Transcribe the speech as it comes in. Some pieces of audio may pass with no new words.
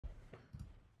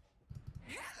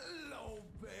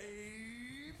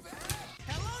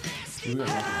Hello. I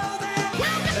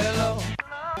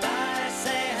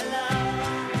say hello.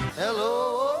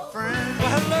 Hello, friend.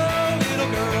 Well, hello, little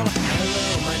girl.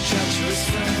 Hello, my treacherous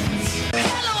friends.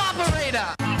 Hello, operator.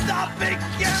 The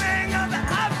beginning of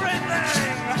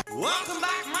everything. Welcome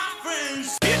back, my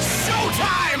friends. It's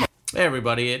showtime. Hey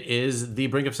everybody, it is the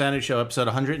Brink of Sanity Show, episode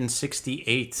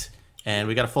 168, and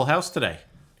we got a full house today.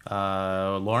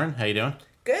 Lauren, how you doing?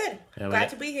 Good. Yeah, Glad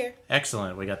to be here.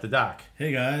 Excellent. We got the Doc.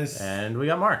 Hey guys. And we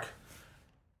got Mark.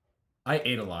 I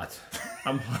ate a lot.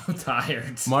 I'm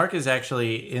tired. Mark is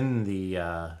actually in the,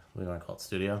 we don't want to call it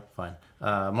studio? Fine.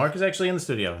 Mark is actually in the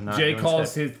studio. Not Jay doing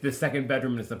calls stuff. the second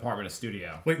bedroom in his apartment a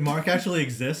studio. Wait, Mark actually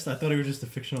exists? I thought he was just a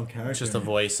fictional character. It's just a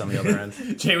voice on the other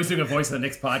end. Jay was doing a voice on the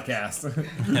Knicks podcast.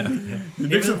 The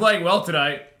Knicks are playing well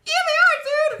tonight. Yeah,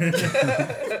 they are,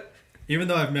 dude! Even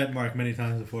though I've met Mark many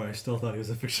times before, I still thought he was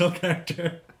a fictional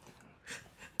character.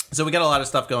 So we got a lot of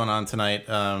stuff going on tonight,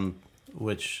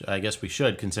 which I guess we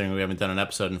should, considering we haven't done an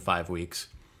episode in 5 weeks.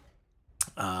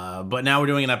 But now we're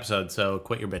doing an episode, so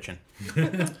quit your bitching.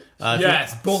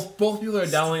 Yes, both people are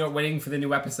downloading, waiting for the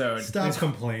new episode. Stop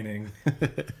complaining.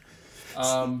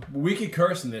 We could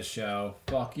curse in this show.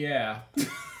 Fuck yeah.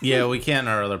 Yeah, we can't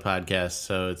in our other podcasts,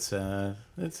 so it's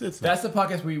That's the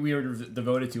podcast we are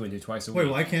devoted to and do twice a week.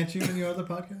 Wait, why can't you in your other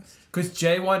podcast? Because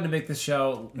Jay wanted to make the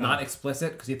show not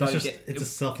explicit because he thought It's a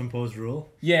self-imposed rule.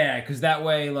 Yeah, because that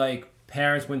way, like,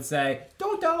 parents wouldn't say,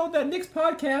 "Don't download that Knicks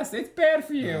podcast; it's bad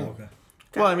for you." Oh, okay.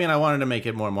 Well, I mean, I wanted to make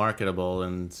it more marketable,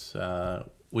 and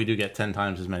we do get 10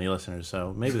 times as many listeners,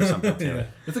 so maybe there's something to it.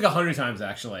 It's like 100 times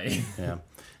actually. Yeah.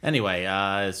 Anyway,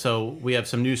 so we have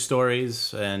some news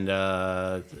stories and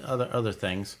other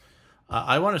things.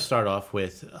 I want to start off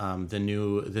with the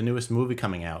newest movie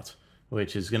coming out,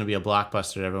 which is going to be a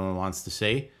blockbuster that everyone wants to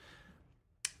see.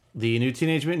 The new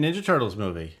Teenage Mutant Ninja Turtles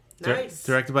movie. Nice.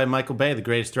 Directed by Michael Bay, the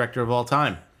greatest director of all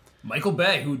time. Michael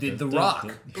Bay, who did The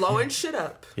Rock. Blowing shit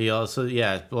up. He also,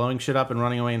 blowing shit up and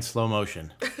running away in slow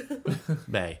motion.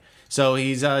 Bay. So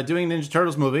he's doing Ninja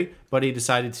Turtles movie, but he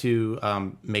decided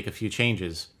to make a few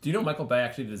changes. Do you know Michael Bay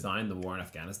actually designed the war in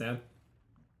Afghanistan?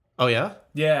 Oh, yeah?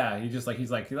 Yeah, he's like,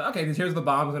 okay, here's the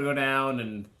bomb's gonna go down,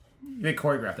 and they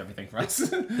choreographed everything for us.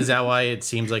 Is that why it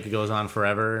seems like it goes on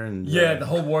forever? And yeah, the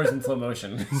whole war is in slow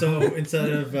motion. So instead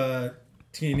of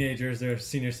teenagers, they're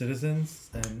senior citizens,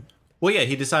 and well, yeah,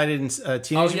 he decided in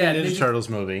Teenage Mutant Ninja Turtles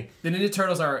movie. The Ninja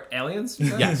Turtles are aliens?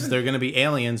 Yes, they're going to be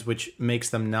aliens, which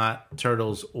makes them not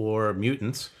turtles or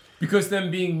mutants. Because them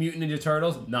being mutant Ninja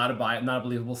Turtles, not a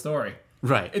believable story.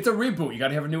 Right. It's a reboot. You got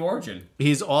to have a new origin.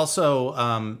 He's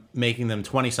also making them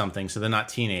 20-something, so they're not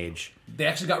teenage. They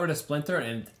actually got rid of Splinter,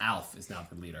 and Alf is now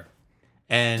the leader.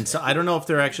 And so I don't know if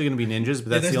they're actually going to be ninjas, but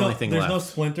that's the only thing left. There's no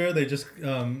Splinter. They just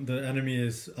the enemy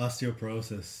is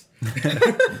osteoporosis.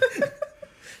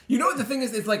 You know what the thing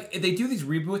is? It's like they do these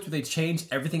reboots where they change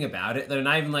everything about it. They're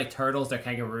not even like turtles; they're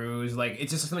kangaroos. Like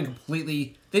it's just something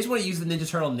completely. They just want to use the Ninja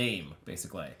Turtle name,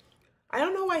 basically. I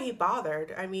don't know why he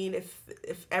bothered. I mean,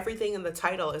 if everything in the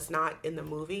title is not in the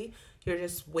movie, you're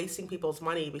just wasting people's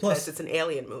money because it's an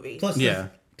alien movie. Plus, yeah.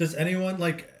 Does anyone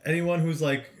who's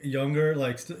like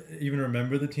younger even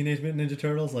remember the Teenage Mutant Ninja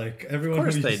Turtles? Like everyone, of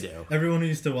course they do. Everyone who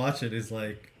used to watch it is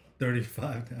like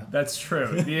 35 now. That's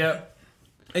true. Yeah.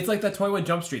 It's like that 21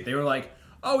 Jump Street. They were like,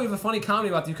 oh, we have a funny comedy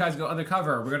about you guys go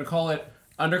undercover. We're going to call it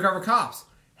Undercover Cops.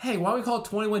 Hey, why don't we call it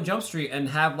 21 Jump Street and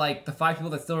have like the 5 people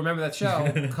that still remember that show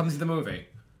come see the movie?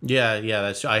 Yeah,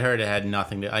 that's. I heard it had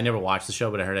nothing to. I never watched the show,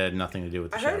 but I heard it had nothing to do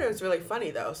with the show. I heard it was really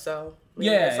funny though, so maybe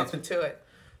there's something to it.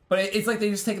 But it's like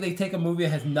they take a movie that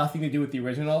has nothing to do with the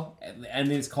original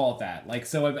and they just call it that. Like,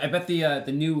 so I bet the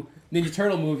new Ninja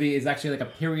Turtle movie is actually like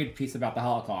a period piece about the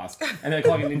Holocaust, and they're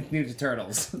calling it Ninja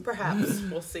Turtles. Perhaps.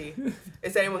 We'll see.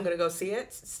 Is anyone going to go see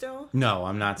it still? No,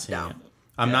 I'm not seeing it.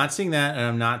 I'm not seeing that, and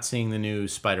I'm not seeing the new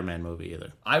Spider-Man movie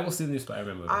either. I will see the new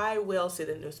Spider-Man movie. I will see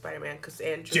the new Spider-Man because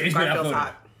Jay's Garfield's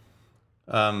hot.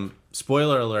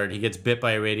 Spoiler alert, he gets bit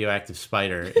by a radioactive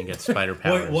spider and gets spider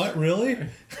powers. Wait, what? Really?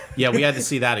 Yeah, we had to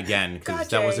see that again because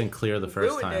that wasn't clear the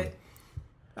first Ruined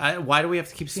time. Why do we have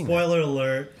to keep seeing Spoiler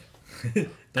alert.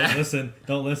 Don't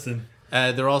listen.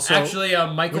 They're also... Actually,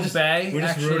 Michael Bay... We're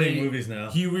just ruining movies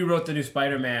now. He rewrote the new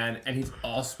Spider-Man, and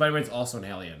Spider-Man's also an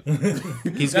alien.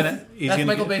 That's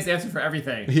Michael Bay's answer for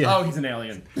everything. Yeah. Oh, he's an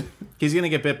alien. He's going to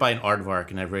get bit by an aardvark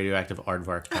and have radioactive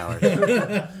aardvark powers.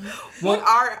 What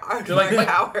are aardvark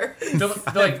powers? They're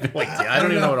like, wait, I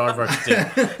don't even know what aardvarks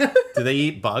do. Do they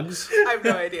eat bugs? I have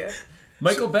no idea.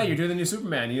 Michael Bay, you're doing the new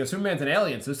Superman. You know, Superman's an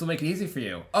alien, so this will make it easy for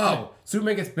you. Oh,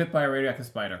 Superman gets bit by a radioactive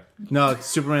spider. No,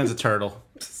 Superman's a turtle.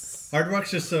 Aardvark's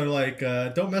just so like,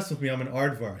 don't mess with me, I'm an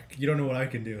aardvark. You don't know what I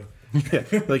can do.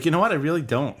 Like, you know what? I really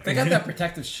don't. They got that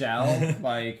protective shell,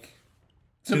 like.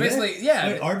 So Do basically, they? yeah.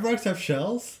 Wait, aardvarks have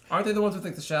shells? Aren't they the ones with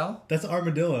like the shell? That's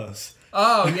armadillos.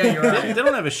 Oh yeah, you're They right.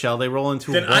 don't have a shell. They roll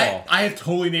into a Then ball. I have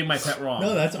totally named my pet wrong.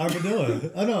 No, that's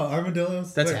armadillo. Oh no,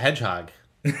 armadillos. That's a Wait. hedgehog.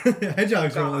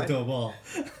 Hedgehogs roll God. into a ball.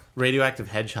 Radioactive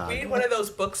hedgehog. Read one of those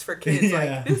books for kids. Yeah.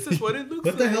 Like, this is what it looks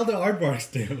What the like. hell do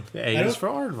aardvarks do? A I is don't- for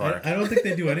aardvark. I don't think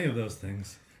they do any of those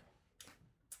things.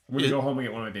 We're gonna go home and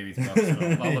get one of my baby's books.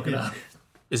 So I'll look it up.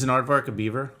 Is an aardvark a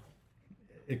beaver?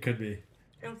 It could be.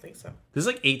 I don't think so. There's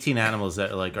like 18 animals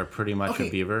that like are pretty much a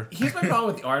beaver. Here's my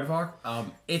problem with the aardvark.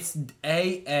 It's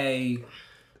a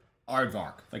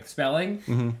aardvark, like spelling,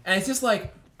 and it's just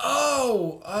like,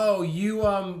 you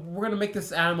we're gonna make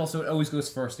this animal so it always goes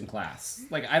first in class.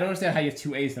 Like, I don't understand how you have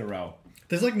two A's in a row.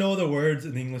 There's like no other words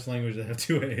in the English language that have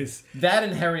two A's. That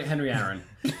and Henry Aaron.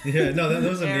 Yeah, no,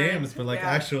 those are Aaron, names, but like yeah.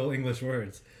 actual English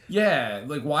words. Yeah,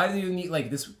 like why do you need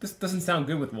like this? This doesn't sound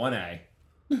good with one A.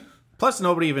 Plus,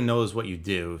 nobody even knows what you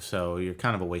do, so you're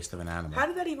kind of a waste of an animal. How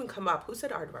did that even come up? Who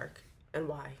said aardvark? And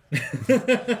why?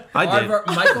 I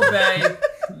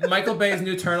did. Michael Bay's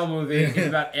new Eternal movie is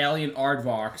about alien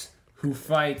aardvarks who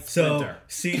fight So, Splinter.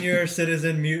 senior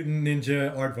citizen mutant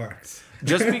ninja aardvarks.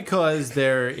 Just because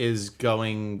they're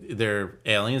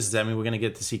aliens, does that mean we're going to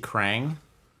get to see Krang?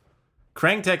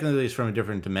 Krang technically is from a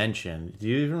different dimension. Do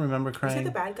you even remember Krang? Is he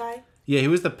the bad guy? Yeah, he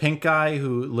was the pink guy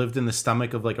who lived in the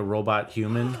stomach of like a robot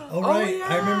human. Oh, right. yeah.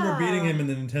 I remember beating him in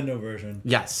the Nintendo version.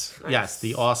 Yes, yes,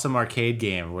 the awesome arcade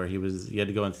game where you had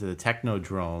to go into the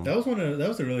Technodrome. That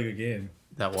was a really good game.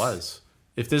 That was.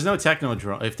 If there's no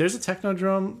Technodrome, if there's a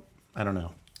Technodrome, I don't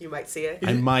know. You might see it.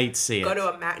 I might see it. Go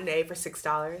to a matinee for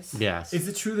 $6. Yes. Is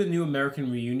it true the new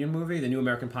American Reunion movie, the new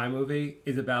American Pie movie,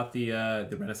 is about the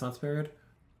Renaissance period?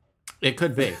 It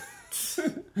could be.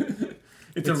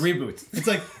 It's a reboot. It's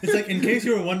like in case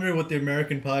you were wondering what the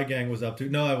American Pie gang was up to.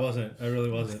 No, I wasn't. I really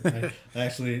wasn't. I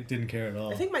actually didn't care at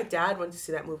all. I think my dad went to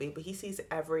see that movie, but he sees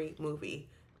every movie.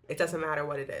 It doesn't matter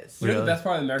what it is. You know the Really? best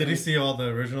part of the American Did he see all the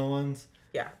original ones?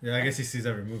 Yeah. Yeah, I guess he sees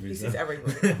every movie. He so. sees every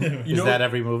movie. You Is know, that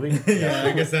every movie? Yeah,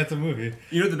 I guess that's a movie.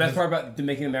 you know the best part about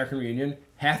making American Reunion?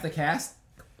 Half the cast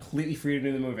completely free to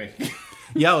do the movie.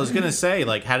 Yeah, I was gonna say,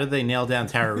 like, how did they nail down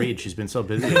Tara Reid? She's been so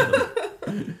busy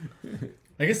lately.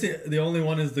 I guess the only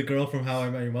one is the girl from How I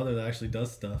Met Your Mother that actually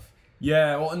does stuff.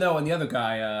 Yeah, well, no, and the other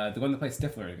guy, the one that plays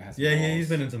Stifler, has Yeah, balls. he's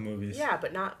been in some movies. Yeah,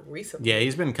 but not recently. Yeah,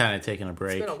 he's been kind of taking a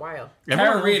break. It's been a while.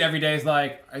 Tara Reid every day is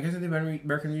like, I guess in the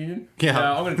American Reunion? Yeah.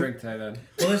 No, I'm going to drink today then.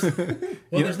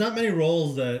 Well, there's not many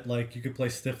roles that like you could play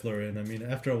Stifler in. I mean,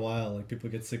 after a while, like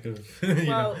people get sick of.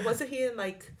 Well, wasn't he in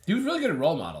like He was really good at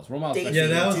role models. Role models. Daisy? Yeah,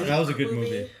 that Dude was a good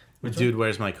movie. With Dude,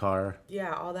 Where's My Car?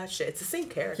 Yeah, all that shit. It's the same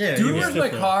character. Yeah, Dude, he was Where's My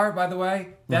Stifler. Car, by the way?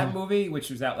 That movie, which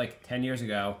was out like 10 years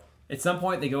ago, at some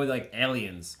point they go with like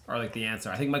aliens are like the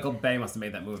answer. I think Michael Bay must have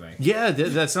made that movie. Yeah,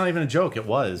 that's not even a joke. It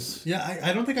was. Yeah,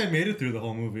 I don't think I made it through the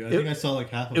whole movie. I think I saw like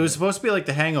half of it. It was supposed to be like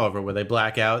The Hangover, where they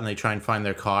black out and they try and find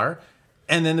their car,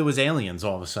 and then there was aliens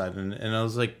all of a sudden, and I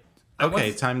was like,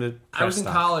 okay, time to. I was in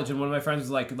stop. college and one of my friends was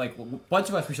like a bunch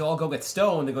of us, we should all go get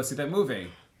stoned and go see that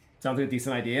movie. Sounds like a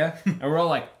decent idea. And we're all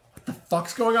like, what the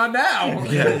fuck's going on now?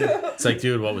 Yeah, it's like,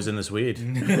 dude, what was in this weed?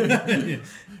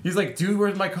 He's like, dude,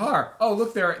 where's my car? Oh,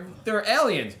 look, there are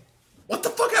aliens. What the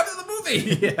fuck happened to the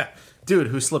movie? Yeah, dude,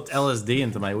 who slipped LSD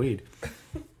into my weed?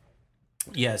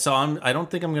 Yeah, so I don't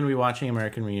think I'm gonna be watching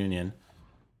American Reunion.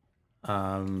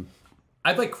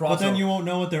 I'd like crossover. But then you won't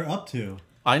know what they're up to.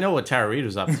 I know what Tara Reid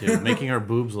was up to, making her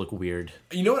boobs look weird.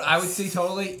 You know what I would see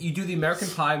totally? You do the American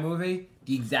Pie movie,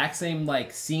 the exact same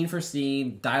like scene for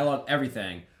scene, dialogue,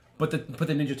 everything, but put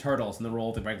the Ninja Turtles in the role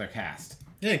of the regular cast.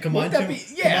 Yeah, combine Wouldn't that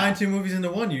be- yeah. combine two movies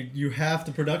into one. You have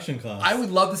the production cost. I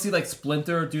would love to see like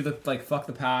Splinter do the like fuck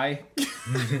the pie.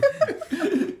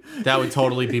 That would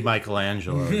totally be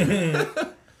Michelangelo.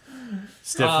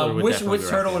 Stifler would Which definitely be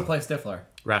turtle Raphael. would play Stifler?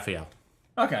 Raphael.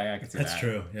 Okay, I can see That's that.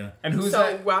 true. Yeah. And who's So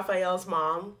that? Raphael's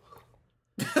mom.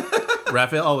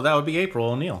 Raphael. Oh, that would be April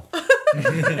O'Neil.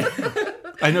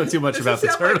 I know too much about the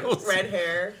Does she have, like, turtles. red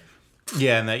hair.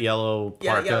 Yeah, and that yellow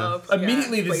Yeah, parka. yellow.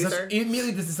 Immediately, blazer.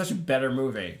 this is such a better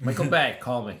movie. Michael Bay,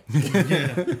 call me.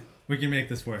 Yeah. We can make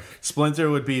this work. Splinter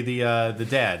would be the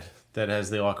dad that has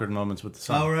the awkward moments with the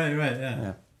son. Oh, right. Yeah.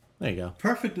 Yeah. There you go.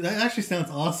 Perfect. That actually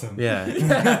sounds awesome. Yeah.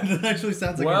 That actually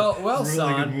sounds like Well, a really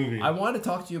son, good movie. I want to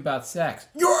talk to you about sex.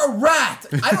 You're a rat.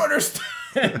 I don't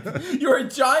understand. You're a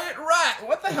giant rat.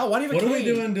 What the hell? Why do you have a What are we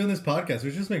cane? doing this podcast? We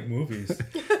should just make movies.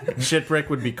 Shitbrick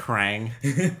would be Krang.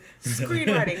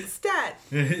 Screenwriting, stat.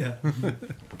 Yeah.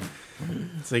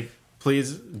 It's like,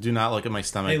 please do not look at my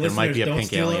stomach. Hey, there might be a don't pink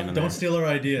steal alien in there. Don't steal our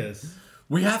ideas.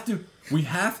 We have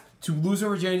to lose our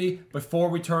virginity before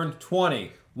we turn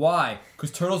 20. Why?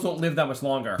 Because turtles don't live that much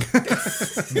longer.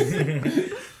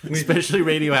 Especially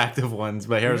radioactive ones.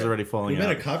 My hair's already falling We out.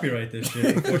 better copyright this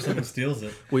shit before someone steals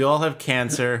it. We all have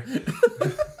cancer.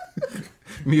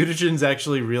 Mutagen's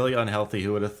actually really unhealthy.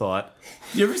 Who would have thought?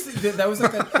 You ever see there was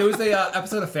a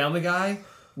episode of Family Guy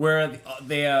where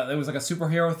there was like a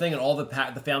superhero thing and all the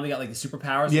family got like the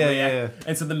superpowers. Yeah.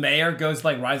 And so the mayor goes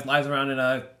like lies around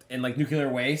in like nuclear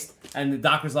waste, and the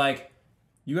doctor's like,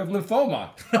 "You have lymphoma.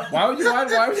 Why would you do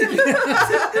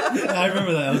that?" I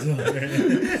remember that. Was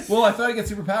hilarious. Well, I thought I'd get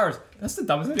superpowers. That's the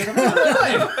dumbest thing I've ever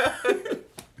heard in my life.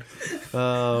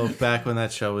 Oh, back when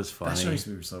that show was funny. That show used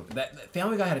to be so. That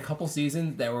Family Guy had a couple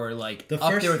seasons that were like The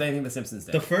up first- there with anything The Simpsons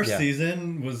did. The first Yeah.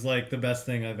 season was like the best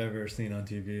thing I've ever seen on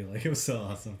TV. Like it was so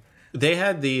awesome. They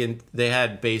had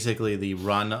basically the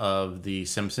run of the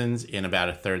Simpsons in about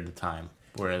a third the time.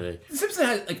 Where they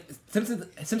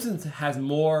Simpsons has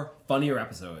more funnier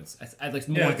episodes. Like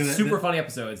more Yeah, 'cause super funny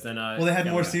episodes than. Well, they had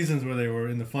Family more Guy. seasons where they were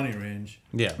in the funny range.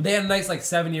 yeah. They had a nice like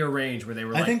 7-year range where they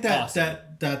were. I Like, think that awesome.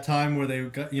 that time where they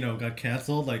got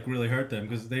canceled like really hurt them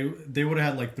because they would have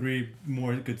had like 3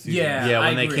 more good seasons. Yeah. Yeah, I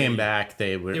when they agree. came back,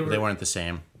 they were- weren't the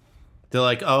same. They're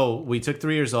like, oh, we took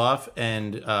 3 years off,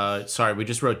 and sorry, we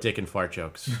just wrote dick and fart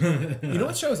jokes. You know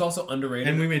what show is also underrated?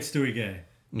 And we made Stewie gay.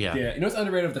 Yeah. Yeah, you know what's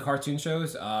underrated of the cartoon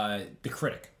shows? The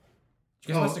Critic.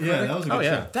 Did you guys watch The yeah, Critic? that was a good Oh,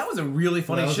 yeah. show. That was a really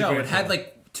funny that was a show. great It had show.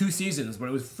 like 2 seasons, but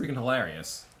it was freaking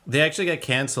hilarious. They actually got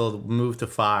canceled, moved to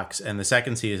Fox, and the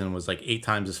second season was like 8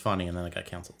 times as funny, and then it got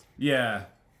canceled. Yeah.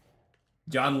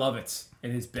 John Lovitz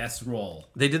in his best role.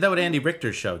 They did that with Andy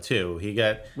Richter's show too. He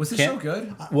got Was this show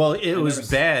good? Well, it was never-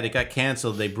 bad. It got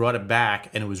canceled. They brought it back,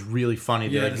 and it was really funny.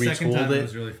 They Yeah, like the second retooled time it, it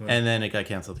was really funny. and then it got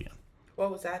canceled again. What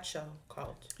was that show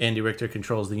called? Andy Richter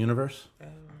controls the universe.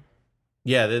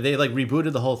 Yeah, they like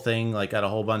rebooted the whole thing. Like got a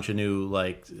whole bunch of new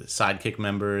like sidekick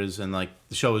members, and like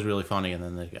the show was really funny, and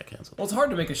then they got canceled. Well, it's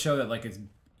hard to make a show that like is.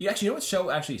 You actually know what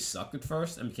show actually sucked at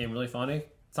first and became really funny?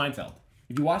 Seinfeld.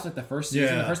 If you watch like the first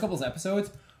season, Yeah. the first couple of episodes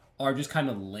are just kind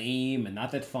of lame and not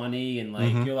that funny, and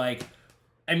like you're like,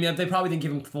 I mean, they probably didn't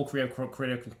give him full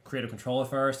creative control at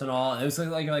first and all. And it was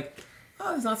like you're like,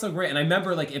 oh, it's not so great. And I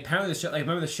remember like apparently the show, like I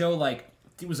remember the show like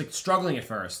it was like struggling at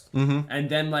first, and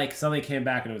then like something came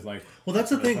back and it was like, Well, that's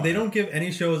the really thing. They funny. don't give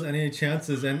any shows any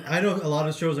chances. And I know a lot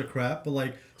of shows are crap, but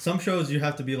like some shows you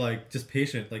have to be like just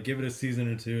patient. Like give it a season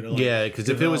or 2 to like Yeah, because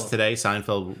if it was develop. today,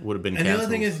 Seinfeld would have been And the canceled.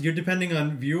 other thing is you're depending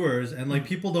on viewers, and like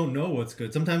people don't know what's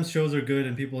good. Sometimes shows are good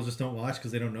and people just don't watch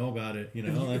because they don't know about it. You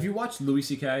know, If you watch Louis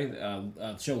C.K.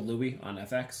 Show Louis on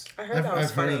FX, I heard that was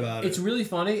I've funny. heard about it's it. really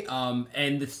funny.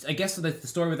 And I guess the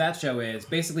story with that show is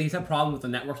basically he's had a problem with the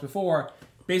networks before.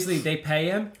 Basically, they pay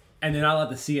him, and they're not allowed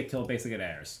to see it till basically it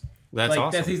airs. That's like,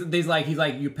 awesome. He's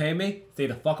like, you pay me, stay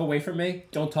the fuck away from me,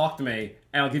 don't talk to me,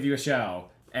 and I'll give you a show.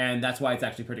 And that's why it's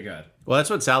actually pretty good. Well, that's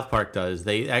what South Park does.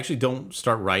 They actually don't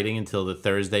start writing until the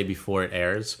Thursday before it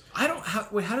airs. I don't.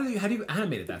 How do you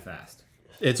animate it that fast?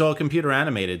 It's all computer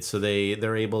animated, so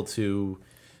they're able to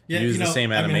use the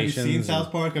same I mean, animations. have you seen and-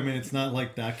 South Park? I mean, it's not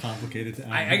like that complicated to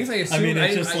animate. I guess I assume. mean,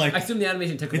 it's just like I assume the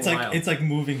animation took it's a like while. it's like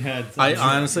moving heads. I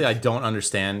honestly, I don't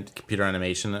understand computer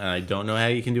animation, and I don't know how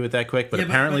you can do it that quick. But Yeah,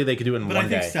 apparently, they could do it in But one I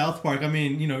think day. South Park. I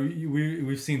mean, you know,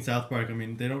 we've seen South Park. I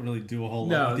mean, they don't really do a whole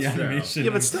No, lot with the it's true. animation. Yeah,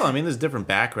 but still, I mean, there's different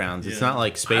backgrounds. It's Yeah. not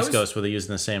like Space was- Ghost where they're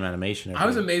using the same animation. I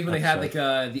was amazed when they had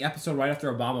episode. like the episode right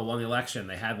after Obama won the election.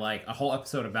 They had like a whole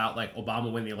episode about like Obama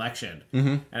winning the election,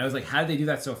 and I was like, how did they do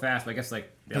that so fast? But I guess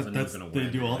like they also knew he was that's gonna they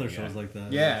win. do all their Yeah. shows like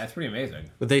that. Yeah, that's pretty amazing.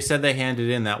 But they said they handed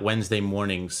in that Wednesday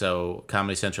morning, so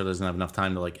Comedy Central doesn't have enough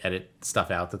time to like edit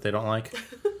stuff out that they don't like.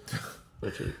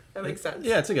 Which is, That makes sense.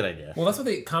 yeah, it's a good idea. Well, that's what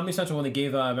the Comedy Central when they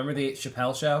gave. Remember the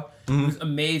Chappelle show? It was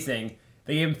amazing.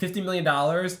 They gave him $50 million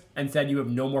and said you have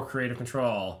no more creative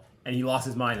control, and he lost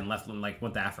his mind and left and like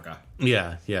went to Africa.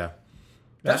 Yeah, yeah.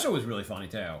 That show was really funny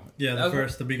too. Yeah, That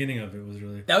was- the beginning of it was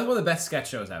really. That was one of the best sketch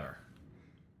shows ever.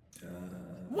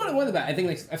 One of the best. I think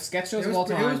like sketch shows of all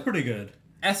It was time. pretty good.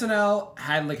 SNL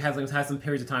has some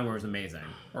periods of time where it was amazing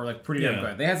or like pretty damn Yeah.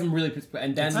 good. They had some really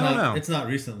and then I don't know. It's not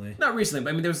recently. not recently, but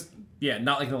I mean there was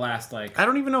not like in the last like I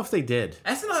don't even know if they did.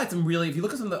 SNL had some really. If you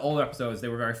look at some of the older episodes, they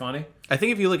were very funny. I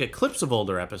think if you look at clips of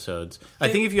older episodes, I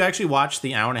think if you actually watch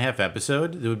the hour-and-a-half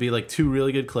episode, there would be like 2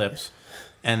 really good clips,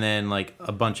 and then like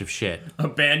a bunch of shit. A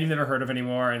band you've never heard of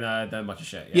anymore, and then a bunch of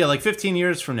shit. Yeah, like 15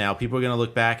 years from now, people are going to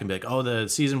look back and be like, oh, the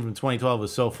season from 2012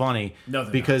 was so funny. No,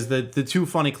 they're because the 2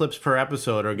 funny clips per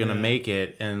episode are going to make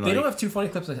it. And They like, don't have 2 funny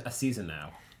clips a season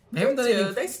now. They They haven't done do.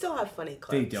 anything. They still have funny They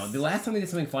clips. don't. The last time they did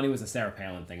something funny was the Sarah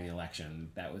Palin thing in the election.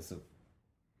 That was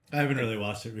I haven't really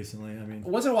watched it recently. I mean,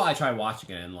 Once in a while, I try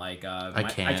watching it, and like I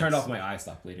can't. I turned off my eyes,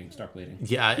 start bleeding.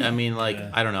 Yeah, I mean, like,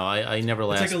 I don't know. I never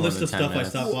last. it's like a more list than of 10 stuff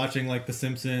minutes. I stopped watching, like The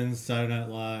Simpsons, Saturday Night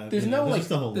Live. There's no like,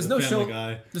 just a whole there's no Family show.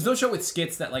 Guy. There's no show with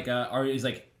skits that like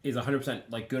is 100%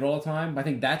 like good all the time. But I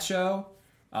think that show,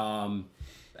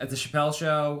 at the Chappelle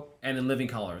Show, and in Living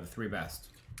Color, are the three best.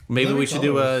 Maybe Living we should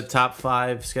do a Colors. top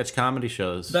 5 sketch comedy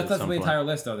shows. That's at the some entire point.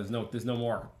 list though. There's no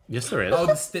more. Yes, there is. Oh,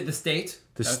 the state.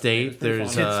 The That's State. pretty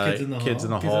There's funny. Kids in the Kids in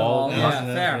the Hall. Hall. Yeah, That's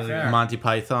fair, really fair. good. Monty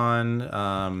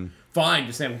Python. Fine,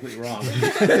 just say I'm completely wrong.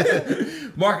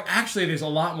 Mark, actually, there's a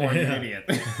lot more. You're an idiot.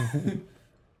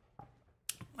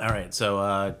 All right,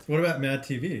 so What about Mad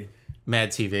TV?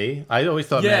 Mad TV. I always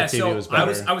thought Yeah, Mad TV so was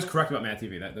better. I was correct about Mad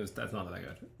TV. That's not that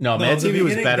good. No, Mad TV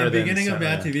was better The than beginning of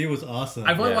Mad Saturday. TV was awesome.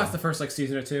 I've only Yeah. watched the first like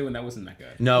season or two, and that wasn't that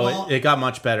good. No, Well, it got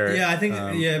much better. Yeah, I think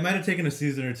it might have taken a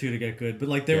season or two to get good, but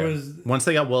like there Yeah. was. Once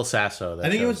they got Will Sasso, that I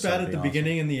think it show was bad started at the being awesome.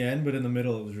 beginning and the end, but in the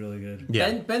middle it was really good.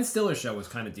 Yeah. Ben Stiller's show was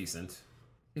kind of decent.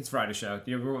 It's Friday show.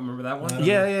 Do you ever remember that one?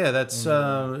 Yeah, that's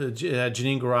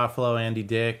Janine Garofalo, Andy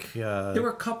Dick. There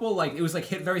were a couple like it was like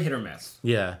very hit or miss.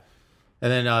 Yeah,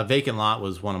 and then Vacant Lot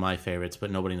was one of my favorites,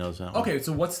 but nobody knows that one. Okay,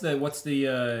 so what's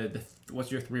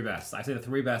your three best? I say the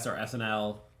three best are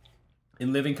SNL,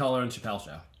 In Living Color, and Chappelle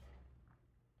Show.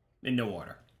 In no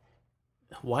order.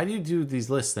 Why do you do these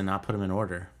lists and not put them in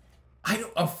order? I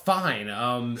don't. Oh, fine.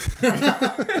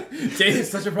 Jay's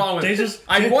such a problem with Jay's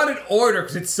I want an order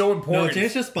because it's so No, important.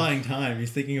 Jay's just buying time. He's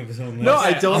thinking of his own list. No,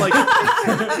 I don't like.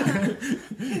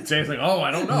 Jay's like, oh, I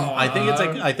don't know. I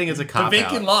think it's a The cop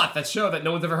Vacant out. Lot, that show that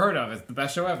no one's ever heard of. It's the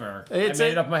best show ever. It's I made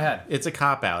a- it up in my head. It's a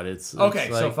cop out. It's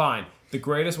Okay, like, so fine. The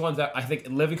greatest ones that I think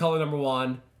Living Color number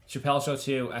 1, Chappelle Show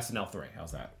 2, SNL 3.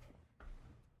 How's that?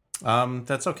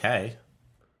 That's okay.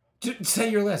 Just say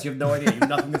your list. You have no idea. You have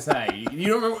nothing to say. You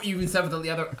don't remember what you even said with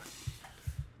the other.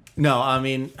 No, I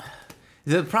mean,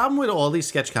 the problem with all these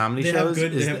sketch comedy They shows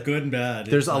have is good, that good and bad.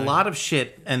 there's It's a like- lot of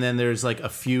shit, and then there's like a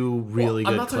few really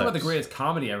I'm good not talking about the clips. greatest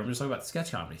comedy ever. I'm just talking about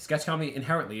sketch comedy. Sketch comedy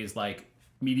inherently is like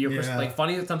mediocre, Yeah. like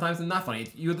funny sometimes and not funny.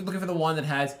 You're looking for the one that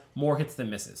has more hits than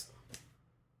misses.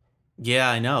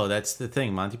 Yeah, I know. That's the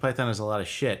thing. Monty Python has a lot of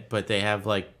shit, but they have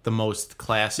like the most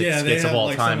classic Yeah, they skits of have, all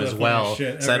like, some time of as the well. funniest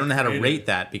shit So I don't know how to ever rate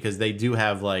that because they do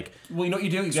have like Well, you know what you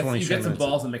do? You 20 get some minutes.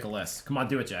 balls and make a list. Come on,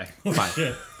 do it, Jay. fine.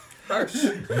 Shit.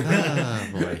 Oh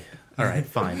boy. All right,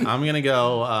 fine. I'm gonna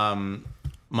go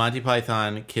Monty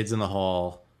Python, Kids in the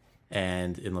Hall,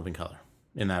 and In Living Color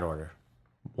in that order,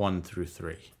 1 through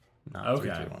 3. Not 3,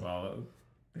 Okay, 2, 1. well,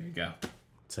 there you go.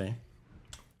 See,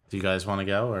 do you guys want to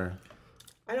go or?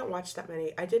 I don't watch that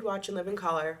many. I did watch In Living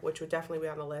Color, which would definitely be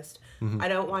on the list. I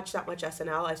don't watch that much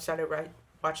SNL. I started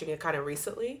watching it kind of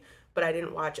recently, but I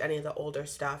didn't watch any of the older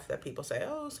stuff that people say,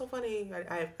 "Oh, so funny."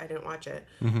 I didn't watch it.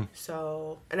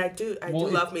 So, and I do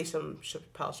love me some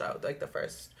Chappelle Show. Like the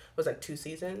first was like 2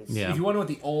 seasons. Yeah. If you wonder what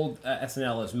the old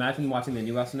SNL is, imagine watching the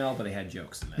new SNL, but they had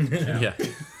jokes in it. Yeah.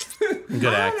 Good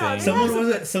I don't know,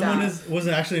 acting. Someone was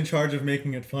actually in charge of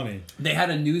making it funny. They had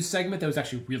a news segment that was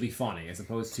actually really funny, as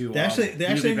opposed to They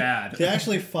really bad. They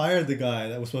actually fired the guy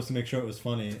that was supposed to make sure it was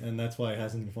funny, and that's why it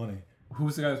hasn't been funny.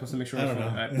 Who's the guy that's supposed to make sure? I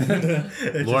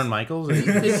don't know. Lauren Michaels is I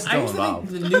still used to think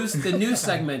involved. the news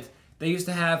segment. They used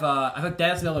to have. I thought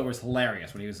Dennis Miller was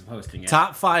hilarious when he was hosting it.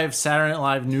 Top 5 Saturday Night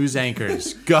Live news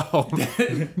anchors. Go.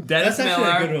 Dennis That's actually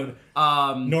Miller, a good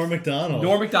one. Norm Macdonald.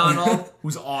 Norm Macdonald,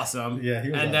 who's awesome. Yeah, he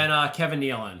was and then Kevin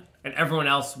Nealon, and everyone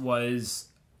else was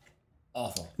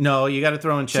awful. No, you got to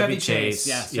throw in Chevy Chase.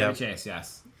 Yes, Yep. Chevy Chase,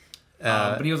 yes.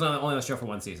 But he was only on the show for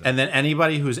 1 season. And then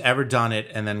anybody who's ever done it,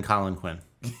 and then Colin Quinn.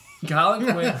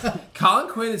 Colin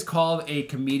Quinn is called a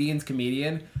comedian's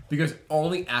comedian because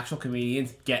only actual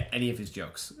comedians get any of his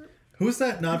jokes. Who's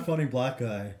that not funny black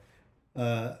guy?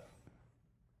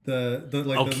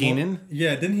 Keenan?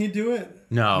 Yeah, didn't he do it?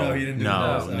 No, he didn't do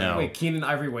no, it. no. Wait, Keenan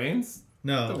Ivory Wayans?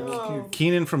 No.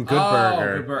 Keenan from Good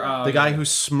Burger. The guy who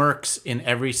smirks in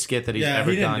every skit that he's Yeah,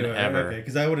 ever he didn't done, do it. ever. Okay,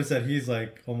 because I would have said he's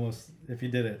like almost, if he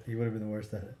did it, he would have been the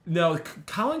worst at it. No,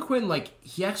 Colin Quinn,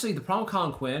 the problem with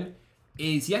Colin Quinn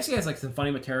is he actually has like some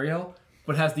funny material,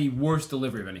 but has the worst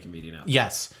delivery of any comedian out.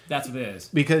 Yes. That's what it is.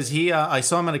 Because he, I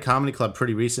saw him at a comedy club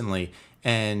pretty recently,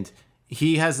 and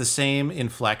he has the same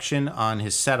inflection on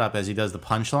his setup as he does the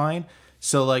punchline.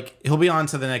 So, like, he'll be on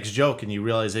to the next joke, and you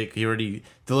realize like, he already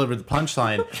delivered the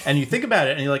punchline, and you think about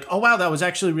it, and you're like, oh, wow, that was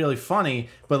actually really funny,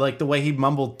 but, like, the way he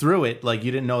mumbled through it, like,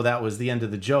 you didn't know that was the end of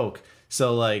the joke.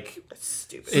 So, like,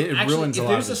 Stupid. it Actually, ruins a if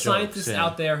lot of there's the a scientist jokes, yeah.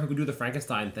 out there who can do the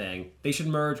Frankenstein thing, they should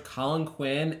merge Colin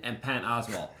Quinn and Pat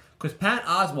Oswalt. Because Pat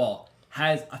Oswalt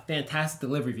has a fantastic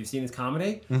delivery if you've seen his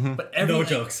comedy, but every No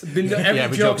jokes. every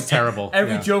every joke joke's terrible.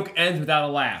 Every Yeah. joke ends without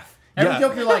a laugh. Every Yeah.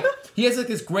 joke you're like, he has like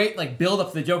this great like build up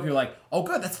to the joke. You're like, oh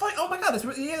good, that's funny. Oh my god,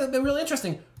 they're really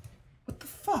interesting. What the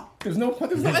fuck? There's no end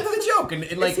to the joke. And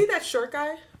like, Is he that short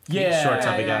guy? yeah, Short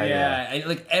type of guy, yeah. And,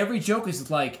 like every joke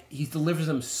is like he delivers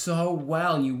them so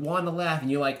well, and you want to laugh, and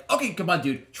you're like, okay, come on,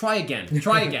 dude, try again.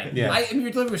 Yeah. I mean,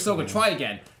 your delivery is so good. Try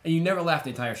again, and you never laugh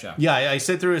the entire show. Yeah, I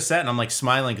sit through a set and I'm like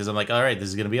smiling because I'm like, all right, this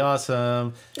is gonna be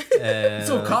awesome. And,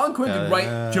 So Colin Quinn could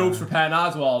write jokes for Patton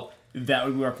Oswalt that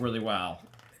would work really well.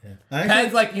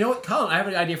 Patton's like, you know what, Colin, I have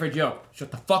an idea for a joke.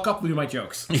 Shut the fuck up, do my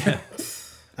jokes. Yeah.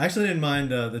 I actually didn't mind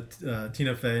the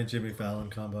Tina Fey Jimmy Fallon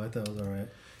combo. I thought it was all right.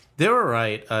 They were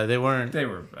right. They weren't. They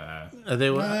were bad. They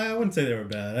were. I wouldn't say they were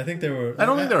bad. I think they were. I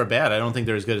don't think they were bad. I don't think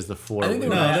they're as good as the four. I think they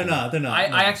No, were bad. they're not. They're not.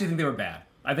 I actually think they were bad.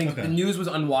 I think Okay. the news was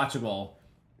unwatchable. All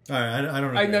right, I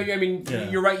don't. I know. agree. I mean, Yeah.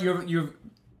 you're right. You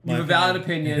My have a valid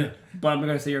opinion. opinion, but I'm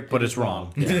going to say your opinion. But it's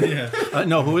wrong. Yeah.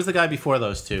 No, who was the guy before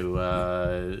those two?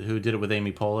 Who did it with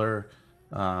Amy Poehler?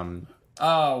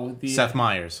 Seth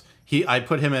Meyers. I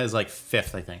put him as like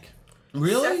fifth, I think.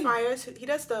 Really? Seth Meyers, he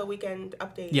does the weekend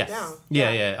update Yes. now.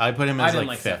 Yeah. I put him I as didn't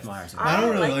like like fifth. Seth Meyers. I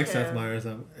don't really like him. Seth Meyers.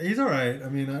 He's all right. I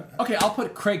mean, Okay, I'll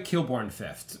put Craig Kilborn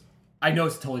fifth. I know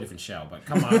it's a totally different show, but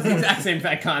come on, it's the exact same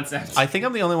concept. I think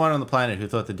I'm the only one on the planet who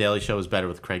thought the Daily Show was better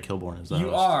with Craig Kilborn as the You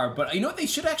host. are, but you know what? They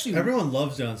should actually. everyone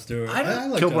loves Jon Stewart. I don't- I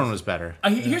like Kilborn Jon was better.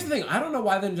 Here's the thing. I don't know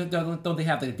why don't they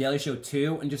have the Daily Show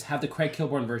 2 and just have the Craig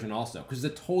Kilborn version also, because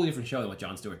it's a totally different show than what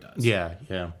Jon Stewart does.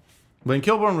 Yeah. When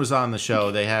Kilborn was on the show,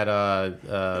 they had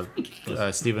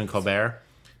Stephen Colbert,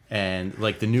 and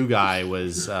like the new guy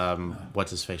was what's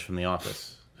his face from The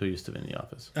Office, who used to be in The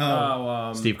Office.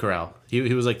 Steve Carell. He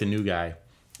was like the new guy.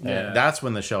 Yeah. And that's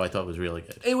when the show I thought was really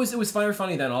good. It was very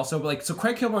funny then also, but like so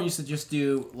Craig Kilborn used to just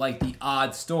do like the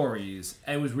odd stories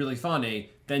and it was really funny.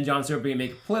 Then Jon Stewart being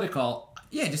make it political.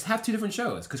 Yeah, just have two different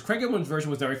shows because Craig Kilborn's version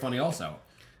was very funny also.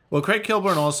 Well, Craig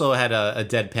Kilborn also had a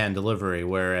deadpan delivery,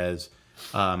 whereas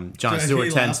Jon Stewart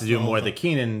he tends to do laughs more all the the-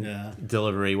 Keenan Yeah.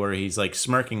 delivery, where he's like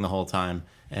smirking the whole time,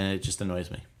 and it just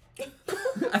annoys me.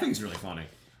 I think it's really funny.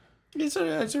 It's all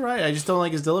right. I just don't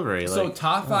like his delivery. So Like,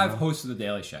 top 5 hosts of the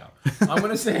Daily Show. I'm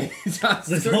gonna say Jon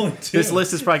There's Stewart. only two. this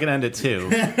list is probably gonna end at 2.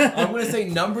 I'm gonna say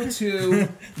number 2,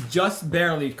 just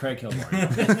barely Craig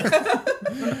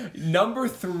Kilborn. Number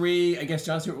 3, I guess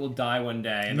Jon Stewart will die one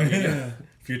day. And then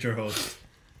Future host.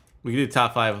 We could do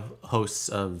top 5 hosts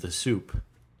of the Soup,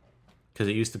 because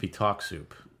it used to be Talk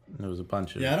Soup. There was a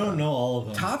bunch of Yeah, I don't know all of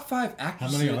them. top 5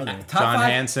 actors. How many are there? Top John 5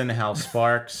 Hanson, Hal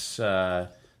Sparks.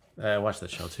 I watched that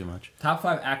show too much. Top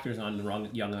 5 actors on the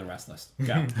Young and the Restless.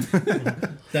 Go.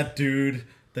 That dude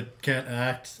that can't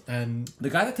act and The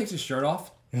guy that takes his shirt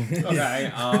off.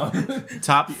 Okay.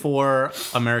 Top 4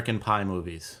 American Pie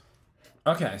movies.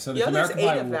 Okay. So Yeah, there's there's American 8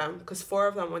 Pie. of them because 4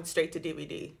 of them went straight to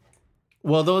DVD.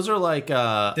 Well, those are like they're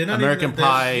not American even,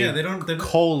 Pie. Yeah, they don't.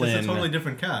 colon. It's a totally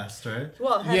different cast, right?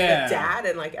 Well, it has Yeah. the dad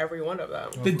in like every one of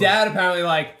them. The dad apparently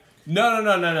like, no,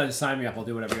 just sign me up. I'll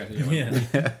do whatever you guys are doing.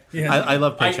 Yeah. Yeah. I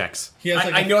love paychecks. He has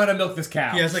like I know how to milk this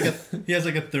cow. He has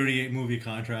like a 38 movie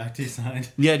contract he signed.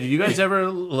 Yeah, did you guys ever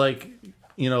look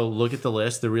at the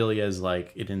list? There really is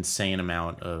like an insane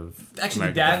amount of Actually,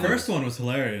 American the dad- Pie. The first one was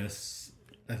hilarious,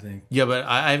 I think. Yeah, but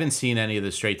I haven't seen any of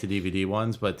the straight to DVD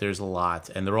ones, but there's a lot,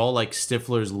 and they're all like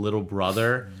Stifler's little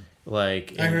brother,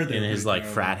 like I heard they in were his pretty like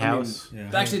terrible. frat house. Yeah.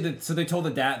 Actually, so they told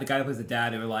the guy who plays the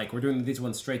dad, they were like, we're doing these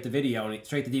ones straight to video and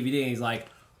straight to DVD, and he's like,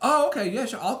 oh, okay, yeah,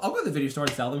 sure. I'll go to the video store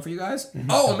and sell them for you guys.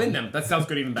 Oh, I'm in them. That sounds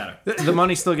good, even better. The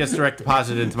money still gets direct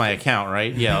deposited into my account,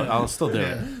 right? Yeah, I'll still do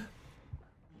it.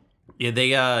 Yeah, they.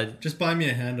 Just buy me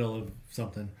a handle of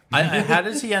something. How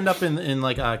does he end up in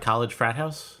like a college frat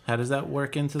house? How does that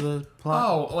work into the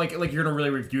plot? Oh, like you're gonna really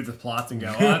review the plots and go,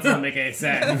 oh, that doesn't make any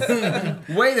sense.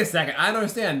 Wait a second, I don't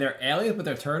understand. They're aliens, but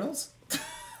they're turtles?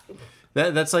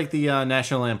 That's like the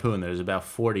National Lampoon. There's about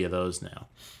 40 of those now.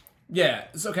 Yeah,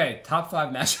 it's okay. Top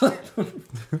 5 National Lampoon.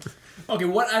 Okay,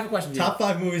 I have a question for you. Top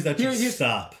 5 movies that should Here's-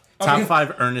 stop. Top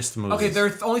 5 earnest movies. Okay, there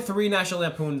are only 3 National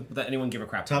Lampoon that anyone give a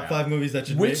crap Top about. 5 movies that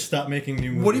should stop making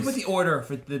new movies. What do you put the order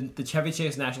for the Chevy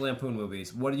Chase National Lampoon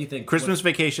movies? What do you think? Christmas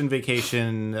Vacation,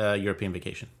 European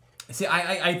Vacation. See,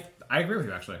 I agree with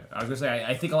you, actually. I was going to say,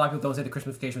 I think a lot of people don't say the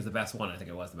Christmas Vacation was the best one. I think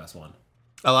it was the best one.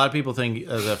 A lot of people think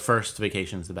the first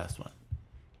Vacation is the best one.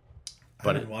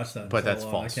 I didn't watch that. in but so that's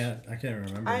long. false. I can't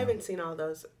remember. I now. haven't seen all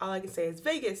those. All I can say is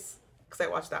Vegas because I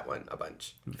watched that one a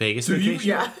bunch. Vegas So Vacation?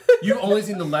 Yeah. You've only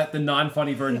seen the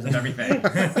non-funny versions of everything.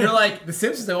 You're like, The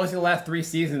Simpsons, I've only seen the last 3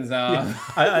 seasons.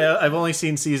 I've only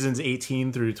seen seasons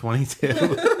 18 through 22. And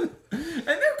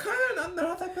they're kind of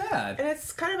not that bad. And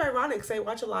it's kind of ironic because I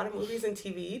watch a lot of movies and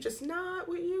TV, just not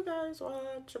what you guys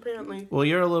watch, apparently. Well,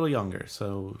 you're a little younger,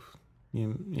 so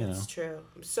You know. It's true.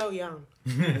 I'm so young.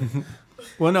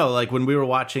 Well, no, like when we were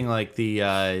watching like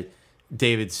the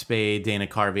David Spade, Dana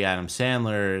Carvey, Adam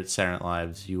Sandler Saturday Night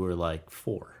Lives, you were like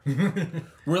 4.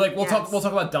 We're like, we'll talk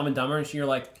about Dumb and Dumber, and you're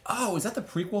like, oh, is that the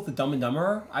prequel to Dumb and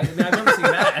Dumber? I've never seen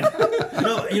that.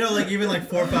 No, you know, like even like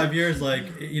 4 or 5 years,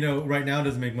 like, you know, right now it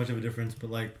doesn't make much of a difference, but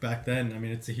like back then, I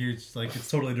mean, it's a huge, like, it's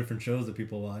totally different shows that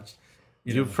people watch.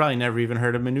 You've probably never even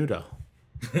heard of Menudo.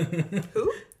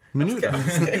 Who? Menudo.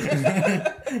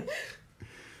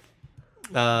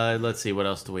 Let's see, what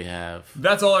else do we have?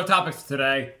 That's all our topics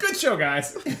today. Good show,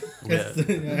 guys.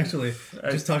 Actually,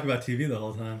 just talk about TV the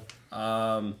whole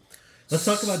time. Let's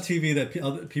talk about TV that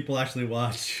other people actually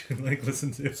watch, like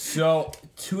listen to. So,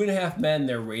 2.5 Men,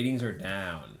 their ratings are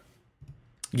down.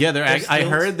 Yeah, I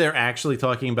heard they're actually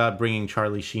talking about bringing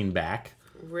Charlie Sheen back.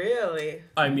 Really?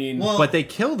 I mean, But they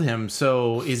killed him,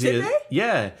 so is Did he?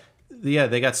 they? Yeah,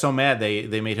 they got so mad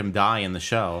they made him die in the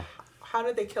show. How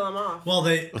did they kill him off? Well,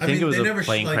 I think mean, it was they a never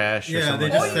plane crash or yeah, something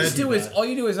they like just that. all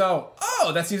you do is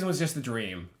that season was just a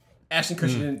dream. Ashton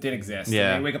Kutcher didn't exist.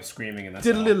 Yeah. And they wake up screaming and that's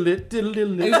all. It It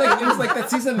was like that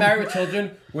season of Married with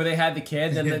Children where they had the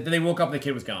kid, and then they woke up and the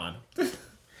kid was gone.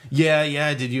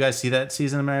 Yeah. Did you guys see that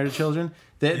season of Married with Children?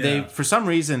 They for some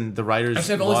reason the writers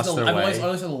Actually, lost their way. I've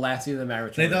always saw the last season of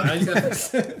Married with They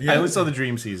Children. I only saw the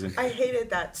Dream season. I hated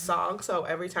that song, so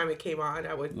every time it came on,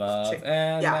 I would Love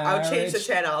and I would change the marriage.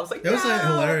 channel. I was like, It was a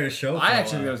hilarious show. I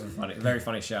actually think it was a very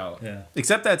funny show. Yeah.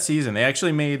 Except that season, they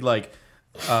actually made like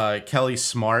Kelly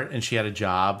smart, and she had a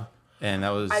job, and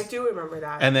that was. I do remember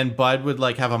that. And then Bud would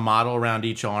like have a model around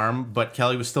each arm, but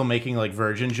Kelly was still making like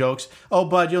virgin jokes. Oh,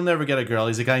 Bud, you'll never get a girl.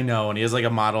 He's like, I know, and he has like a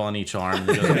model on each arm. And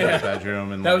he goes into his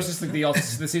bedroom, and That was just like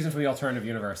the season from the alternative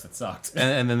universe that sucked.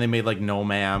 and then they made like No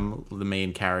Ma'am the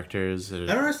main characters. I don't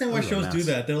understand why It was a shows do mess.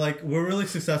 that. They're like, we're really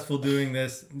successful doing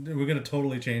this. We're gonna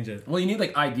totally change it. Well, you need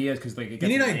like ideas because like You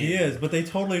need ideas, but they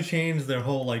totally change their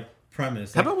whole like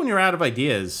premise. How Like, about when you're out of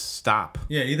ideas, stop?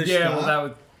 yeah, either Yeah, stop well, that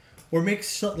would. or make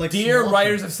like Dear small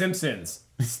writers things. of Simpsons,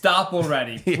 stop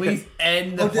already. Please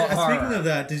end the horror. Speaking of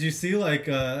that, did you see like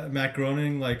Matt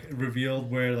Groening like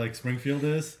revealed where like Springfield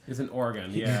is? It's an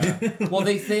Oregon, yeah. Well,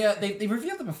 they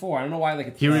revealed it before. I don't know why.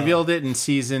 Like He revealed it in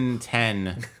season 10,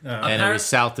 and it Apparent- was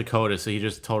South Dakota, so he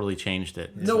just totally changed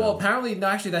it. No, well, apparently, no,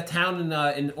 actually, that town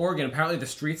in Oregon, apparently the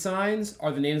street signs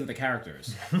are the names of the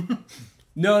characters.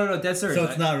 No, dead serious. So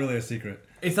it's not really a secret.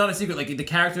 It's not a secret. Like the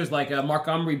characters, like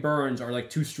Montgomery Burns, are like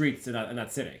 2 streets in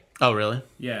that city. Oh, really?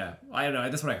 Yeah, I don't know.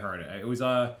 That's what I heard. It was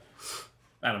I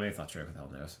don't know. Maybe it's not true. Who the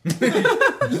hell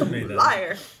knows? Just made that.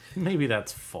 Liar. Maybe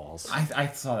that's false. I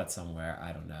saw that somewhere.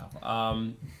 I don't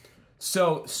know.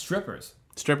 So strippers.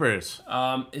 Strippers.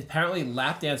 Apparently,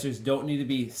 lap dancers don't need to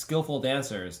be skillful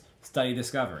dancers. Study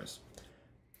discovers.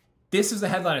 This is the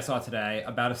headline I saw today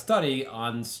about a study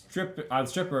on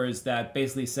strippers that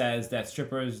basically says that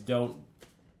strippers don't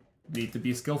need to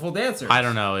be skillful dancers. I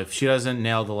don't know. If she doesn't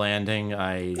nail the landing,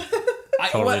 I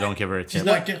totally don't give her a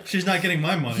tip. She's not getting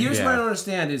my money. Here's Yeah. what I don't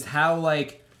understand is how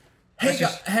like,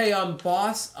 hey,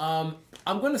 boss, I'm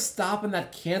going to stop on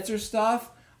that cancer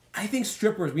stuff. I think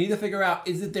strippers, we need to figure out,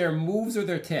 is it their moves or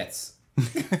their tits?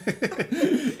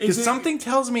 Because something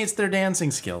tells me it's their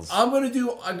dancing skills. I'm gonna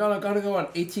go on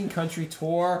 18 country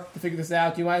tour to figure this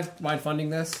out. Do you mind funding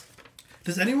this?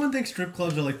 Does anyone think strip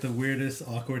clubs are like the weirdest,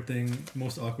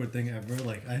 most awkward thing ever?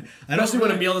 Like I don't Especially when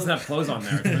really- Emil doesn't have clothes on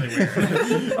there. It's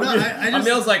really weird. No, I just,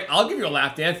 Emil's like, I'll give you a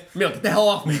lap dance. Emil, get the hell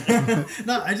off me.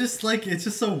 no, I just like it's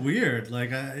just so weird. Like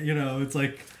it's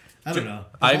like I don't know.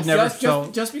 I've never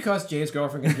felt. Just because Jay's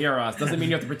girlfriend can hear us doesn't mean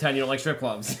you have to pretend you don't like strip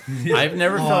clubs. I've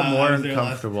never felt more I was there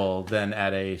uncomfortable than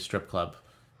at a strip club.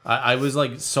 I was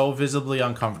like so visibly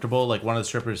uncomfortable. Like one of the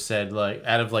strippers said, like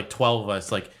out of like 12 of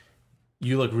us, like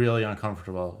you look really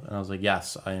uncomfortable, and I was like,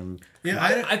 yes, I am.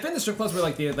 Yeah, I've been to strip clubs where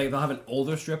like they'll have an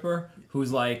older stripper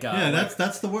who's like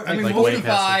that's the word. I mean, like most way of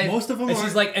past five, most of them and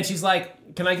are. she's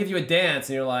like, can I give you a dance?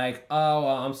 And you're like, oh,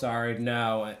 I'm sorry,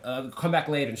 no. Come back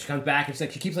later. And she comes back and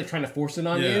she keeps like trying to force it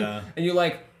on you, Yeah. and you're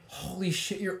like, holy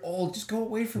shit, you're old. Just go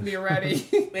away from me already.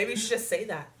 Maybe you should just say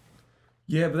that.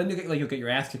 Yeah, but then you'll get your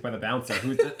ass kicked by the bouncer,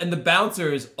 and the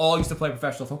bouncers all used to play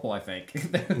professional football. I think.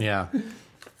 Yeah.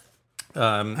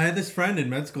 I had this friend in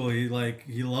med school. He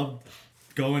loved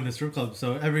going to strip clubs.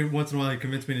 So every once in a while, he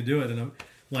convinced me to do it, and I'm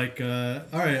like,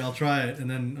 all right, I'll try it. And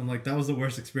then I'm like, that was the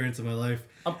worst experience of my life.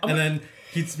 And then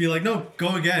he'd be like, no,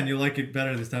 go again. You'll like it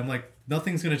better this time. I'm like,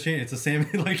 nothing's gonna change. It's the same.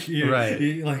 Like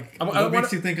Right. What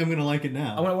makes you think I'm gonna like it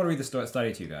now? I want to read the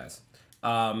study to you guys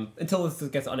until this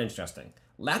gets uninteresting.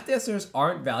 lap dancers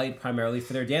aren't valued primarily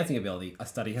for their dancing ability, a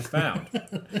study has found.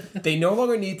 They no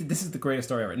longer need to, this is the greatest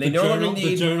story ever.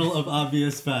 The Journal of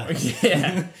Obvious Facts.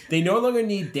 Yeah. They no longer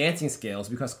need dancing skills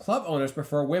because club owners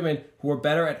prefer women who are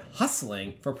better at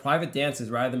hustling for private dances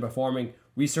rather than performing.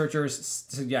 Researchers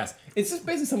suggest. It's just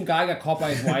basically some guy got caught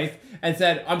by his wife and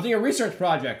said, I'm doing a research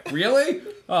project. Really?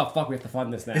 Oh, fuck, we have to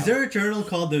fund this now. Is there a journal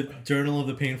called the Journal of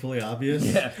the Painfully Obvious?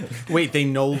 Yeah. Wait, they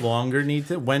no longer need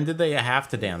to? When did they have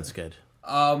to dance good?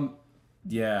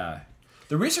 Yeah.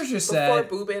 The researchers said...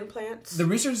 Before boob implants? The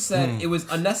researchers said it was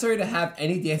unnecessary to have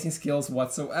any dancing skills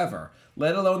whatsoever,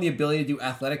 let alone the ability to do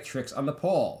athletic tricks on the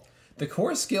pole. The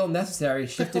core skill necessary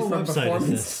shifted from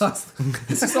performance...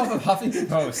 This is off of Huffington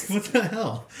Post. What the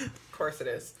hell? Of course it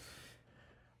is.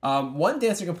 One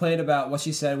dancer complained about what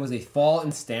she said was a fall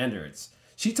in standards.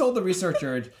 She told the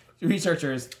researchers,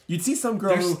 you'd see some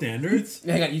girl There's standards?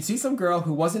 Hang on, you'd see some girl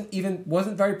who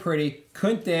wasn't very pretty,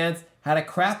 couldn't dance, had a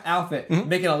crap outfit,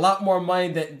 making a lot more money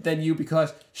than you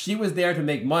because she was there to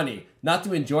make money, not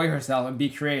to enjoy herself and be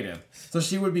creative. So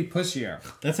she would be pushier.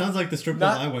 That sounds like the strip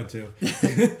club I went to.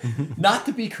 Not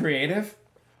to be creative?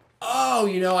 Oh,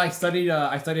 I studied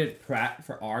at Pratt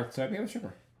for art, so I became a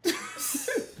stripper.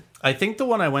 I think the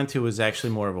one I went to was actually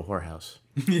more of a whorehouse.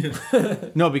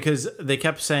 No, because they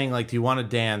kept saying, like, do you want to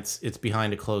dance? It's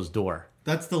behind a closed door.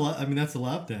 That's the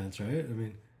lap dance, right? I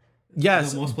mean,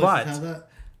 yes, most places but have that.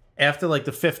 After like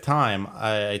the fifth time,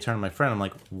 I turned to my friend. I'm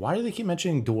like, why do they keep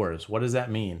mentioning doors? What does that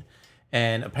mean?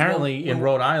 And apparently in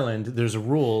Rhode Island, there's a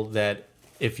rule that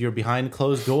if you're behind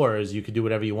closed doors, you can do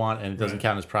whatever you want and it doesn't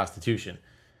count as prostitution.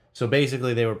 So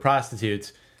basically they were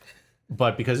prostitutes,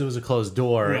 but because it was a closed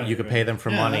door, you could pay them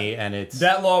for money and it's...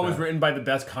 That law was written by the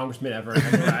best congressman ever in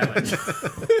Rhode Island.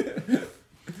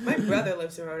 My brother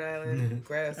lives in Rhode Island.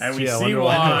 Gross. And we see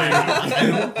why.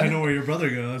 I know where your brother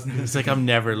goes. It's like, I'm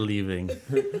never leaving.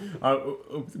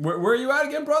 Where are you at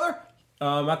again, brother?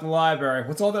 At the library.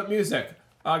 What's all that music?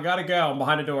 I gotta go. I'm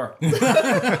behind a door.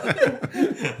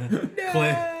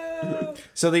 No.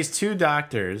 So these two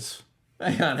doctors...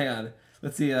 Hang on.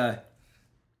 Let's see. Wait,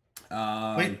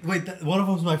 one of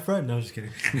them's my friend. No, I'm just kidding.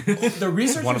 The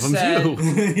researcher one of them's said, you.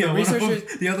 Yeah,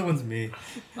 the other one's me.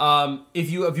 If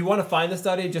you want to find the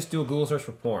study, just do a Google search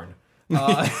for porn.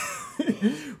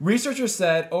 Researchers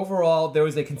said overall there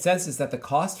was a consensus that the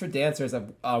cost for dancers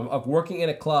of working in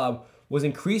a club was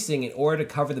increasing in order to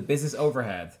cover the business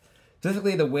overhead,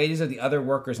 specifically the wages of the other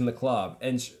workers in the club.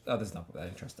 And this is not that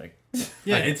interesting.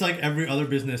 Yeah, it's like every other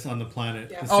business on the planet.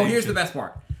 Yeah. Oh, here's the best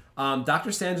part.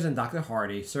 Dr. Sanders and Dr.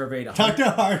 Hardy surveyed... Dr.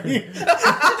 Hardy.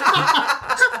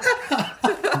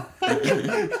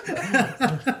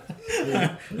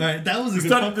 Alright, that was a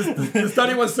good The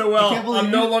study went so well.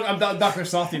 I'm Dr.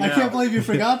 Salty now. I can't believe you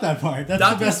forgot that part. That's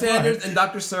Dr. the best Sanders part. and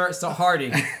Dr.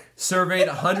 Hardy surveyed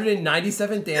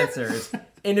 197 dancers,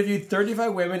 interviewed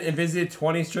 35 women, and visited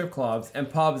 20 strip clubs and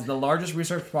pubs, the largest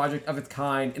research project of its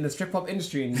kind in the strip club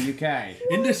industry in the UK.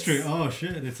 Industry? Oh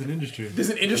shit, it's an industry. There's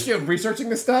an industry of researching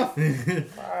this stuff?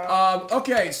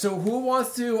 Okay, so who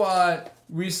wants to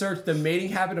research the mating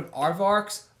habit of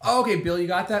aardvarks? Oh, okay, Bill, you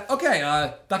got that? Okay,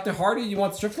 Dr. Hardy, you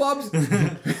want strip clubs?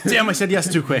 Damn, I said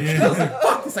yes too quick. I was like,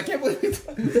 fuck this, I can't believe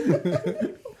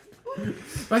it.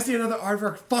 If I see another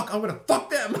aardvark, fuck, I'm gonna fuck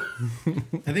them.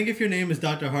 I think if your name is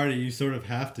Dr. Hardy, you sort of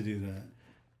have to do that.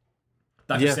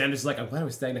 Dr. Sanders is like, I'm glad I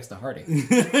was staying next to Hardy.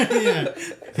 Yeah.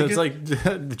 It's like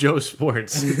Joe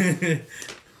Sports.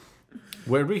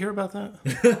 Where did we hear about that?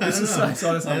 I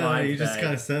saw this online. You just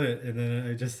kind of said it, and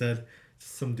then I just said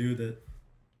some dude that...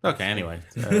 Okay, anyway,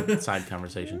 side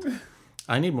conversation.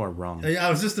 I need more rum. Yeah, I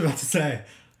was just about to say.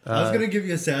 I was going to give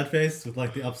you a sad face with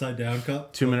like the upside down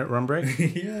cup. 2-minute rum break?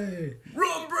 Yay.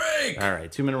 Rum break! All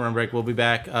right, 2-minute rum break. We'll be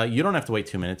back. You don't have to wait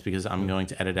 2 minutes because I'm going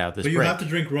to edit out this But you break. have to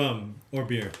drink rum or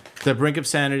beer. The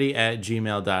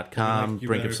brinkofsanity@gmail.com. You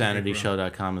better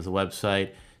Brinkofsanityshow.com is the website.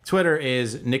 Twitter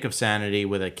is Nick of Sanity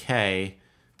with a K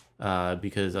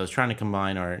because I was trying to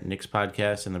combine our Nick's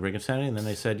podcast and the Brink of Sanity, and then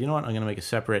they said, you know what, I'm going to make a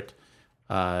separate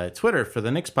Twitter for the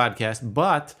Nick's podcast,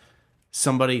 but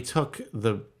somebody took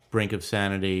the Brink of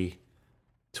Sanity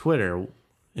Twitter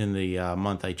in the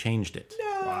month I changed it.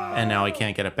 No. And now I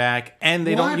can't get it back, and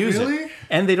they don't use it.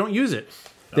 And they don't use it.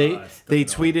 They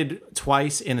tweeted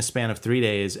twice in a span of 3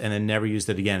 days and then never used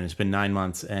it again. It's been 9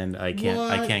 months and I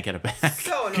can't get it back.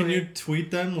 So annoying. Can you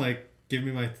tweet them? Like, give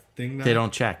me my thing now? They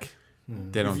don't check.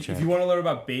 They don't check. If you want to learn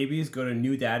about babies, go to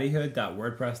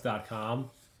newdaddyhood.wordpress.com.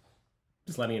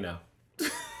 Just letting you know.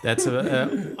 That's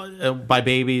by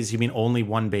babies, you mean only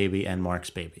one baby and Mark's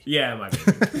baby. Yeah, my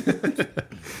baby.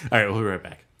 All right, we'll be right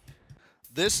back.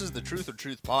 This is the Truth or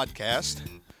Truth podcast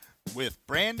with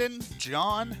Brandon,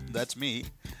 John, that's me,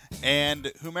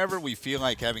 and whomever we feel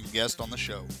like having guest on the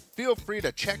show. Feel free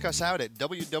to check us out at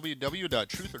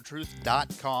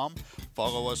www.truthertruth.com.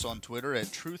 Follow us on Twitter at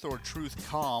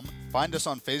truthertruthcom. Find us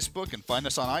on Facebook and find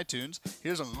us on iTunes.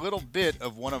 Here's a little bit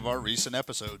of one of our recent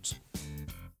episodes.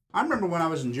 I remember when I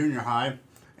was in junior high,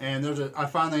 and I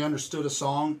finally understood a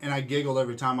song, and I giggled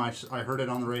every time I heard it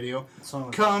on the radio.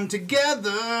 Come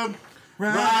together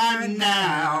right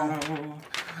now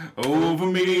over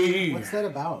me. What's that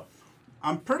about?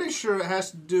 I'm pretty sure it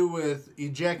has to do with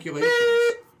ejaculations.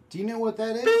 Do you know what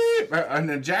that is?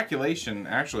 An ejaculation,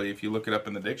 actually, if you look it up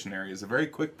in the dictionary, is a very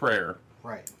quick prayer.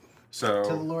 Right. So to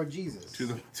the Lord Jesus. To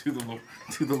the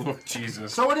Lord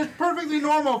Jesus. So it is perfectly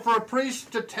normal for a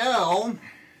priest to tell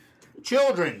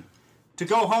children to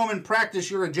go home and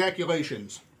practice your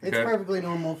ejaculations. It's perfectly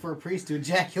normal for a priest to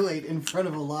ejaculate in front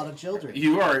of a lot of children.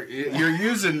 You're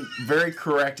using very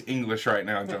correct English right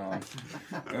now, John.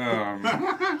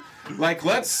 Like,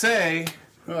 let's say,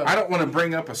 I don't want to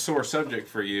bring up a sore subject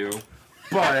for you,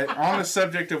 but on the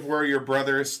subject of where your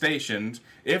brother is stationed,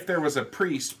 if there was a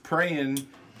priest praying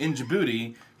in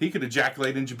Djibouti, he could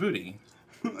ejaculate in Djibouti.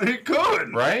 He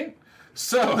could! Right?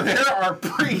 So there are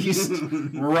priests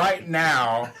right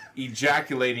now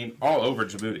ejaculating all over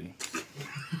Djibouti.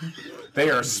 They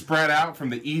are spread out from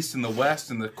the east and the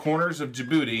west and the corners of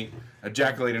Djibouti,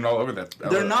 ejaculating all over that.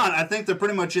 They're not. I think they're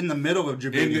pretty much in the middle of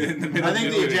Djibouti. I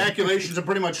think the ejaculations are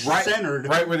pretty much centered.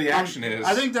 Right where the action is.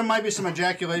 I think there might be some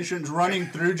ejaculations running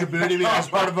through Djibouti as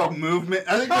part of a movement.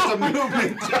 I think there's a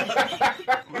movement.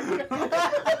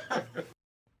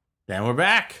 Then we're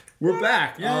back. We're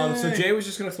back. So Jay was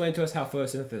just going to explain to us how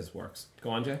photosynthesis works.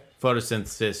 Go on, Jay.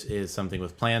 Photosynthesis is something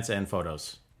with plants and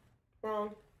photos.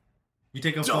 Wrong. You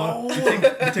take a photo. You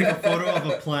take a photo of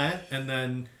a plant and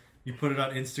then you put it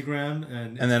on Instagram,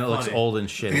 and then it looks old and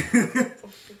shitty.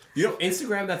 You know,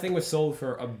 Instagram, that thing was sold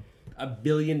for $1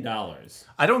 billion.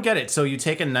 I don't get it. So you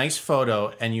take a nice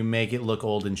photo and you make it look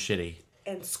old and shitty.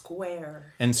 And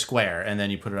square. And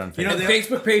then you put it on Facebook. You know,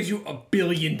 Facebook pays you $1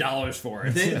 billion for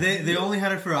it. They only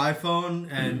had it for iPhone,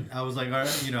 and I was like, all right,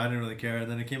 I didn't really care. And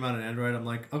then it came out on Android. I'm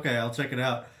like, okay, I'll check it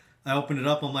out. I opened it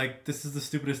up. I'm like, this is the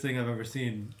stupidest thing I've ever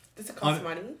seen. Does it cost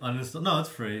money? No, it's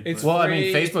free.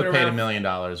 Facebook paid $1 million.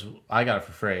 I got it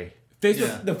for free.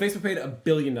 Facebook paid $1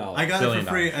 billion. I got it for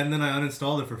free, and then I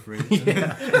uninstalled it for free. And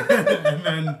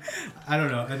then I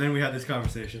don't know. And then we had this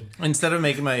conversation. Instead of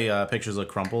making my pictures look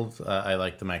crumpled, I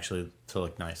like them actually to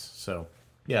look nice. So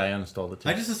yeah, I uninstalled it too.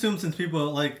 I just assumed since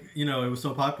people it was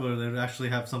so popular, they would actually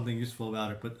have something useful about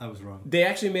it, but I was wrong. They're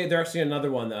actually another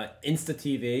one, Insta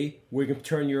TV, where you can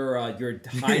turn your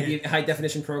high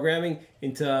definition programming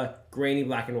into grainy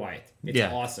black and white. It's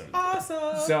awesome.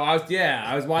 Awesome. So I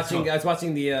was watching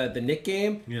the Nick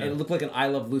game, and it looked like an I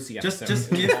Love Lucy episode.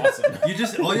 Just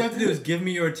awesome. All you have to do is give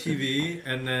me your TV,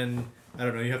 and then I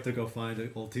don't know. You have to go find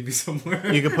an old TV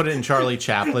somewhere. You can put it in Charlie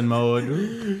Chaplin mode.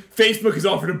 Facebook has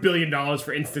offered $1 billion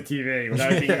for Insta TV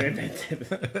without being invented.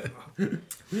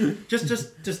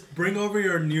 Just bring over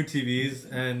your new TVs,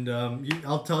 and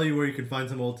I'll tell you where you can find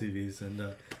some old TVs. And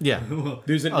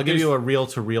I'll give you a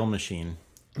reel-to-reel machine.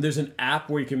 There's an app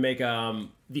where you can make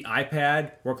the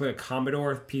iPad work like a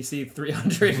Commodore PC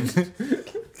 300.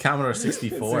 Commodore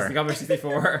 64. Commodore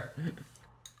 64.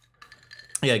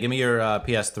 Yeah, give me your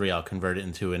PS3. I'll convert it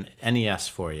into an NES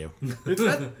for you.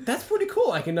 That's pretty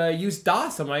cool. I can use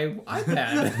DOS on my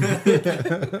iPad.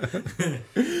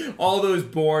 All those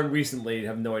born recently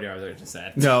have no idea what I was going to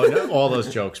say. No, all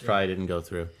those jokes probably didn't go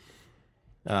through.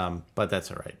 But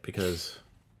that's all right, because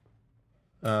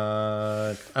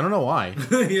I don't know why.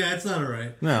 Yeah, it's not all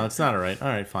right. No, it's not all right. All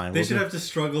right, fine. They should have to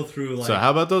struggle through, like... So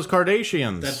how about those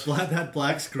Kardashians? That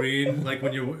black screen, like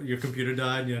when your computer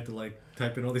died and you had to, like,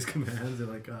 type in all these commands. They're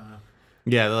like,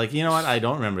 Yeah, they're like, you know what? I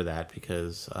don't remember that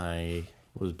because I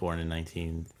was born in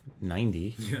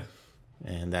 1990. Yeah.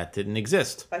 And that didn't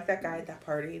exist. Like that guy at that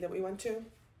party that we went to?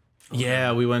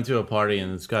 Yeah, we went to a party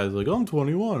and this guy's like, I'm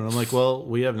 21. And I'm like, well,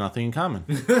 we have nothing in common.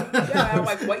 Yeah, I'm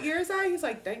like, what year is that? He's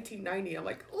like 1990. I'm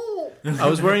like, oh. I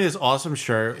was wearing this awesome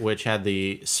shirt which had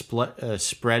the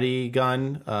spready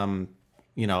gun,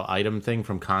 item thing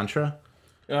from Contra.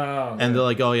 Oh, and they're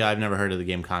like, oh yeah, I've never heard of the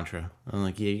game Contra. I'm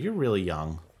like, yeah, you're really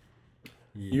young.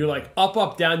 You're like,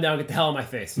 up, down, get the hell out of my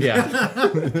face. Yeah.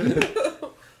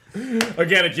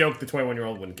 Again, a joke the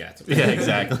 21-year-old wouldn't get. Yeah,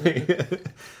 exactly.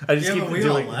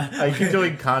 I keep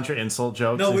doing Contra insult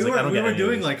jokes. No, we were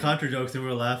doing like Contra jokes and we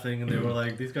were laughing and they were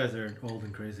like, these guys are old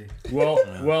and crazy.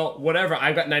 Well, whatever.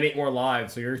 I've got 98 more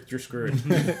lives, so you're screwed.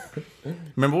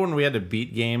 Remember when we had to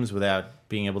beat games without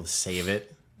being able to save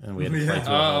it? And we had to play through the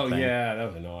whole thing. Yeah, that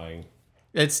was annoying.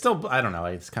 It's still, I don't know,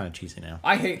 it's kind of cheesy now.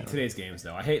 I hate today's games,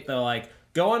 though. I hate the,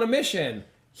 Go on a mission.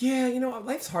 Yeah, you know,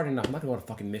 life's hard enough. I'm not going to go on a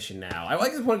fucking mission now. I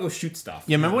just want to go shoot stuff.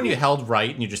 Yeah, remember when you held right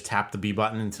and you just tapped the B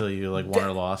button until you like won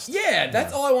or lost? Yeah,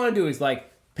 that's all I want to do is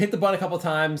like hit the button a couple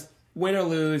times, win or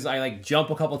lose. I like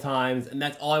jump a couple times, and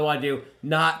that's all I want to do.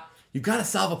 Not you got to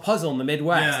solve a puzzle in the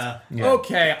Midwest. Yeah.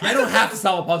 Okay, I don't have to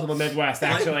solve a puzzle in the Midwest.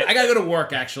 Actually, I got to go to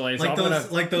work. Actually, so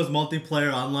like those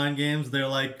multiplayer online games. They're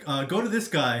like, go to this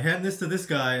guy, hand this to this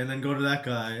guy, and then go to that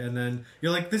guy, and then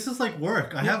you're like, this is like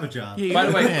work. I have a job. Yeah, by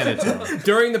the way,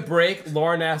 during the break,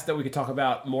 Lauren asked that we could talk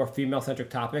about more female-centric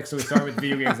topics, so we started with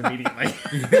video games immediately.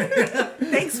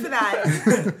 Thanks for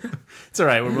that. It's all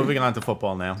right. We're moving on to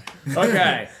football now.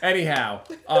 Okay. Anyhow,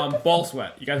 ball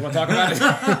sweat. You guys want to talk about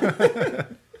it?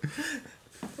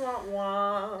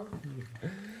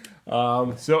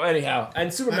 So anyhow,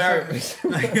 and Super Mario.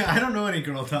 I don't know any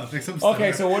girl topics. I'm sorry.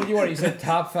 Okay, so what do you want? You said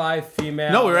top 5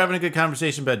 female. No, we were having a good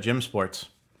conversation about gym sports.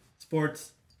 Sport.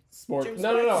 Gym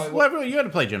No. Well, you got to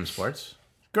play gym sports.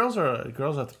 Girls have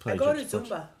to play. I go gym to sports.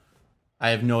 Zumba. I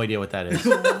have no idea what that is.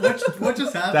 what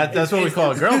just happened? That's what we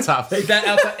call a girl topic. Is that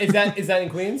outside, is that in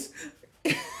Queens?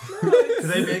 Do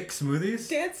they make smoothies?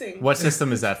 Dancing. What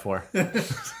system is that for?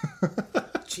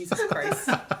 Jesus Christ.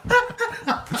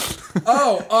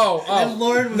 Oh. And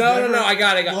Lauren was No, I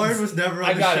got it. Lauren was never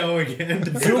on the show again.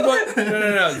 Zumba?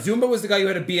 No. Zumba was the guy who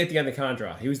had a B at the end of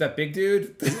Contra. He was that big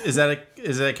dude. Is that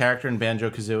a character in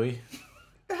Banjo-Kazooie?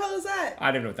 The hell is that?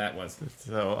 I didn't know what that was.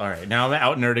 So, all right. Now I'm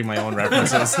out nerding my own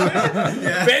references.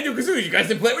 Banjo-Kazooie. You guys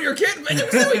didn't play when you were a kid?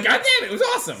 Banjo-Kazooie. God damn it. It was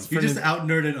awesome. You just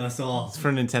out-nerded us all. It's for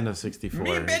Nintendo 64.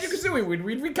 Me and Banjo-Kazooie,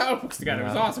 we'd read comic books together. It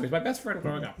was awesome. He was my best friend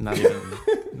growing up. Not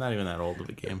even that old of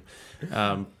a game.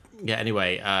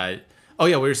 Anyway.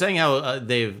 We were saying how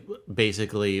they've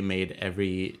basically made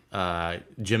every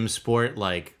gym sport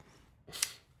like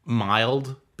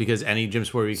mild because any gym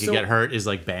sport where you can get hurt is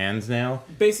like banned now.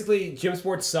 Basically, gym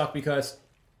sports suck because.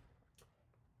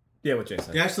 Yeah, what Jay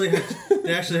said. They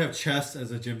actually have chess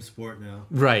as a gym sport now.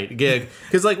 Right, because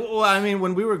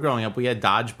when we were growing up, we had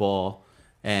dodgeball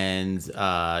and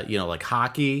like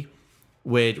hockey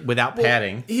without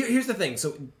padding. Here's the thing.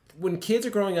 So when kids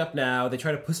are growing up now, they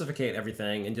try to pussificate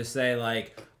everything and just say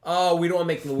like, "Oh, we don't want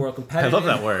to make the world competitive." I love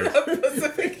that word.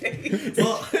 Pussificate.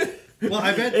 Well,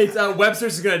 I bet it's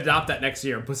Webster's is going to adopt that next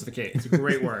year. Pussificate. It's a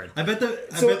great word. Hang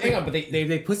on, but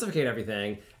they pussificate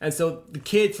everything, and so the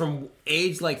kids from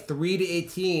age like 3 to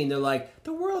 18, they're like,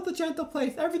 the world's a gentle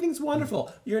place. Everything's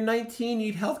wonderful. You're 19, you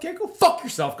need healthcare. Go fuck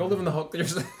yourself. Go live in the hook.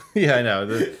 Yeah, I know.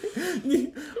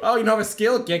 Oh, you don't have a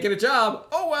skill, can't get a job.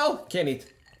 Oh well, can't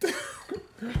eat.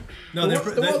 No,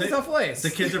 the world's a tough place.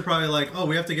 The kids are probably like, "Oh,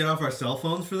 we have to get off our cell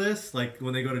phones for this." Like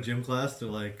when they go to gym class, they're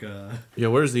like, "Yeah,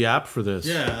 where's the app for this?"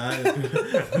 Yeah.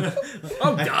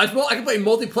 Dodgeball. I can play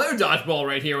multiplayer dodgeball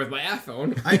right here with my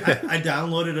iPhone. I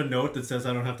downloaded a note that says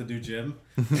I don't have to do gym.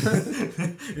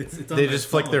 They just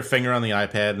flick their finger on the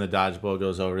iPad and the dodgeball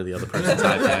goes over to the other person's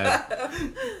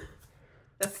iPad.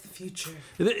 That's the future.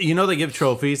 You know they give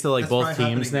trophies to like both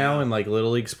teams now in like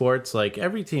Little League sports. Like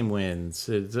every team wins.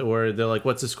 Or they're like,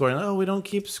 what's the score? And, oh, we don't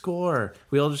keep score.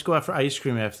 We all just go out for ice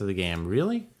cream after the game.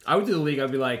 Really? I would do the league.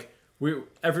 I'd be like,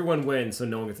 everyone wins, so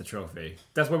no one gets a trophy.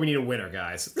 That's why we need a winner,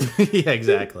 guys. Yeah,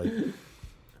 exactly.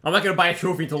 I'm not going to buy a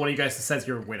trophy until one of you guys says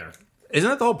you're a winner. Isn't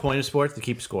that the whole point of sports, to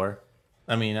keep score?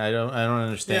 I mean, I don't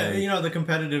understand. Yeah, the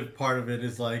competitive part of it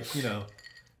is like,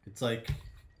 it's like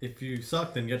if you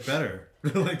suck, then get better.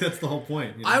 Like that's the whole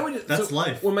point. That's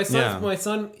life. When my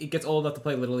son gets old enough to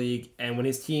play Little League, and when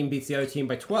his team beats the other team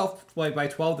by 12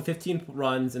 to 15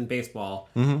 runs in baseball,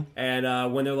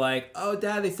 and when they're like, "Oh,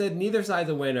 Dad, they said neither side's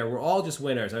a winner. We're all just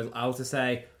winners," I was to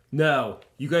say, "No,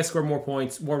 you guys score more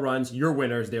points, more runs. You're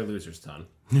winners. They're losers, ton."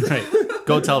 Right.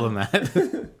 Go tell them that.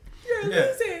 You're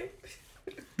losing.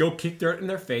 Go kick dirt in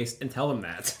their face and tell them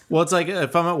that. Well, it's like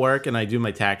if I'm at work and I do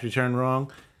my tax return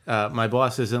wrong, my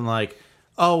boss isn't like,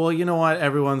 "Oh, well, you know what?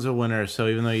 Everyone's a winner, so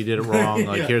even though you did it wrong,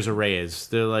 like here's a raise."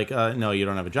 They're like, "No, you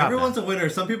don't have a job." Everyone's a winner.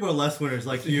 Some people are less winners.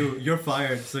 Like you're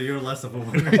fired, so you're less of a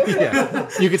winner. Yeah,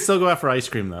 you could still go out for ice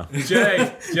cream though.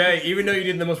 Jay, even though you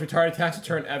did the most retarded tax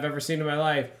return I've ever seen in my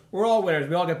life, we're all winners.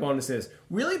 We all get bonuses.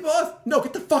 Really, boss? No,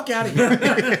 get the fuck out of here.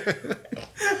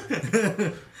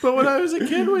 But when I was a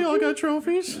kid, we all got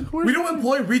trophies. We don't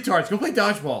employ retards. Go play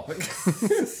dodgeball.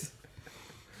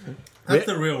 That's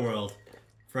the real world.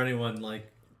 For anyone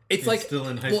it's like still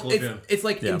in high school gym. It's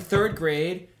like in third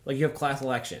grade, like you have class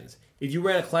elections. If you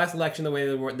ran a class election the way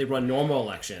they run normal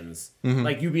elections,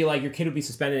 like you'd be like your kid would be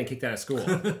suspended and kicked out of school.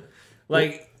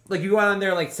 like you go out on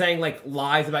there like saying like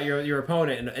lies about your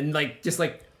opponent and like just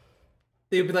like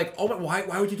they'd be like, "Oh,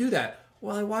 why would you do that?"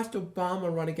 well, I watched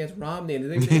Obama run against Romney,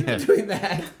 and they were doing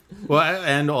that. Well,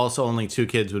 and also only 2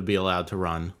 kids would be allowed to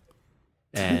run.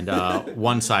 And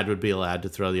one side would be allowed to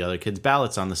throw the other kids'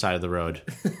 ballots on the side of the road.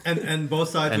 And both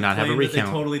sides And would not have a claim that they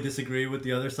recount. totally disagree with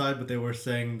the other side, but they were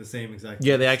saying the same exact thing.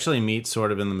 Yeah, they actually meet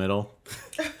sort of in the middle.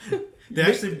 They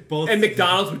actually both... And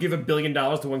McDonald's would give $1 billion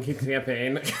to one kid's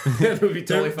campaign. It would be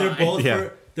totally fine.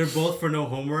 They're both for no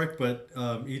homework, but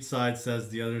each side says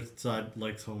the other side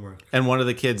likes homework. And one of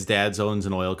the kids' dads owns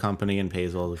an oil company and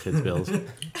pays all the kids' bills.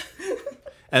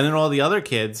 And then all the other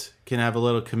kids can have a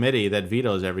little committee that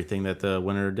vetoes everything that the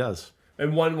winner does.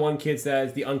 And one kid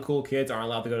says the uncool kids aren't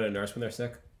allowed to go to a nurse when they're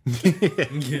sick.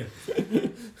 Yeah.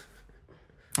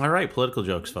 All right, political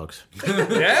jokes, folks.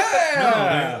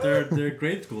 Yeah! No, they're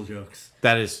grade school jokes.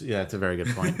 That's a very good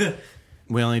point.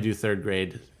 We only do 3rd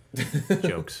grade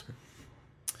jokes.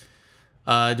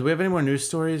 Do we have any more news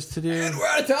stories to do? And we're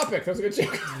out of topic. That was a good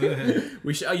joke.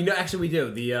 We should, actually we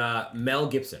do. The Mel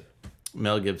Gibson.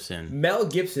 Mel Gibson,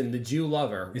 the Jew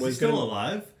lover. Is he still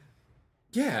alive?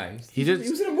 Yeah. He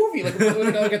was in a movie,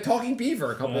 like a talking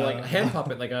beaver, a couple, like a hand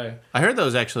puppet, like a... I heard that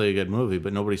was actually a good movie,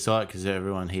 but nobody saw it because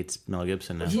everyone hates Mel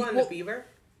Gibson now. Which one, the beaver?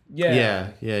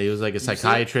 Yeah. He was like a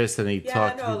psychiatrist and he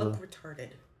talked to people. people. It looked retarded.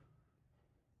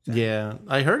 Yeah,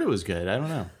 I heard it was good. I don't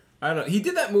know. I don't know. He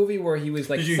did that movie where he was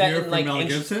like Did you set hear in from like Mel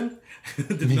Gibson?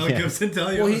 Did Mel Gibson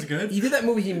tell you it was good? He did that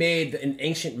movie he made in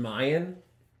Ancient Mayan.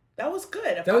 That was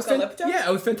good. That was Apocalypto? yeah,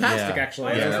 it was fantastic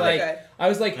actually. I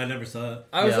was like, I never saw it.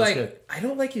 I was like, I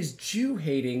don't like his Jew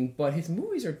hating, but his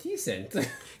movies are decent.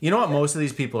 You know what? Most of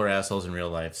these people are assholes in real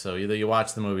life, so either you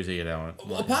watch the movies or you don't.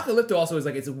 Well, Apocalypto also is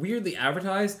like, it's weirdly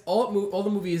advertised. All the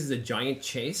movie is a giant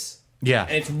chase. Yeah.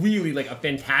 And it's really like a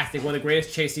fantastic, one of the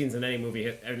greatest chase scenes in any movie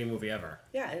ever.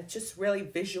 Yeah, and it's just really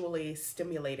visually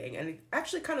stimulating and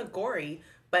actually kind of gory,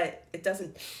 but it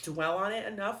doesn't dwell on it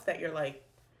enough that you're like,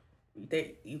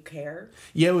 you care.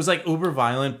 Yeah, it was like uber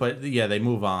violent, but yeah, they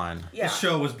move on. Yeah. This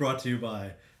show was brought to you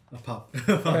by a pop. And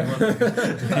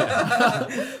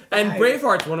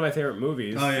Braveheart's one of my favorite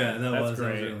movies. Oh yeah, that was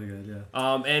great. really good.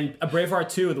 Yeah. And a Braveheart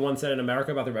 2, the one set in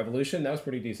America about the Revolution, that was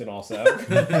pretty decent also.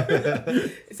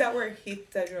 Is that where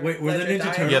Heath Ledger? Wait, were the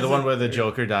Ninja Turtles? Yeah, the one where the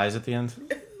Joker dies at the end.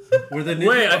 Were the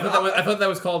Wait, I thought that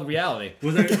was called Reality.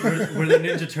 were there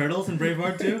Ninja Turtles in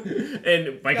Braveheart too?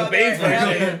 And Michael Bay's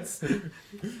version.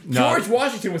 George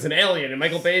Washington was an alien in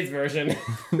Michael Bay's version.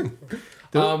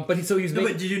 But he was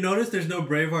But did you notice there's no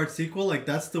Braveheart sequel? Like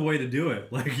that's the way to do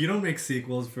it. Like you don't make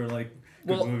sequels for like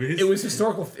good movies. It was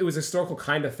historical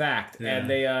kind of fact, and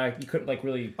they you couldn't like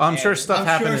really. I'm sure stuff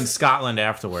happened in Scotland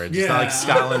afterwards. Yeah. It's not like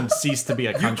Scotland ceased to be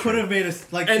a country. You could have made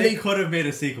they could have made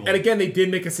a sequel. And again, they did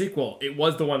make a sequel. It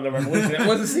was the one in the Revolution. It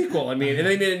was a sequel. I mean, and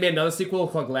they made another sequel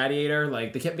called Gladiator.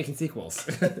 Like they kept making sequels.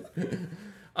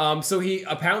 So he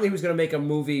was going to make a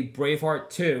movie, Braveheart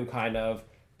 2, kind of,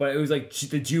 but it was like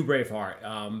the Jew Braveheart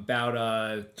about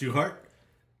Jewheart.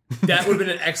 That would have been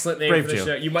an excellent name for the Bravejew.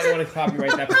 show. You might want to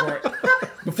copyright that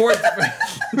before.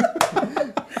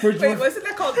 Wait, wasn't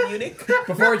that called Munich?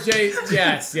 Before Jay,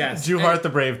 yes. Jewheart the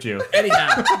Brave Jew.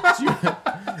 Anyhow,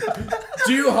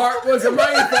 Jewheart was a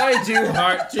mighty fine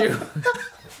Jewheart.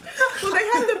 Well, they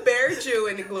had the Bear Jew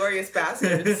in Inglourious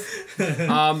Bastards.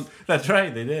 That's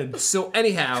right, they did. So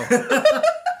anyhow,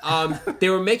 they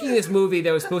were making this movie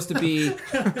that was supposed to be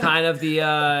kind of the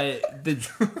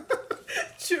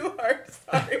Jewheart,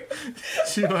 sorry.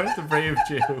 Jewheart the Brave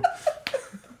Jew.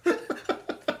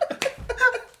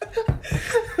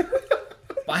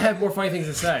 I have more funny things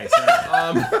to say. So,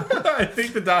 I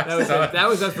think the doc's done. that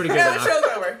was pretty good. Yeah, the show's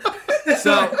over.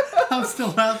 So I'm still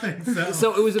laughing.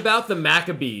 So it was about the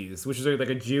Maccabees, which is like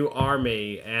a Jew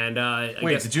army, and I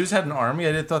Wait, guess the Jews had an army?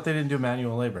 I thought they didn't do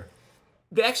manual labor.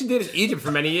 they actually did in Egypt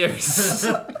for many years.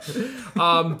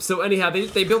 So anyhow,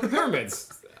 they built the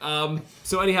pyramids. I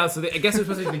guess it was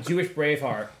supposed to be the Jewish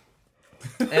Braveheart,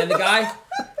 and the guy,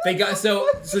 they got so.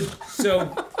 Just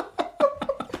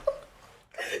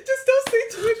don't say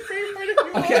Jewish Braveheart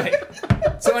anymore. Okay.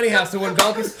 So anyhow, when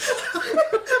Belkis...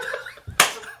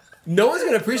 No one's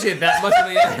going to appreciate that much of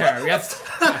the air.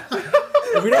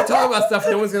 If we don't talk about stuff,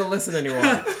 no one's going to listen anymore.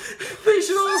 They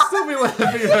should all still be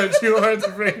laughing about Jewheart the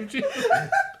Brave Jew.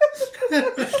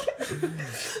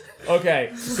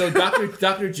 Okay, so Dr.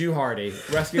 Jewharty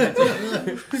rescued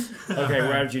the Okay,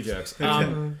 we're out of Jew jokes.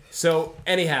 So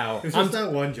anyhow... It's just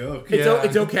that one joke.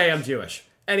 It's okay, I'm Jewish.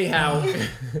 Anyhow...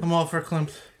 I'm all for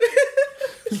Klimt.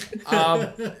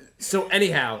 So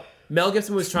anyhow, Mel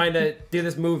Gibson was trying to do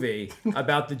this movie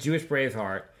about the Jewish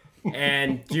Braveheart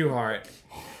and Jewheart,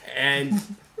 and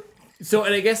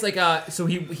I guess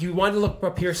he wanted to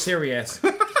appear serious,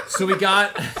 so he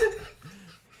got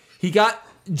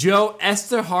Joe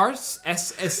Esterharts.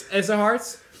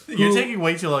 You're taking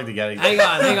way too long to get it.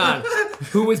 Hang on.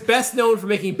 Who was best known for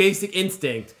making Basic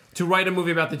Instinct to write a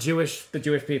movie about the Jewish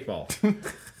people.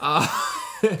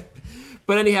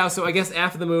 But anyhow, so I guess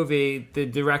after the movie, the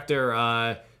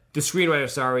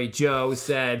screenwriter, Joe,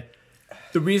 said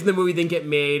the reason the movie didn't get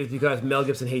made is because Mel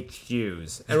Gibson hates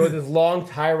Jews, and wrote this long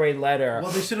tirade letter.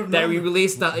 Well, they should have that known he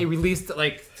released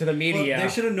like to the media. Well,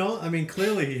 they should have known. I mean,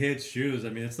 clearly he hates Jews. I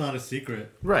mean, it's not a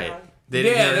secret. Right. They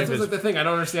didn't hear that's what's like the thing. I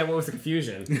don't understand what was the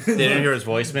confusion. They didn't hear his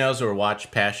voicemails or watch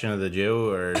Passion of the Jew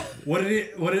or. What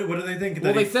did they think?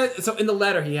 Well, they said so in the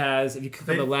letter he has. If you click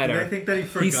on the letter, I think that he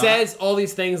forgot. He says all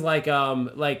these things like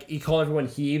he called everyone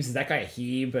Hebes. Is that guy a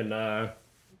Hebe? And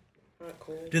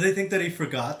cool. Do they think that he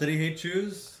forgot that he hates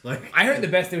Jews? Like I heard the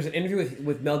best. There was an interview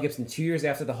with Mel Gibson 2 years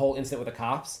after the whole incident with the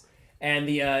cops, and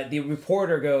the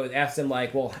reporter asks him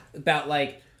like, well, about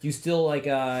like, do you still like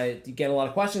do you get a lot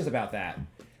of questions about that?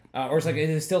 Or it's like, is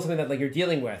it still something that like you're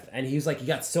dealing with? And he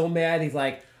got so mad. He's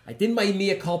like, I did my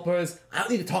mea culpas. I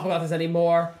don't need to talk about this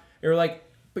anymore. And we're like,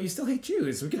 but you still hate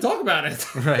Jews. We can talk about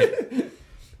it. Right.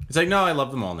 It's like, no, I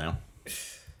love them all now.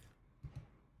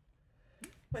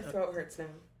 My throat hurts now.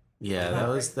 Yeah, that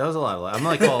was a lot of. I'm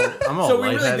like all. I'm all. So we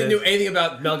really didn't do anything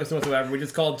about Mel Gibson whatsoever. We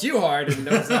just called Jewheart, and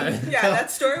that was yeah, that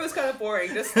story was kind of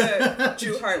boring. Just the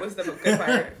Jewheart was the good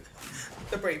part.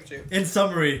 The Bravejew. In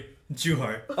summary.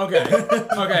 Jewheart.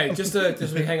 Okay. Just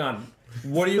hang on.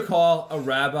 What do you call a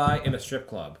rabbi in a strip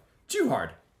club? Jewheart.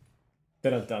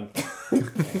 Dun.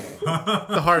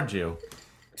 The hard Jew.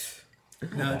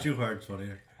 No, Jewheart's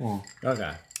funnier.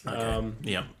 Okay.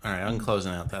 Yep. All right, I'm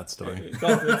closing out that story. It's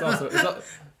also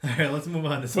all right, let's move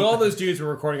on to something. All those Jews were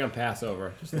recording on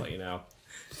Passover, just to let you know.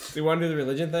 Do you want to do the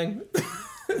religion thing?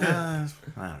 I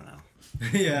don't know.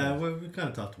 Yeah, we kind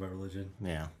of talked about religion.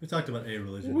 Yeah. We talked about a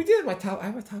religion. We did. I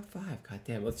have a top 5. God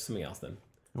damn, let's do something else then.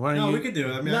 We could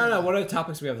do it. I mean, no. What other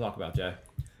topics do we have to talk about, Jay?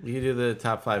 You can do the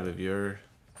top 5 of your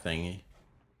thingy.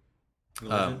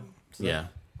 Yeah.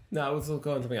 No, let's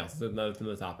go on something else.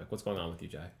 Another topic. What's going on with you,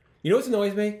 Jay? You know what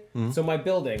annoys me? Mm-hmm. So my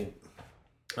building,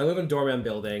 I live in a doorman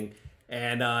building,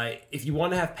 and if you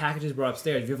want to have packages brought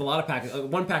upstairs, if you have a lot of packages,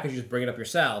 one package you just bring it up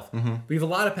yourself. Mm-hmm. But if you have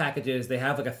a lot of packages, they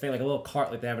have like a thing, like a little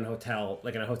cart, like they have in a hotel,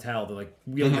 to like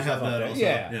wheel yourself up there. Also.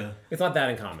 Yeah, it's not that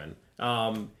uncommon.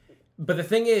 But the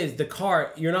thing is, the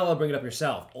cart, you're not allowed to bring it up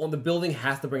yourself. The building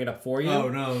has to bring it up for you. Oh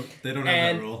no, they don't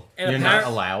have that rule. You're not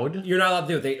allowed. You're not allowed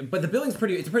to do it. But the building's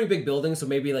it's a pretty big building, so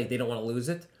maybe like they don't want to lose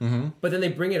it. Mm-hmm. But then they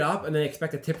bring it up and they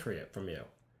expect a tip from you.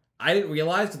 I didn't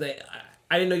realize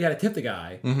I didn't know you had to tip the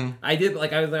guy. Mm-hmm. I did,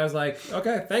 like, I was like,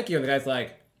 okay, thank you. And the guy's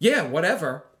like, yeah,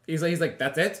 whatever. He's like,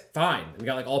 that's it? Fine. And he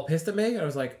got, like, all pissed at me. And I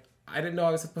was like, I didn't know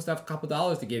I was supposed to have a couple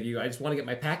dollars to give you. I just want to get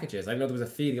my packages. I didn't know there was a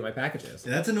fee to get my packages.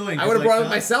 Yeah, that's annoying. I would have brought it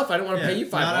myself. I didn't want to pay you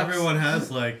 $5. Not everyone has,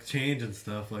 like, change and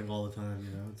stuff, like, all the time,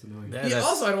 you know? It's annoying. Yeah,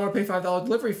 also, I don't want to pay $5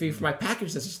 delivery fee for my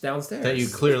package that's just downstairs. That you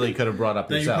clearly could have brought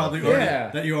up yourself.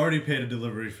 That you already paid a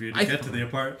delivery fee to get to the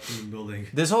apartment building.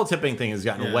 This whole tipping thing has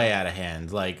gotten way out of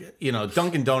hand. Like, you know,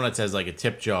 Dunkin' Donuts has, like, a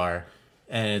tip jar.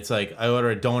 And it's like, I order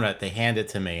a donut, they hand it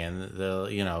to me, and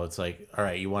it's like, all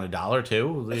right, you want $1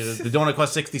 too? The donut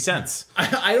costs 60 cents.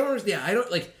 I don't understand. I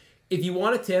don't, like, if you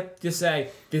want a tip, just say,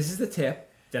 this is the tip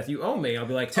that you owe me. I'll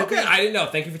be like, okay, I didn't know.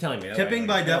 Thank you for telling me. Tipping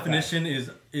by definition is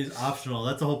optional.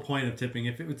 That's the whole point of tipping.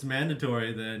 If it's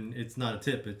mandatory, then it's not a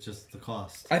tip. It's just the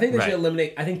cost. I think they should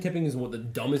eliminate, I think tipping is the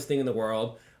dumbest thing in the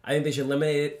world. I think they should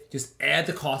eliminate it. Just add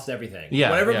the cost to everything.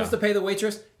 Yeah, whatever it was to pay the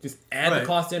waitress, just add the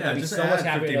cost in. I'd be so much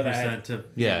happier with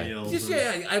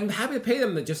that. I'm happy to pay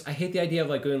them. I hate the idea of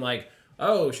like going like,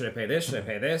 oh, should I pay this? Should I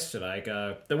pay this? Should I?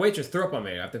 The waitress threw up on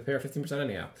me. I have to pay her 15%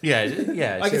 anyhow. Yeah. I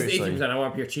guess 18%. I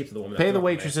want to appear cheap to the woman. Pay the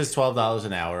waitresses $12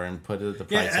 an hour and put the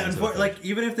price. Yeah, and like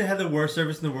even if they had the worst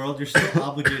service in the world, you're still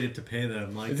obligated to pay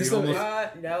them. Like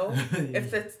no.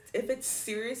 If it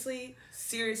seriously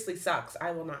sucks,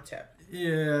 I will not tip.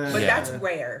 Yeah, but that's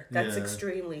rare. That's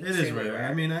extremely rare.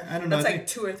 I mean, I don't know. That's like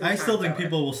 2 or 3 times. I still think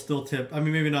people will still tip. I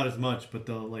mean, maybe not as much, but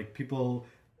they'll like people.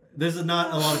 There's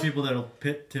not a lot of people that'll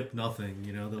tip nothing.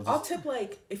 You know, I'll tip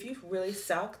like if you've really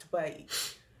sucked, but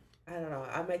I don't know.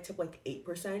 I might tip like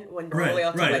 8% when normally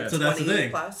I'll tip like 20+. So that's the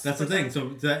thing. That's the thing.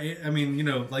 So I mean, you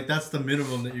know, like that's the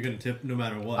minimum that you're gonna tip no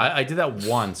matter what. I did that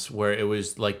once where it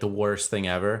was like the worst thing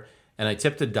ever, and I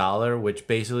tipped $1, which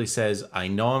basically says I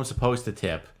know I'm supposed to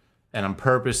tip. And I'm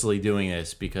purposely doing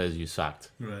this because you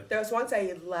sucked. Right. There was once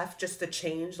I left just the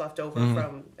change left over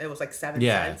from, it was like 7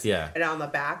 cents. Yeah. And on the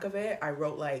back of it, I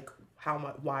wrote like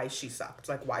why she sucked,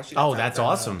 like why she got Oh, that's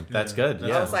awesome. That's good.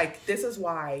 Yeah. I was like, this is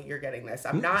why you're getting this.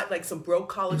 I'm not like some broke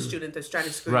college student that's trying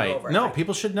to screw you over. No, like,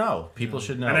 people should know. People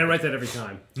should know. And I write that every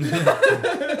time.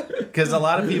 Because a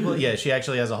lot of people, she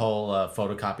actually has a whole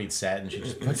photocopied set, and she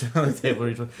just puts it on the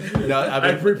table. No,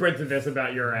 I pre-printed this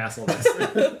about your assholeness.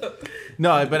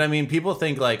 No, but I mean, people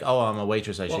think like, oh, I'm a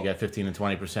waitress, I should get 15 and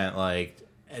 20%, like,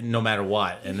 no matter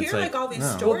what. And you it's hear like all these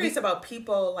stories about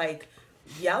people like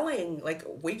yelling, like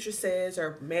waitresses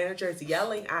or managers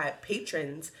yelling at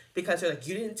patrons because they're like,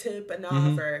 you didn't tip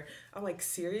enough, or I'm like,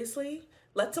 seriously?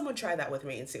 Let someone try that with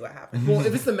me and see what happens. Well,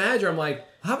 if it's the manager, I'm like,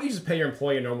 how about you just pay your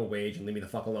employee a normal wage and leave me the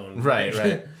fuck alone?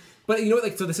 Right. But you know what?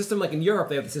 Like, so the system, like in Europe,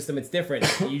 they have the system. It's different.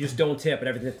 You just don't tip, and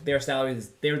everything. Their salary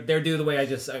is they're due the way I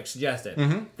just suggested.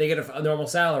 They get a normal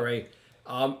salary,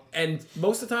 and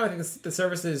most of the time, I think the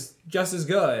service is just as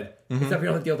good. Except you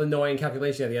don't have to deal with annoying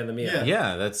calculation at the end of the meal.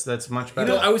 Yeah, that's much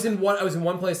better. You know, I was in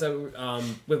one place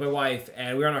with my wife,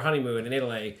 and we were on our honeymoon in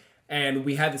Italy. And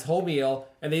we had this whole meal,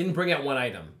 and they didn't bring out one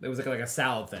item. It was like a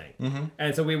salad thing.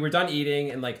 And so we were done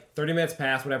eating, and like 30 minutes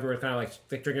passed, whatever. We were kind of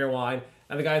like drinking our wine.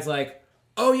 And the guy's like,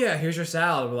 oh yeah, here's your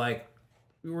salad. We're like,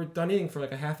 we were done eating for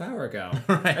like a half hour ago.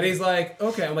 And he's like,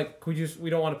 okay. I'm like, we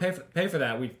don't want to pay for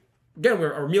that.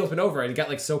 Our meal's been over, and he got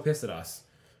like so pissed at us.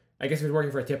 I guess if he was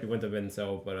working for a tip, he wouldn't have been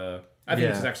so, but I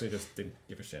think he actually just didn't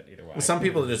give a shit either way. Well, some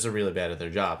people just are really bad at their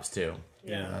jobs too.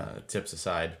 Tips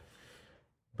aside.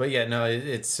 But yeah, no,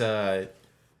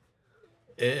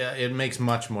 it makes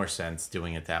much more sense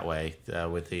doing it that way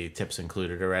with the tips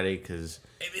included already. Because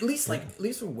at least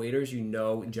for waiters,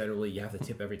 generally you have to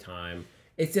tip every time.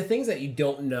 It's the things that you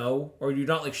don't know, or you're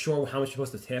not like sure how much you're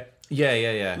supposed to tip.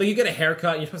 Yeah. Like you get a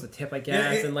haircut and you're supposed to tip, I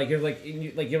guess, and like you're like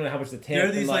you don't know how much to tip. There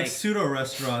are these like pseudo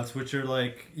restaurants which are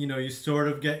like, you sort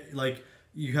of get like.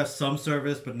 You have some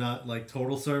service, but not like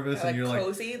total service, like and you're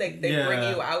cozy. They bring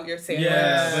you out your sandwich.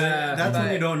 Yeah, but that's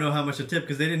when you don't know how much to tip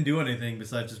because they didn't do anything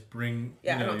besides just bring.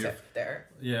 Yeah, I don't tip there.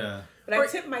 Yeah, but I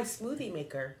tip my smoothie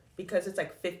maker because it's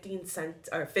like 15 cents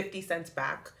or 50 cents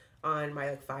back on my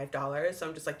like $5. So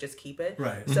I'm just like, just keep it.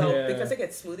 Right. So because I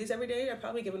get smoothies every day, I'm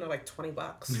probably giving her like $20.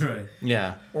 Right.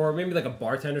 Yeah. Or maybe like a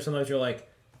bartender. Sometimes you're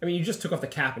like, I mean, you just took off the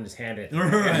cap and just handed it.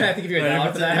 Right. I have to give you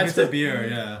 $1 for that. It's a beer,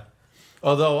 yeah.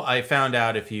 Although I found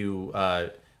out if you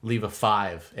leave a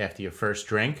 5 after your first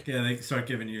drink, they start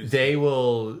giving you. They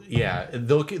will,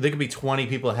 there could be 20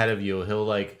 people ahead of you. He'll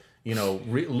like,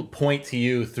 point to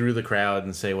you through the crowd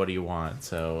and say, "What do you want?"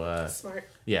 So smart.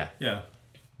 Yeah. Yeah.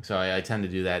 So I tend to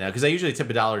do that now because I usually tip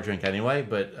 $1 a drink anyway.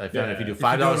 But I found if you do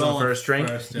 $5 on the first drink,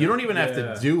 you don't even have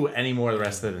to do any more the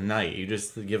rest of the night. You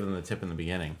just give them the tip in the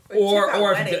beginning.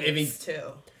 Or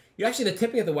too. You actually the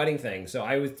tipping at the wedding thing. So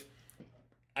I would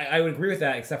agree with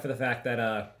that, except for the fact that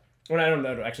I don't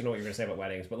actually know what you're gonna say about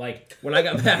weddings, but like when I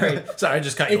got married, sorry, I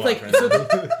just cut you off. Like,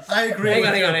 I agree.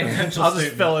 Hang on. I'll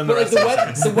just fill in the rest.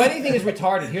 The wedding thing is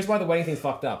retarded. Here's why the wedding thing's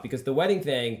fucked up. Because the wedding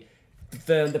thing,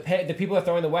 the people that are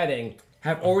throwing the wedding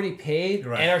have already paid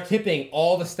and are tipping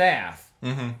all the staff.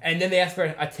 And then they ask for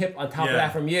a tip on top of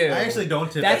that from you. I actually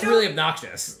don't tip. That's really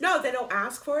obnoxious. No, they don't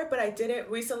ask for it, but I did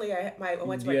it recently. I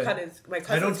went to my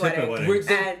cousin's wedding.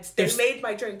 And they made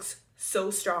my drinks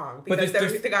so strong because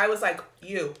the guy was like,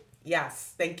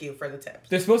 yes, thank you for the tips.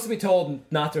 They're supposed to be told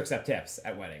not to accept tips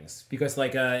at weddings because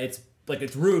it's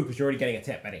rude because you're already getting a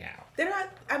tip anyhow. They're not.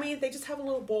 I mean, they just have a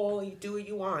little bowl. You do what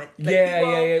you want.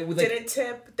 Yeah. Didn't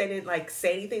tip. They didn't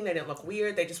say anything. They didn't look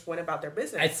weird. They just went about their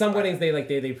business. At some weddings,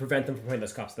 they prevent them from putting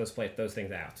those cups, those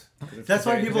things out. That's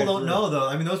why people don't know, though.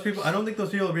 I mean, those people. I don't think those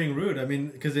people are being rude. I mean,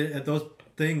 because at those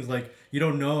things, like you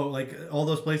don't know, like all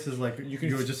those places, like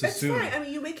you would just assume. It's fine. I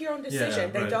mean, you make your own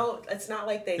decision. They don't. It's not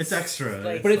like they. It's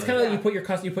extra. But it's kind of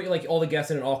like you put like all the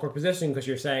guests in an awkward position because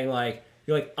you're saying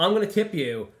you're like I'm going to tip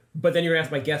you. But then you're gonna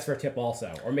ask my guests for a tip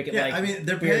also, or make it I mean,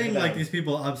 they're paying like these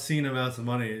people obscene amounts of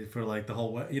money for like the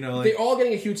whole, they're all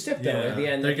getting a huge tip though. At the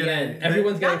end,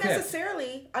 everyone's getting not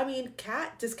necessarily. I mean,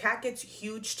 does Kat get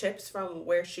huge tips from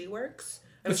where she works?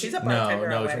 I mean, she's a bartender.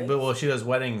 No, she does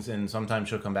weddings, and sometimes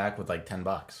she'll come back with like $10.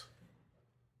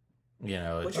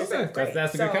 Which is great.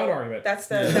 That's a good counter argument. That's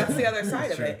the other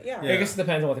side of it. Yeah. I guess it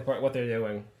depends on what they're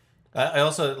doing. I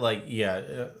also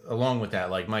along with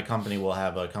that, like my company will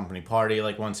have a company party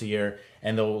like once a year,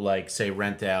 and they'll like say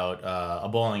rent out a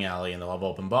bowling alley, and they'll have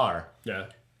open bar. Yeah.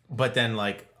 But then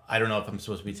I don't know if I'm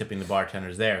supposed to be tipping the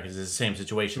bartenders there because it's the same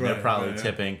situation. They're probably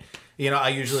tipping. I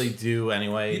usually do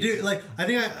anyway. You do I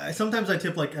think sometimes I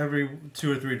tip like every 2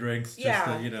 or 3 drinks. Just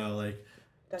to,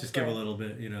 just give a little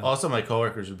bit. Also, my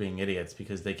coworkers were being idiots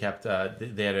because they kept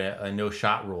they had a no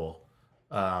shot rule.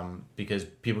 Because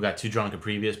people got too drunk at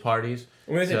previous parties.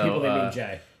 When they say people, they mean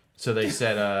Jay. So they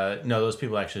said, no, those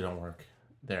people actually don't work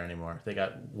there anymore. They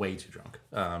got way too drunk.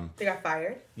 They got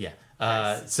fired? Yeah.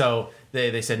 So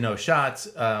they said no shots,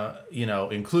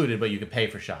 included, but you could pay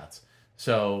for shots.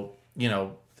 So,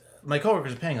 my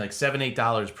coworkers are paying like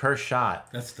 $7-8 per shot.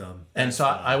 That's dumb. And so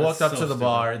I walked up to the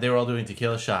bar. They were all doing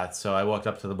tequila shots. So I walked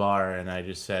up to the bar and I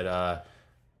just said,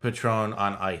 Patron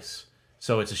on ice.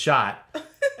 So it's a shot.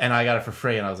 And I got it for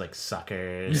free. And I was like,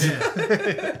 suckers.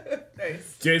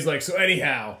 Nice. Jay's like, so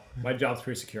anyhow, my job's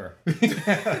pretty secure.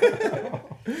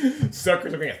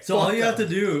 Suckers are being So all you have to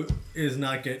do is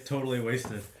not get totally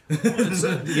wasted.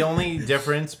 The only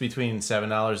difference between $7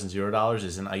 and $0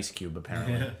 is an ice cube,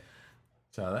 apparently. Yeah.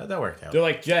 So that worked out. They're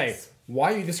like, Jay,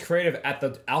 why are you this creative at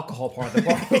the alcohol part of the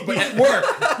bar? But at work,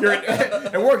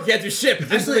 at work, you have to ship.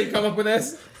 Actually, you come up with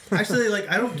this? Actually, like,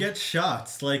 I don't get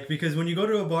shots. Like, because when you go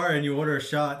to a bar and you order a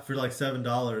shot for like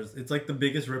 $7, it's like the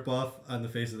biggest ripoff on the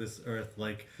face of this earth.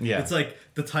 Like, it's like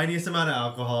the tiniest amount of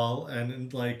alcohol,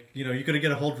 and like, you could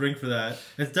get a whole drink for that.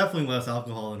 It's definitely less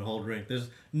alcohol than a whole drink. There's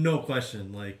no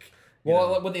question. Like,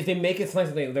 well, if they make it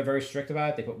something they're very strict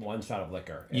about it, they put one shot of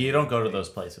liquor. You don't go to those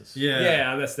places.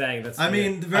 Yeah, I'm just saying. I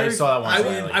mean, I saw that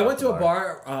one. I went to a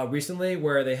bar recently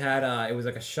where they had it was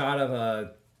like a shot of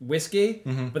whiskey,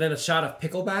 but then a shot of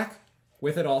pickleback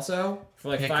with it also for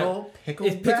like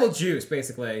it's pickle juice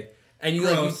basically. And you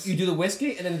you do the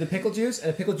whiskey and then the pickle juice,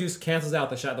 and the pickle juice cancels out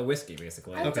the shot of the whiskey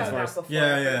basically. I've done that before.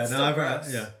 Yeah. No, I've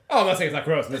Oh, I'm not saying it's not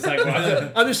gross. I'm just like,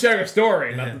 I'm just sharing a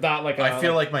story, not like. I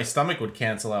feel like my stomach would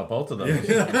cancel out both of those.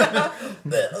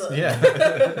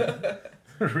 Yeah.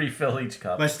 Refill each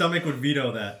cup. My stomach would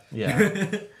veto that. Yeah.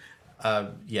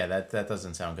 That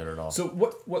doesn't sound good at all. So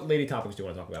what lady topics do you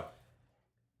want to talk about?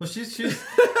 Well, she's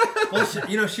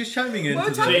she's chiming in.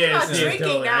 We're talking about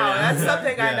drinking now. That's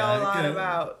something I know a lot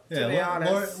about, to be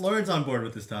honest. Lauren's on board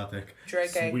with this topic.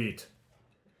 Drinking. Sweet.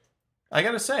 I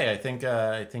gotta say, I think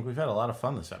we've had a lot of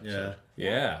fun this episode.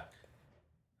 Yeah.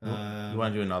 You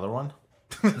want to do another one?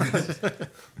 Or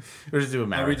just do a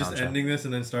marathon. Are we just ending this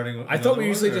and then starting? I thought we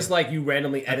usually just like you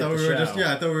randomly edit the show.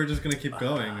 I thought we were just gonna keep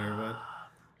going or what.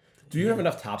 Do you have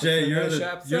enough topics? Jay, you're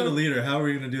the leader. How are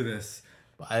we gonna do this?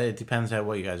 It depends on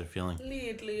what you guys are feeling.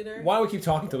 Leader. Why don't we keep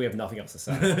talking until we have nothing else to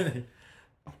say?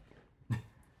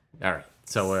 All right.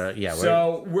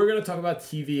 So we're gonna talk about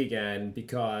TV again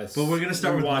because. But we're gonna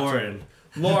start with Lauren.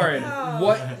 Lauren,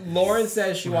 what Lauren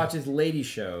says she watches lady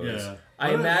shows. Yeah.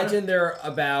 I imagine they're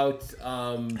about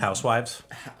housewives.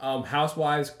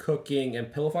 Housewives, cooking,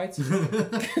 and pillow fights.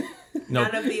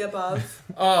 None of the above.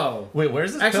 Oh, wait,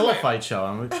 where's this pillow fight show?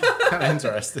 I'm kind of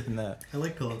interested in that. I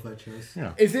like pillow fight shows.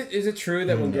 Yeah. Is it true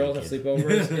that when girls have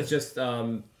sleepovers, it's just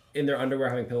in their underwear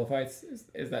having pillow fights?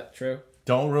 Is that true?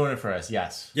 Don't ruin it for us.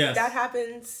 Yes. That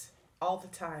happens all the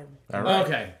time. All right.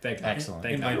 Okay. Thank you. Excellent.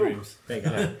 Thank in my dreams. Thank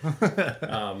God.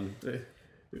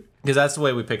 Because that's the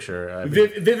way we picture.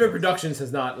 Vivid Productions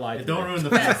has not lied. Don't ruin the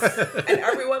fantasy. And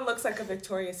everyone looks like a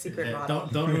Victoria's Secret model.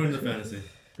 Don't ruin the fancy.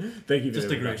 Thank you. Just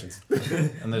Vivid agree. Productions.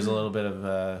 And there's a little bit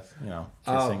of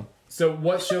kissing. So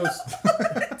what shows?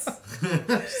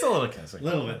 Just a little kissing. A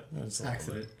little bit.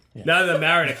 Accident. Yeah. Now that I'm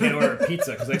married, I can't order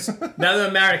pizza because I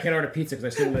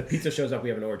assume when the pizza shows up, we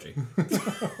have an orgy.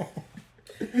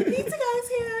 Pizza guy's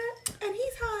here, and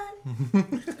he's hot.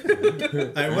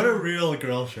 Right, what a real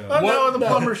girl show. Oh no, the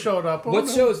plumber showed up. What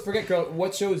shows? Forget girl.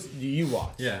 What shows do you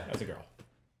watch? Yeah. As a girl.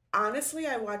 Honestly,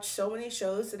 I watch so many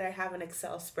shows that I have an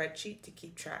Excel spreadsheet to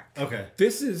keep track. Okay. We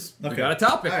got a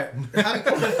topic. All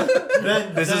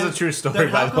right. This is a true story,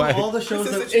 by the way. All the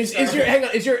shows that Is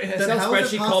your Excel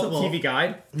spreadsheet called TV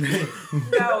Guide?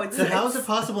 No, it's how is it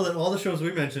possible that all the shows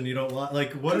we mentioned you don't watch?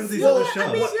 Like, what are these other shows?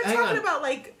 I mean, you're Hang talking on. about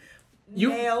like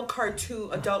adult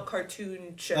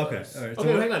cartoon shows. Okay, all right.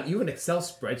 Okay, hang on. You have an Excel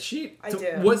spreadsheet? I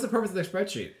do. What's the purpose of the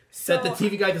spreadsheet? So- that the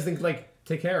TV Guide doesn't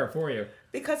take care of for you.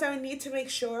 Because I need to make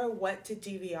sure what to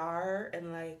DVR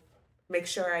and make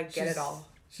sure I get it all.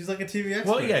 She's like a TV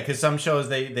expert. Well, yeah, because some shows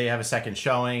they have a second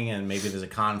showing, and maybe there's a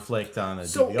conflict on a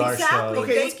DVR exactly. show.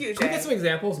 Okay, Thank you, can we Jay. get some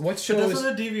examples? What So shows?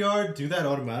 doesn't a DVR do that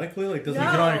automatically? Like, doesn't You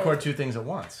No. can only record two things at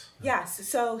once. Yes,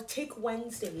 so take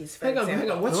Wednesdays, for Hang on.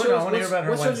 example. What Wait, shows? I wanna hear about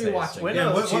her what shows are you Wednesdays. watching? Wait, Yeah,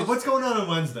 no, what's going on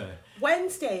Wednesday?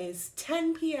 Wednesdays,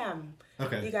 10 p.m.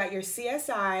 Okay. You got your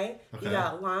CSI, Okay. you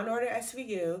got Law & Order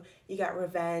SVU, you got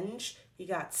Revenge, you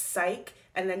got Psych,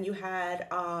 and then you had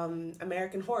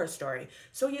American Horror Story.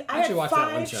 So I actually had watched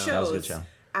that one 5 show. shows That was a good show.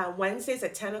 on Wednesdays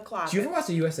at 10 o'clock. Do you ever watch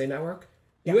the USA Network?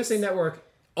 Yes. USA Network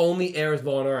only airs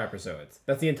Law & Order episodes.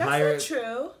 That's the entire. That's not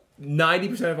true.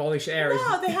 90% of all these airs.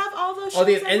 No, they have all those shows. Oh,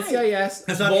 they have at night. NCIS,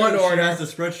 That's not Law true. & Order. She has the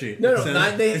spreadsheet. No,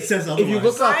 it says otherwise. if you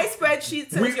look up, My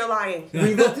spreadsheet says you're lying.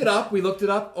 we looked it up. We looked it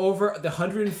up over the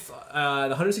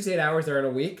 168 hours they're in a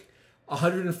week.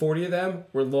 140 of them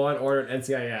were Law and Order and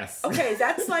NCIS. Okay,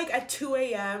 that's like at 2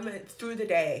 a.m. through the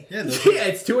day. Yeah,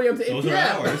 It's 2 a.m. to 8 those p.m.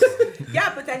 are hours.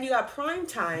 Yeah, but then you got prime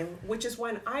time, which is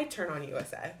when I turn on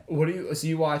USA. What do you? So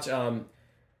you watch?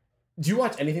 Do you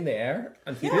watch anything they air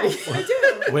on TV? Yeah,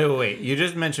 I do. Wait. You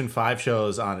just mentioned 5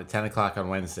 shows on at 10 o'clock on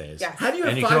Wednesdays. Yes. How do you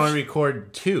have And you 5 can only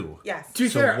record 2. Yes. To be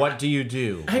So fair, what do you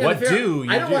do? hang on, What fair, do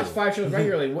you I don't do? watch 5 shows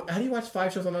regularly. How do you watch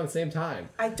 5 shows on at the same time?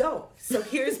 I don't. So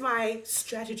here's my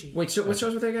strategy. Wait, what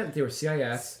shows were they again? They were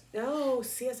CIS. No,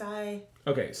 CSI.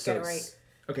 Okay, so Get it right.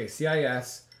 Okay,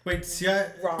 CIS. Wait,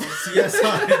 Wrong.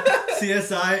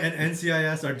 CSI and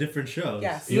NCIS are different shows.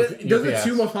 Yes. Those are the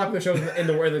 2 most popular shows in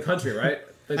the country, right?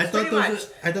 Like, I thought Pretty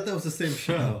I thought that was the same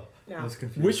show. No. I was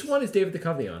confused. which one is David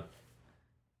Duchovny on?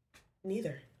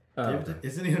 Neither.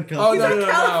 Isn't he on Oh, California?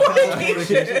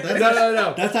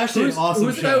 no. That's actually an awesome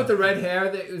Who's the show. guy with the red hair?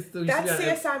 That's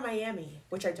CSI Miami,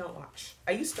 which I don't watch.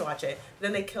 I used to watch it.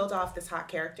 Then they killed off this hot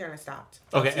character and I stopped.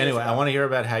 Okay, CSI. anyway, I want to hear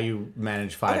about how you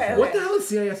manage 5 Okay, shows. What the hell is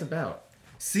CIS about?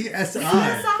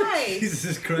 CSI.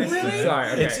 Jesus Christ. Really? man.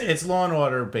 Sorry, okay. It's Law and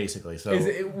Order, basically. So Is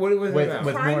it, what was it With- about?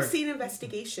 with- Crime more- scene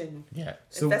investigation. yeah.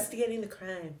 Investigating the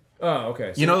crime. Oh,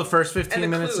 okay. You know the first 15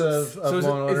 And the minutes clues. of So is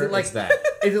Law and it Order? like It's that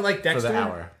Is it like for Dexter? the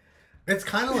hour. It's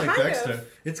kind of like Kind Dexter. of.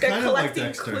 It's They're kind of like collecting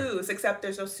Dexter. clues, except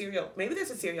there's no serial. Maybe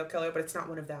there's a serial killer, but it's not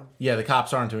one of them. Yeah, the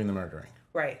cops aren't doing the murdering.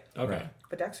 Right. Okay.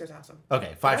 But Dexter's awesome.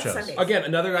 Okay, 5 That's shows. Sundays. Again,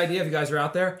 another idea if you guys are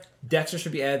out there, Dexter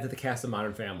should be added to the cast of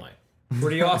Modern Family.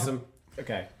 Pretty awesome.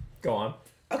 Okay, go on.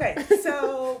 Okay,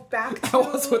 so back to How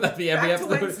else would that be every back to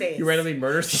episode? Wednesdays. You randomly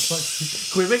murder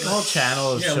someone? Can we make a whole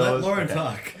channel of Yeah, shows? let Lauren Okay.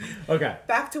 talk. Okay.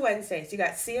 Back to Wednesdays. You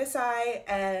got CSI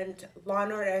and Law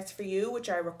and Order SVU, which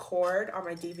I record on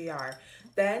my DVR.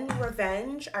 Then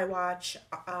Revenge, I watch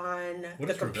on What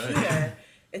the is computer. Revenge?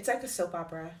 It's like a soap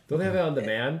opera. Don't they have it on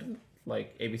demand?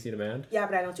 Like ABC Demand? Yeah,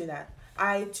 but I don't do that.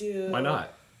 I do. Why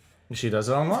not? She does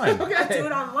it online. I do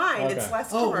it online. Okay. It's less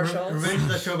Oh, commercials. Revenge is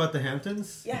that show about the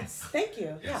Hamptons? Yes, thank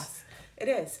you. Yes, it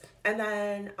is. And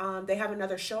then they have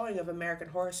another showing of American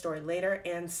Horror Story later,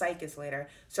 and Psych is later.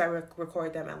 So I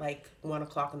record them at like 1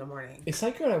 o'clock in the morning. It's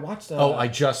like when I watched. Oh, I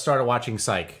just started watching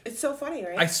Psych. It's so funny,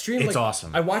 right? I streamed. It's like,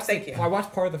 awesome. I watched. Thank you. I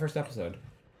watched part of the first episode.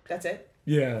 That's it.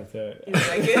 Yeah, that's it. You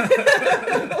like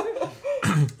it?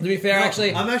 To be fair,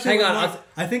 actually, I'm actually. hang on.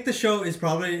 I think the show is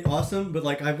probably awesome, but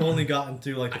like I've only gotten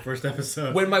to like the first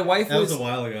episode. When my wife that was a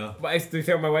while ago. To be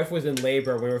fair, my wife was in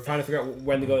labor. We were trying to figure out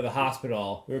when to go to the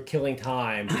hospital. We were killing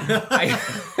time.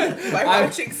 By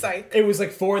watching Psych. It was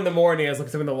like 4 a.m. I was looking for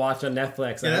something to watch on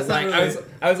Netflix. And Yeah, I was that's like, not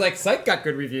really- I was like, Psych got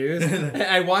good reviews. And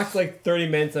I watched like 30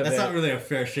 minutes of That's it. not really a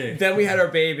fair shake. Then we had our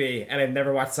baby, and I've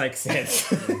never watched Psych since.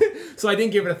 So I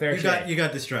didn't give it a fair shake. You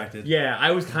got distracted. Yeah,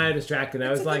 I was kind of distracted. I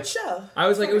was a like, good show. I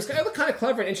was like, it was kind of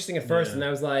clever and interesting at first, and I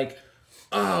was like,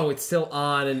 oh, it's still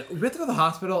on, and we have to go to the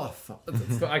hospital. Oh, fuck.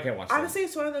 I can't watch that. Honestly,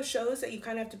 it's one of those shows that you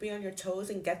kind of have to be on your toes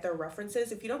and get their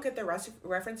references. If you don't get their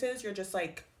references, you're just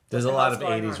like... There's what a the lot hell's of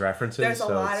going 80s on? references, There's a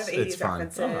so lot of it's 80s fun.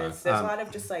 references. There's a lot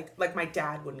of just like my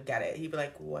dad wouldn't get it. He'd be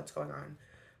like, what's going on?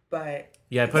 But...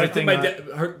 Yeah, I put a thing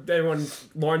on...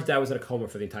 Lauren's dad was in a coma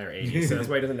for the entire 80s, so that's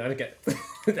why he doesn't know to get...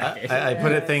 I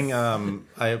put a thing.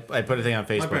 I put a thing on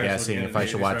Facebook parents asking wouldn't if get I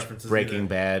should any watch references Breaking either.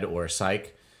 Bad or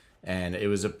Psych, and it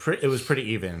was pretty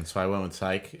even. So I went with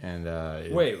Psych, and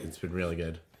it's been really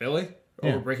good. Really?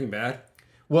 Over Breaking Bad?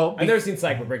 Well, I've never seen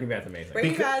Psych, but Breaking Bad's amazing.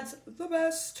 Breaking Bad's the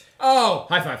best. Oh,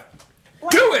 high five.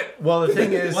 Do it! well, the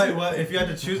thing is, Wait, what? If you had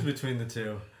to choose between the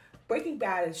two? Breaking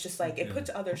Bad is just like, it puts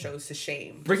other shows to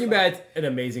shame. Breaking Bad's an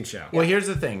amazing show. well, here's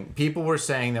the thing. People were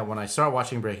saying that when I start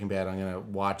watching Breaking Bad, I'm gonna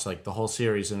watch like the whole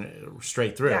series and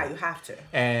straight through. Yeah, you have to.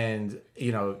 And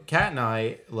Kat and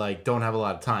I like don't have a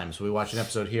lot of time, so we watch an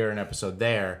episode here, an episode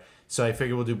there. So I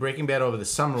figure we'll do Breaking Bad over the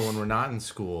summer when we're not in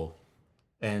school,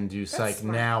 and do Psych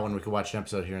smart. now when we can watch an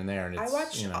episode here and there. And I it's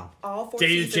watched all 4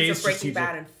 Jay's seasons of Breaking strategic.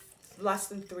 Bad in less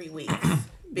than 3 weeks.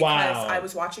 Because Wow. I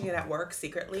was watching it at work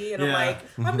secretly, and I'm Yeah. like,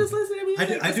 I'm just listening to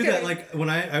music. I just do that kidding. like when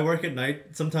I work at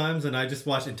night sometimes, and I just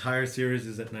watch entire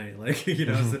series at night. Like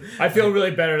so, I feel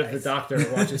really better that the doctor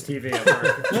watches TV at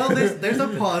work. well, there's a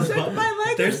pause button. My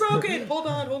leg There's- is broken. Hold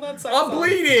on. I'm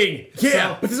bleeding!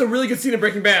 Yeah, but this is a really good scene in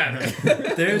Breaking Bad.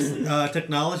 There's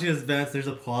technology has advanced. There's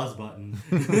a pause button.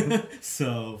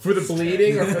 So For the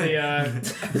bleeding or for the...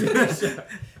 yeah.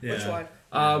 Which one?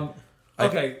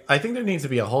 Okay. I think there needs to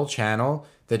be a whole channel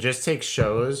that just takes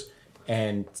shows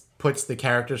and puts the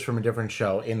characters from a different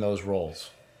show in those roles.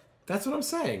 That's what I'm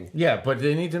saying. Yeah, but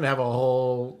they need to have a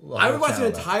whole I would watch channel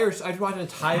an though. entire... I'd watch an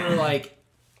entire, like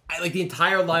the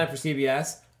entire lineup for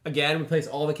CBS. Again, replace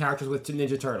all the characters with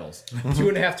Ninja Turtles.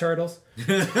 2.5 turtles.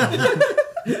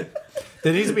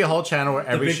 There needs to be a whole channel where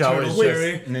every Big show Turtle is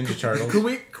Theory. just Ninja Turtles. Can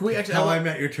we actually? How I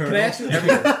Met Your Turtle. Can I ask you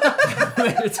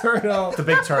every turtle? The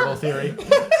Big Turtle Theory.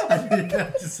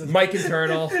 Mike and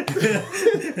Turtle.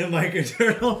 Mike and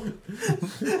Turtle.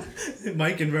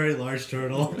 Mike and Very Large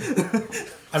Turtle.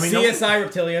 I mean, CSI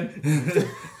Reptilian.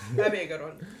 That'd be a good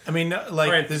one. I mean,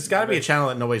 like, Right. there's got to be a channel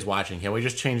that nobody's watching. Can we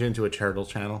just change it into a turtle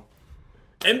channel?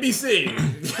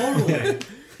 NBC. Totally.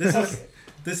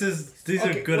 These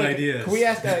are good ideas. Can we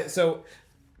ask? So,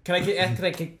 can I get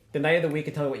the night of the week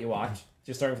and tell me what you watch?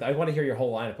 Just starting with. I want to hear your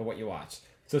whole lineup of what you watch.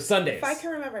 So Sundays. If I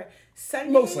can remember,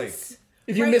 Sundays. Mostly.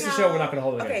 If you miss the show, we're not going to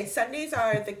hold it Okay, against. Sundays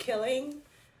are The Killing,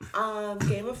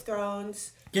 Game of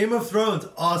Thrones, Game of Thrones,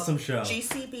 awesome show.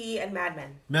 GCB, and Mad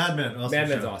Men. Mad Men, awesome Mad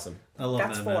Men's show. awesome. I love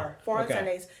That's Mad four. Men. Four on Okay.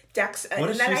 Sundays. Dex, What and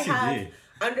is then I GCB? have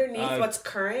underneath what's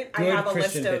current. I Good have a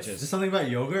Christian list of bitches. Is this something about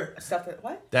yogurt? stuff that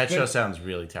what? That show sounds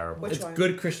really terrible. Which It's one?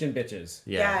 good Christian bitches.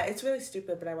 Yeah, Yeah. it's really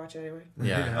stupid, but I watch it anyway.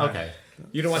 Yeah. Okay.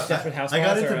 You don't watch Desperate I Housewives?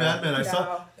 got into or, Mad Men. I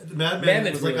saw Mad Men. Mad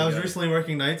Men's Was like really I was good. recently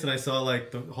working nights and I saw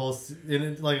like the whole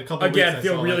in like a couple. Again, weeks, I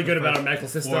feel saw, really like, good the about our first medical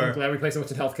system. four- Glad we play so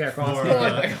much in healthcare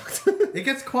costs. four, it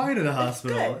gets quiet in a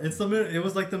hospital. It's the it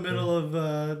was like the middle of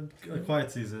a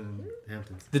quiet season in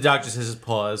Hamptons. The doctor says his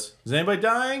pause. Is anybody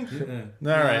dying?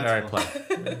 Yeah. All right, That's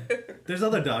play. There's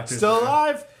other doctors. Still there.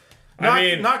 alive? I Knock,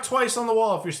 mean- knock twice on the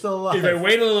wall if you're still alive. If I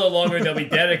wait a little longer, they'll be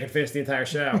dead. I can finish the entire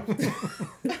show.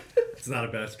 It's not a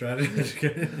bad strategy.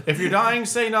 If you're dying,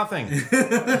 say nothing.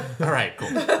 All right,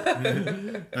 cool.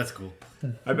 That's cool.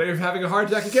 I bet you're having a heart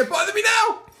attack. You can't bother me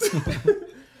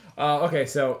now. Okay,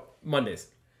 so Mondays.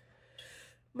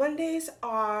 Mondays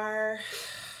are,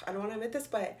 I don't want to admit this,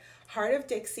 but Heart of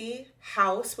Dixie,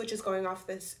 House, which is going off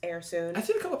this air soon. I've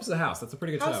seen a couple episodes of House. That's a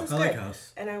pretty good House show. is I good. like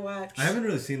House. And I watch I haven't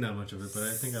really seen that much of it, but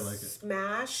I think I like it.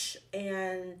 Smash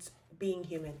and Being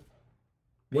Human.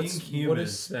 Being What's- Human. what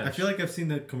is Smash? I feel like I've seen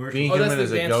the commercial. Being Oh, that's human the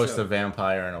is a advanced ghost, show. a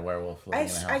vampire, and a werewolf living in a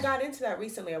house. I got into that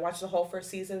recently. I watched the whole first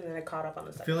season and then I caught up on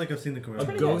the I second. feel like I've seen the A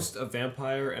commercial. ghost, a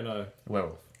vampire, and a...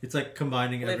 Werewolf. It's like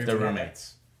combining Live every. The together.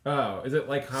 roommates. Oh, is it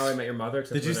like How I Met Your Mother?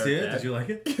 Did you see it? Did you like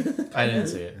it? I didn't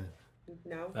see it.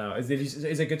 No. Oh, is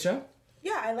it a good show?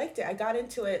 Yeah, I liked it. I got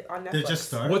into it on Netflix. Did it just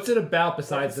start? What's it about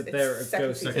besides It's that they're a second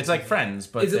ghost? season. It's like Friends,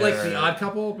 but Is it like they're- The Odd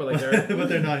Couple? But like they're... but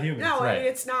they're not human. No, I Right. mean,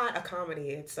 it's not a comedy.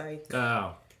 It's like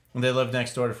Oh. They live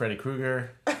next door to Freddy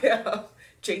Krueger.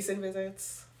 Jason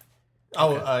visits.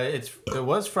 Oh, it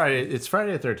was Friday. It's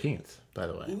Friday the 13th, by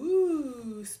the way.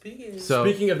 Ooh, speaking. So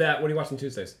Speaking of that, what are you watching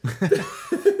Tuesdays?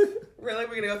 Really,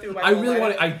 we're gonna go through my. I whole really lineup?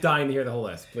 want to... I'm dying to hear the whole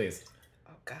list, please.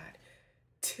 Oh God,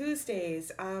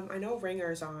 Tuesdays. I know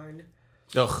Ringer's on.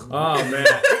 ugh, Oh, man.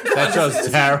 that show's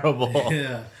terrible.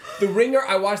 Yeah. The Ringer,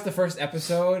 I watched the first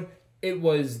episode. It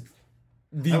was...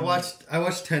 I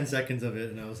watched 10 seconds of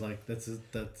it and I was like, that's.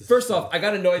 First off, I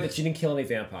got annoyed that she didn't kill any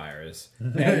vampires.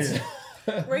 And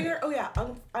Ringer. Oh yeah,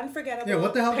 Unforgettable. Yeah,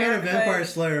 what the hell kind of Parenthood, vampire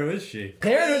slayer is she?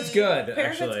 Parenthood's good,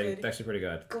 Parenthood's actually. good. It's actually pretty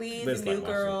good. Glee, Liz The New might watch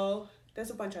it. Girl. There's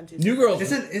a bunch on Tuesday. New Girls.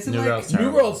 Isn't New like Girl's New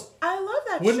terrible. Girls. I love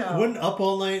that show. wouldn't Up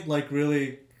All Night like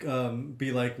really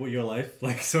be like what your life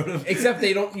like sort of? Except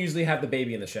they don't usually have the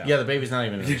baby in the show. Yeah, the baby's not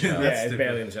even in the show. That's Yeah, it's stupid.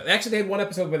 barely in the show. Actually, they had one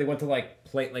episode where they went to like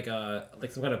play like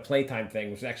some kind of playtime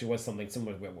thing, which actually was something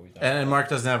similar to what we've done. And Mark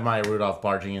doesn't have Maya Rudolph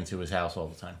barging into his house all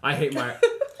the time. I hate Maya.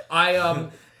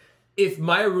 If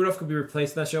Maya Rudolph could be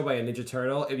replaced in that show by a Ninja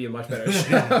Turtle, it'd be a much better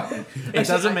show. It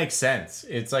doesn't make sense.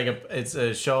 It's like it's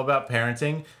a show about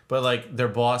parenting, but like their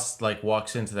boss like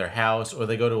walks into their house or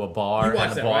they go to a bar You watch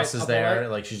and the that, boss right? is Up there. All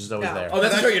Night? Like she's just always No. there. Oh,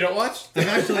 that's a show you don't watch? I've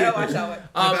actually, I don't watch that one.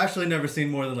 I've actually never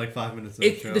seen more than like 5 minutes of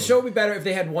the show. The show would be better if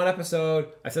they had one episode.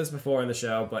 I've said this before in the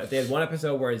show, but if they had one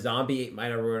episode where a zombie ate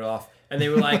Maya Rudolph and they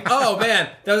were like, "Oh man,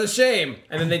 that was a shame,"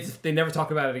 and then they never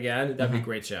talk about it again, that'd be a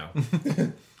great show.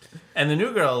 And the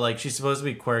new girl, like she's supposed to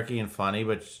be quirky and funny,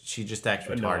 but she just acts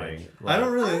retarded. Annoying. I don't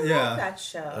I really. love Yeah. that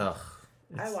show. Ugh.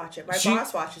 I watch it. My She-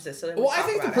 boss watches it, so then we Well, I talk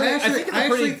think about the it. I I think it's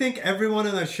actually pretty- think everyone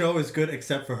in that show is good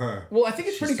except for her. Well, I think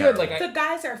it's pretty She's good. terrible. Like, The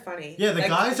guys are funny. Yeah, the Like,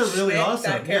 guys are really Schmidt,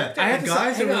 awesome. that Yeah, character. I have the to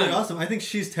guys say- are hang really on. awesome. I think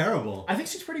she's terrible. I think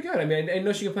she's pretty good. I mean, I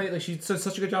know she can play. Like, she does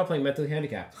such a good job playing mentally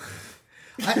handicapped.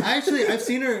 I've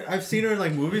seen her in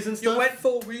like movies and You stuff. went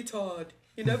full retard.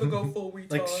 You never go full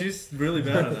retard. Like she's really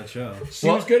bad on that show. She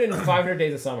was good in 500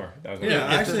 Days of Summer. That was good. Yeah,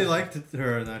 I actually liked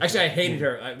her in that. Actually, show. I hated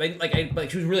her. Like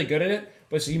she was really good in it,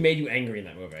 but she made you angry in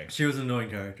that movie. She was an annoying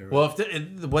character. Well,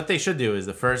 what they should do is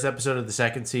the first episode of the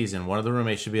second season, one of the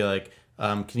roommates should be like,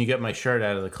 "Can you get my shirt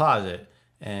out of the closet?"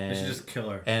 And They should just kill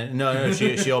her. And no,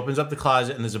 she opens up the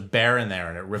closet and there's a bear in there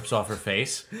and it rips off her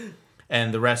face.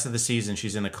 And the rest of the season,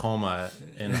 she's in a coma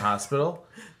in the hospital.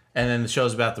 And then the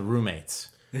show's about the roommates.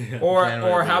 Or Man,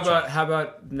 what a how great show.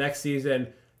 about next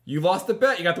season? You lost the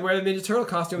bet. You got to wear the Ninja Turtle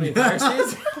costume the entire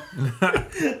season.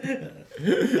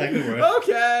 That could work.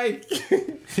 Okay.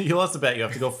 You lost the bet. You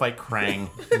have to go fight Krang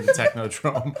in the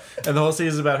Technodrome. And the whole season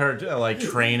is about her, like,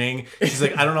 training. She's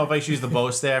like, I don't know if I should use the bow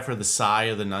staff or the sai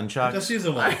or the nunchucks. Just use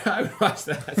the one. I watched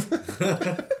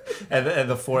that. And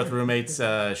the fourth roommate's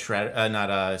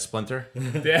Splinter.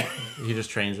 Yeah. He just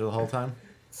trains her the whole time.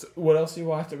 So what else you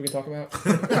watched that we can talk about?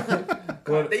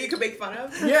 That you can make fun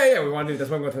of? Yeah, we want to do. That's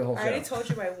why I'm going through the whole show. I already told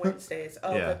you my Wednesdays.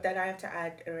 Oh, Yeah. but then I have to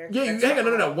add American Yeah, Next hang on, Top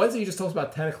no. Model. Wednesday you just told us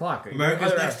about 10 o'clock.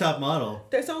 America's Next Top Model.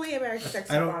 There's only American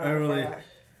Next I Top don't- Model. I really- before that.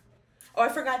 Oh, I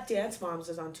forgot Dance Moms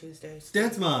is on Tuesdays.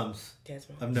 Dance Moms. Dance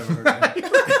Moms. I've never heard of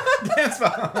that. Dance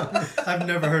Moms. I've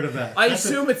never heard of that. I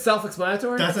assume it's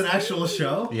self-explanatory. That's an actual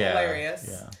show? Yeah. Hilarious.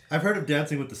 Yeah. I've heard of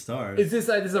Dancing with the Stars. Is this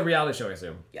is a reality show? I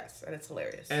assume. Yes, and it's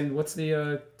hilarious. And what's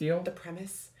the deal? the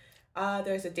premise.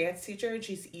 There's a dance teacher and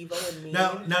she's evil and mean.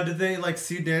 Now, did they like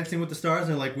see Dancing with the Stars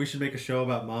and like we should make a show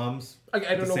about moms? I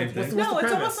don't know. same What's thing? the No, it's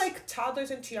premise? almost like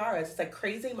Toddlers and Tiaras. It's like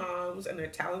crazy moms and their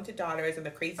talented daughters and the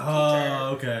crazy teacher.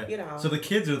 Oh, okay. You know. So the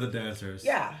kids are the dancers.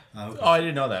 Yeah. Oh, okay. Oh, I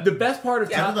didn't know that. The best part of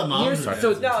Yeah. None of the moms here's- are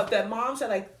so dancers. No, the moms are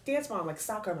like dance mom, like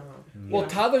soccer mom. well, You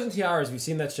know? Toddlers and Tiaras. We've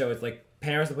seen that show. It's like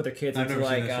parents that put their kids I've into never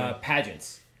seen like that show.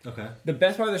 pageants. Okay. The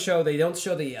best part of the show, they don't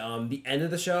show the end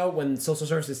of the show when social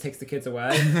services takes the kids away.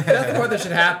 That's the part that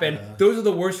should happen. Those are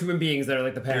the worst human beings that are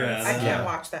like the parents. I Yeah. can't Yeah.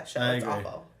 watch that show. I It's agree.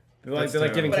 awful. They're like,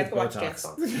 That's giving But I kids can watch Dance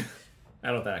Botox. Moms. I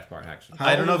don't know that part actually. How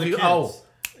I don't know old if are you. the Oh,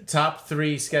 kids? top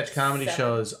 3 sketch comedy 7.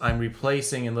 shows I'm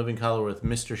replacing in Living Color with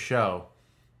Mr. Show.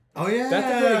 Oh yeah.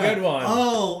 That's a pretty good one.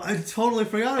 Oh, I totally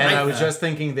forgot about And that. I was just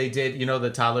thinking they did, the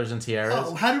Toddlers and Tiaras.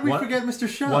 Oh, how did we One- forget Mr.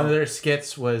 Show? One of their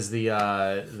skits was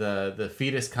the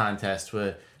fetus contest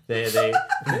where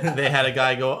they had a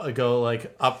guy go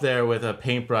like up there with a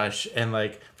paintbrush and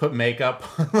like put makeup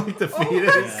on like the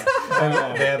fetus. And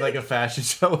they had like a fashion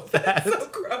show with that. So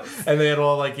gross. And they had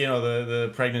all like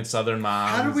the pregnant Southern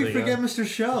moms. How did we like, forget Mr.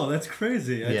 Show? That's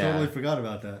crazy. I Yeah. totally forgot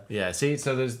about that. Yeah, see,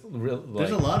 so there's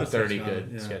There's a lot of sketch 30 comedy,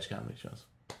 good yeah. sketch comedy shows.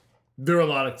 There are a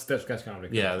lot of sketch comedy.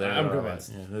 Yeah, I'm are a lot.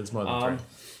 convinced. Yeah, there's more than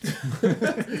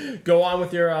 3. Go on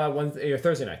with your your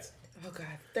Thursday nights. Oh god.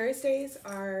 Thursdays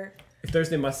are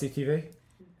Thursday must see TV.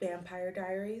 Vampire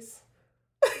Diaries.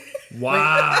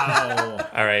 Wow.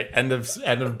 All right, end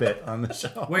of bit on the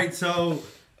show. Wait, so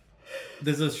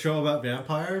there's a show about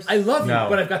vampires? I love you, No.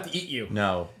 but I've got to eat you.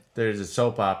 No, there's a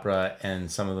soap opera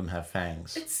and some of them have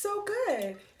fangs. It's so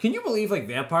good. Can you believe like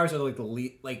vampires are like the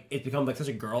lead? Like it's become like such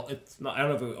a girl. It's not. I don't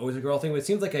know if it was always a girl thing, but it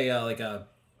seems like a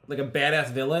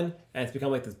badass villain, and it's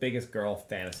become like this biggest girl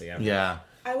fantasy ever. Yeah.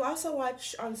 I also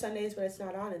watch on Sundays, but it's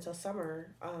not on until summer.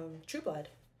 True Blood.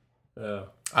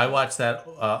 I watched that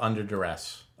under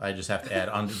duress. I just have to add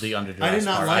the under duress I did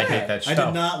not part. like I hate it. that show. I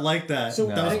did not like that. So-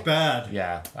 that was bad.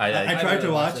 Yeah. I tried really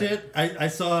to watch watched it. I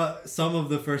saw some of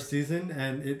the first season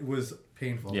and it was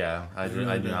painful. Yeah, I do really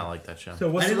not bad. like that show. So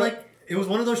I what's did the like it was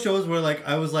one of those shows where like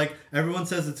I was like everyone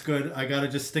says it's good. I gotta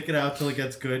just stick it out till it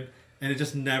gets good, and it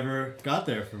just never got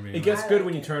there for me. It gets good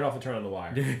when you turn it off and turn on The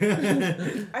Wire.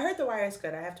 I heard The Wire is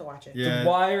good. I have to watch it. Yeah, The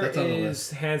Wire that's on the is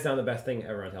hands down the best thing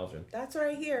ever on television. That's what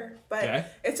I hear. But Okay.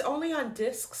 it's only on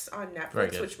discs on Very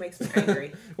Netflix, good. which makes me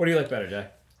angry. What do you like better, Jay?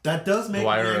 That does make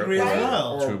Wire me angry as or-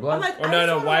 well. True Blood. I'm like, Or I no,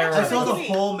 just wanna Wire- watch I saw the every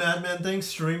week. whole Mad Men thing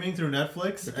streaming through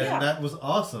Netflix, and Yeah. that was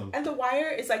awesome. And The Wire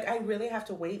is like, I really have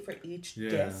to wait for each Yeah.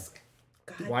 disc.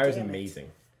 God Wire's damn it.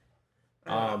 amazing.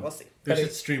 We'll see. They But should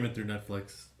it- stream it through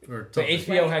Netflix or So something.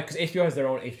 HBO because HBO has their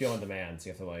own HBO on demand, so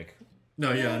you have to like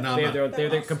No, yeah, no, they have no.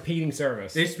 their competing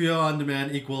service. HBO on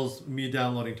demand equals me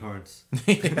downloading torrents.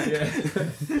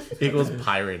 Equals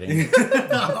pirating.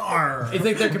 It's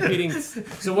like they're competing.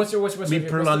 So what's your Me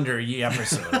plunder ye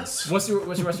episodes. what's the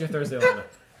rest of your Thursday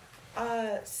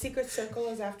lineup? Secret Circle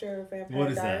is after Vampire What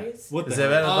is that? Diaries. What the Is that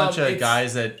hell? about a bunch of it's-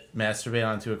 guys that masturbate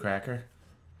onto a cracker?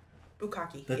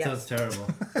 Bukkake. That yes. sounds terrible.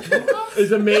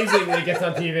 It's amazing when it gets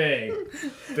on TV.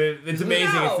 It's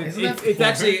amazing. No. It's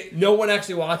actually no one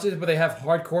actually watches, but they have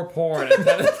hardcore porn at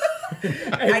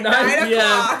 9 9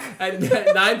 o'clock. At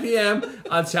 9 p.m.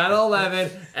 on Channel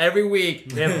 11 every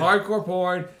week. They have hardcore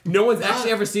porn. No one's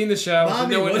actually ever seen the show. so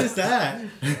Mommy, no one, what is that?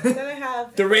 Then I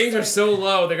have The ratings are so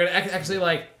low. They're gonna actually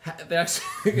like. They're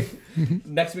actually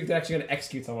next week. They're actually gonna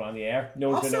execute someone on the air.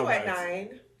 No one's gonna know also at about it.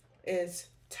 9 is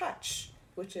Touch,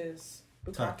 which is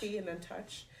Bukkake and then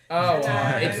Touch. Oh,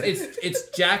 And, it's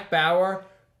Jack Bauer,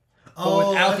 but Oh,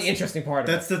 without that's, the interesting part of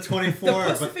that's it. the 24, the but not,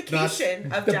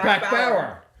 pussification of The Jack Jack Bauer.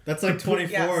 Bauer. that's like 24,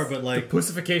 Yes. but like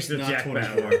Pussification of not Jack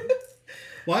 24. Bauer.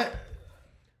 Why?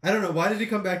 I don't know. Why did he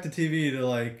come back to TV to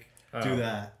like do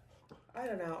that? I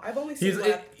don't know. I've only seen He's-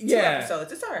 two yeah.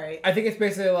 episodes. It's all right. I think it's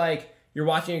basically like you're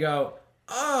watching and go,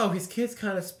 oh, his kid's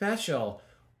kind of special.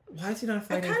 Why is he not I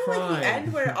fighting kind of crime? like the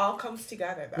end where it all comes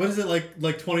together. Though. What is it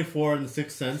like 24 and The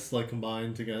Sixth Sense like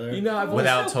combined together? You know, I've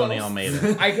Without so Tony close.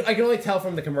 Almeida. I can only tell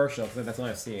from the commercial because that's all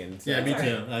I've seen. So. Yeah, me That's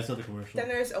too. I saw the commercial. Then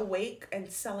there's Awake and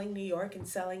Selling New York and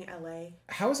Selling LA.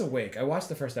 How is Awake? I watched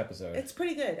the first episode. It's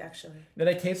pretty good, actually. Then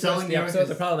I taped the Selling rest of New the York episodes.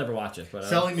 is- I'll probably never watch it. But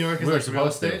Selling New York is We were like real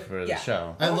supposed to estate. for the Yeah.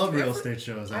 show. I love real Really? estate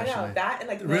shows. I Actually, know that and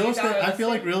like real $1 estate. million I feel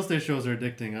like listing. real estate shows are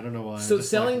addicting. I don't know why. So Just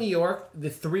Selling like- New York, the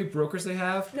 3 brokers they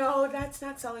have, No, that's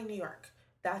not Selling New York.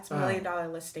 That's $1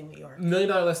 Million Listing New York, $1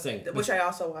 million listing. which I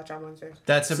also watch on Wednesdays.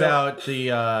 That's about the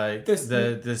This-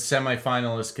 the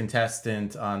semifinalist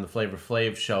contestant on the Flavor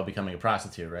Flav show becoming a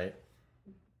prostitute, right?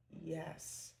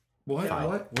 Yes. What? Fine.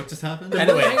 What just happened?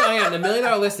 Anyway. Hang on, the $1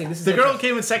 million listing. This is The girl who interesting.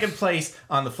 came in second place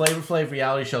on the Flavor Flav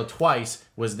reality show twice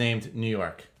was named New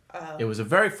York. It was a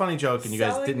very funny joke, and you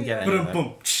guys Selling didn't New get York. any of it.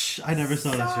 Boom. I never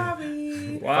saw that show.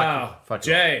 Sorry. Wow, Fuck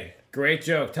you. Jay, great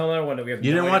joke. Tell another one that we have.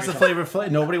 You no didn't watch idea the what you're Flavor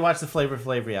Flav? Nobody watched the Flavor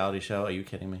Flav reality show? Are you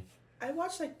kidding me? I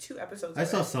watched like 2 episodes. I of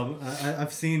saw it. some.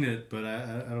 I've seen it, but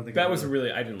I don't think That I was really-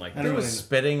 really I didn't like I that. There don't was really-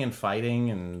 spitting and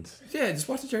fighting and Yeah, just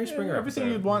watch the Jerry Springer everything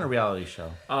episode. you'd want in a reality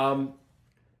show.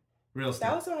 real estate.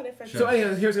 That was about it for So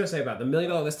anyway, here's what I was gonna say about the $1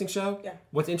 million listing show. Yeah.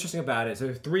 What's interesting about it? So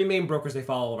there's 3 main brokers they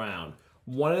follow around.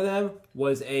 One of them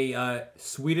was a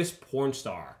Swedish porn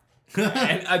star,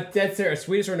 and dead serious, a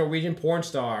Swedish or Norwegian porn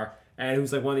star, and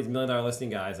who's like one of these $1 million listing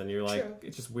guys. And you're like, True.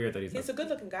 it's just weird that he's. He's a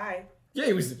good-looking guy. Yeah,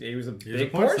 he was a big a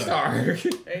porn porn star.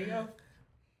 star. There you go.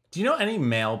 Do you know any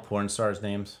male porn stars'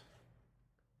 names?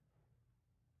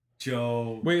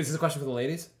 Joe. Wait, is this a question for the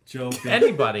ladies? Joe. Big,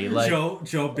 Anybody like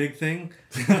Joe Big Thing.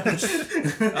 No,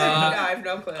 I have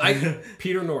no clue.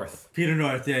 Peter North. Peter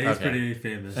North. Yeah, he's Okay. pretty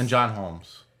famous. and John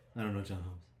Holmes? I don't know John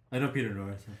Holmes. I know Peter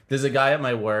North. There's a guy at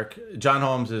my work. John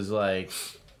Holmes is like,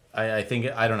 I think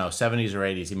I don't know, 70s or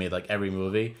 80s. He made like every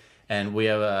movie, and we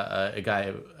have a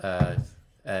guy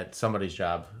at somebody's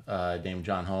job named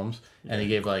John Holmes, and he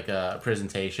gave like a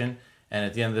presentation. And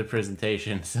at the end of the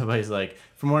presentation, somebody's like,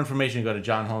 "For more information, go to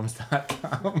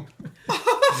johnholmes.com."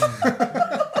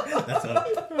 That's up.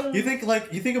 You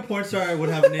think a porn star would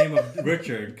have a name of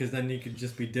Richard, because then you could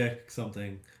just be Dick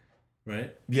something,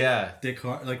 right? Yeah. Dick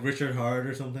Hart, like Richard Hart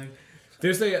or something.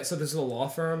 There's a law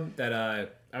firm that I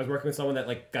was working with someone that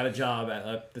like got a job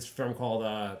at this firm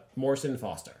called Morrison &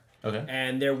 Foster. Okay.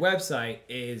 And their website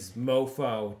is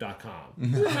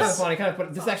mofo.com. Kind of funny,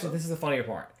 but this is the funnier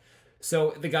part.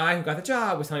 So the guy who got the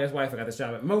job was telling his wife, I got this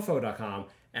job at mofo.com,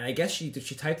 and I guess she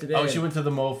typed it in. Oh, she went to the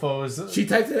mofos. She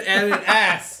typed it in an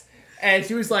S, and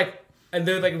she was like, and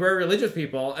they're like very religious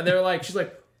people, and they're like, she's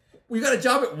like, "We got a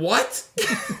job at what?"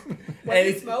 What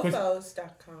is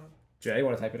mofos.com? Jay, you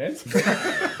want to type it in?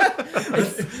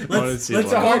 Let's It's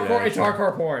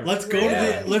hardcore porn. Let's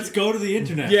go to the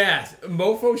internet. Yes,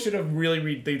 Mofo should have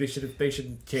really they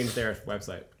should change their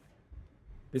website.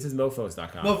 This is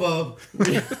mofos.com. Mofo.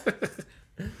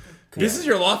 This is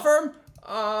your law firm?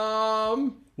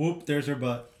 Whoop! There's her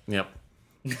butt. Yep.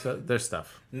 So there's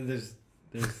stuff. There's.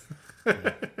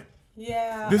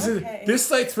 Yeah. This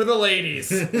site's for the ladies.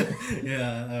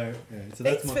 Yeah. All right. So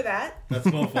Thanks that's for that. That's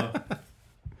Mofo.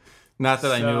 Not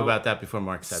that I knew So, about that before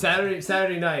Mark said that.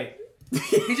 Saturday night.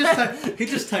 he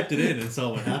just typed it in and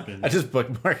saw what happened. I just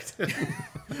bookmarked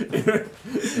it.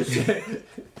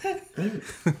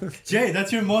 Jay,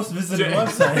 that's your most visited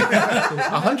website.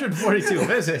 142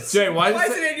 visits. Jay, why Why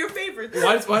does is it in your favorites?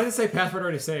 why does it say password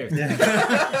already saved?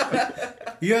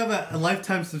 You have a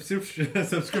lifetime subscription.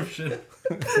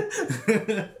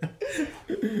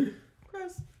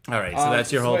 Gross. All right, so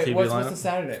that's your whole wait, TV what's lineup? the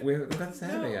Saturday? We haven't got the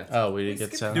Saturday yet. Oh, we didn't get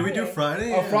skipped Saturday. Do we do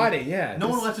Friday? Oh, Friday, yeah. No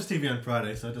one watches TV on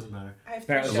Friday, so it doesn't matter. I have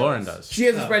Apparently 3 Lauren shows. does. She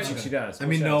has a spreadsheet. okay. She does. I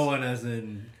mean, What no shows? one as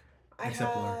in. I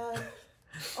Except Lauren. have.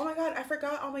 Oh my god! I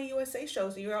forgot all my USA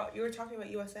shows. You were talking about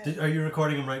USA. Are you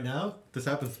recording them right now? This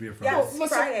happens to be a Friday. Yes,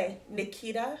 What's Friday.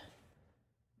 Nikita,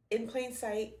 In Plain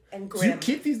Sight, and Do you Grim.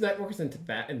 keep these networks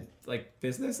in like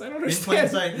business? I don't In understand. Plain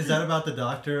Sight, is that about the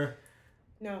doctor?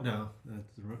 No, No.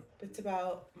 it's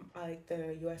about like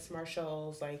the U.S.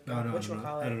 Marshals, like No, which one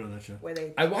call I it? don't know that show. Where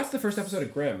they? I watched the first episode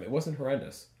of Grimm. It wasn't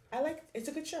horrendous. It's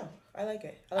a good show. I like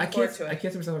it. I I look forward can't. to I it.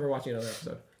 can't see myself ever watching another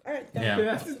episode. All right.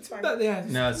 Yeah. It's fine.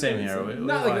 No, same here. We Not like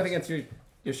watched- nothing against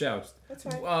your show. That's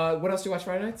fine. What else do you watch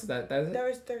Friday nights? That is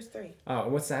it? There's 3. Oh,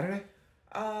 and what's Saturday?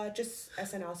 Just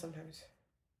SNL sometimes.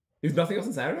 There's nothing else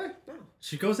on Saturday? No,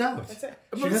 She goes out. that's it.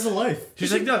 She has a life.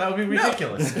 She's like, no, that would be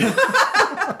ridiculous.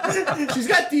 She's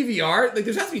got DVR. Like,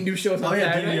 there's has to be new shows on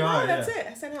Saturday. DVR. Oh, that's it.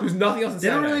 SNL. There's nothing else on They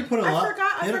don't Saturday. really put a lot.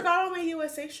 I forgot all my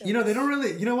USA shows. You know, they don't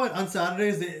really. You know what? On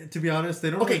Saturdays, to be honest, they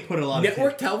don't really put a lot.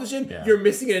 Network of television, you're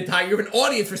missing an entire. You have an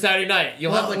audience for Saturday night.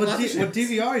 You'll have like with, lots of with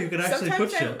DVR, you can actually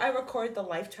Sometimes put shit. I record the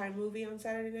Lifetime movie on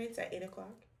Saturday nights at 8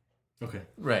 o'clock. Okay.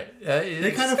 Right.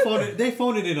 They kind of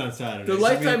phone it in on Saturdays. The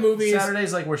Lifetime movies.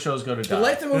 Saturdays like where shows go to die. The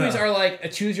Lifetime movies are like a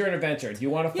choose your own adventure. Do you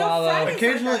want to follow?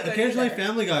 Occasionally,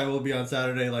 Family Guy will be on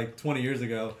Saturday, like 20 years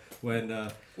ago when.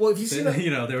 Well, if you see,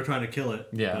 they were trying to kill it.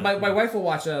 Yeah. My wife will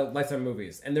watch Lifetime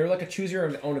movies, and they're like a choose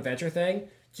your own adventure thing.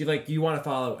 Do you want to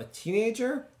follow a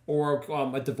teenager or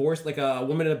a divorce, like a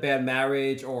woman in a bad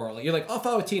marriage, or you're like, I'll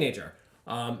follow a teenager.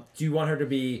 Do you want her to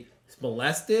be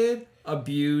molested,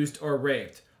 abused, or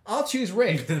raped? I'll choose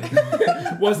raped.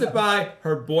 Was it by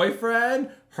her boyfriend,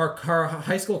 her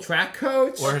high school track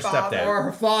coach, or her stepdad, or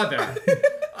her father?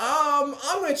 I'm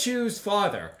gonna choose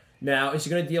father. Now, is she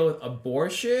gonna deal with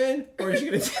abortion, or is she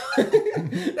gonna?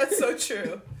 That's so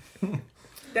true.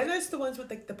 Then there's the ones with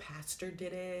like the pastor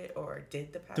did it or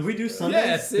did the pastor. Did we do Sundays? Sundays?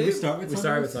 Yeah, see? Did we start with we Sundays?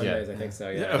 started with Sundays, I think so.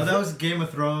 Yeah. Oh, that was Game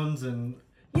of Thrones and.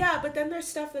 Yeah, but then there's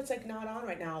stuff that's like not on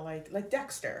right now, like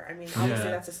Dexter. I mean,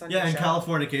 obviously that's a Sunday show. Yeah, and show.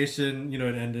 Californication,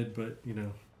 it ended, but You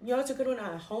know, it's a good one.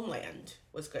 Homeland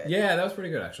was good. Yeah, that was pretty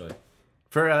good actually.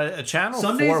 For a channel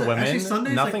Sundays, for women, actually,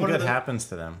 Sundays, nothing like good happens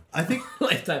to them. I think.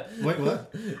 Lifetime. Wait,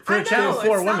 what? For a channel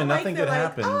for it's women, not nothing like good they're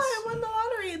happens. Like, oh, I won the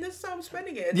lottery and this is how I'm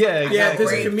spending it. It's Yeah, like, exactly. Yeah, there's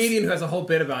a Great. comedian who has a whole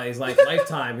bit about it. He's like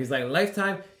Lifetime. He's like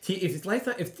Lifetime. If it's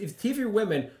Lifetime, if TV for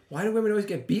women, why do women always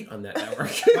get beat on that network?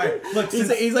 Right, look,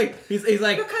 he's like because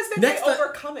then they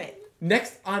overcome it.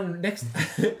 Next on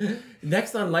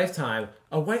Lifetime,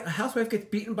 a housewife gets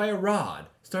beaten by a rod,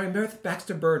 starring Meredith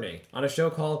Baxter Birney on a show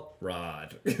called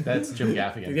Rod. That's Jim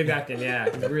Gaffigan. Jim Gaffigan, yeah,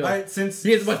 really. Right, since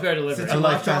he has much better delivery. A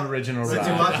Lifetime original. Since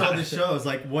you watch all these shows,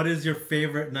 like, what is your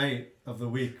favorite night of the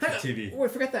week for TV?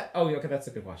 Wait, forget that. Oh, okay, that's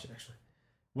a good question actually.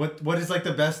 What is like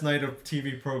the best night of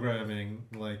TV programming,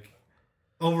 like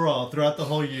overall throughout the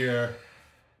whole year?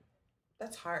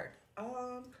 That's hard.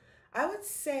 I would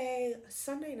say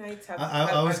Sunday nights have.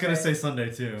 I was gonna say Sunday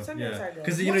too. Sundays are good.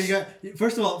 Because you got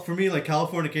first of all for me like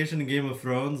Californication and Game of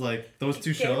Thrones, like those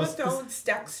two shows. Game of Thrones,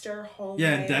 Dexter, Homeland.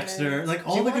 Yeah, and Dexter, like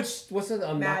all the good. What's it?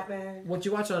 Mad Men. What'd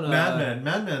you watch on? Mad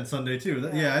Men Sunday too.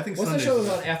 Yeah, I think. What's Sunday the show that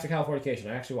was on after Californication?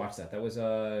 I actually watched that. That was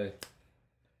the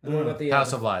one about the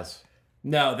House of Lies.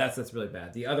 No, that's really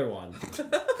bad. The other one.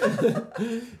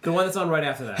 The one that's on right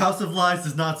after that. House of Lies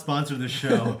does not sponsor this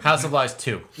show. House of Lies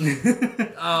 2.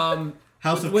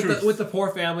 House of with Truth. with the poor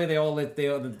family, they all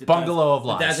Bungalow of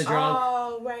Lies. Dads are drunk.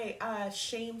 Oh right,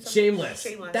 Shameless. Shameless.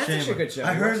 That's actually a good show.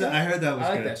 I heard that was I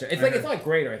like good. that show. It's not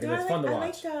great or anything. No, But it's fun to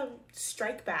watch. I liked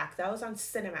Strike Back. That was on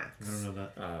Cinemax. I don't know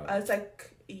that. It's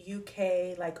like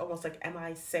UK, like almost like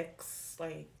MI6.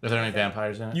 Like. Are there any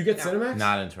vampires in it? You get No. Cinemax?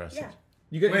 Not interested. Yeah.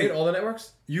 You get all the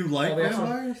networks? You like Oh, they have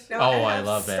vampires? No, I have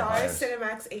love Star, vampires.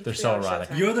 Cinemax, HBO, They're so erotic.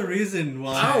 Showtime. You're the reason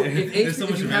why Oh, there's so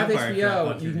if much you have vampire crap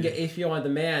HBO, on you can TV. get HBO on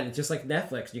demand, just like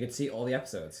Netflix. You can see all the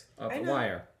episodes of I The know.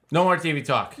 Wire. No more TV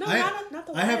talk. No, I not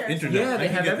the I have Wire. internet. Yeah, I they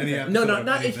can have get any everything. No, episode no, of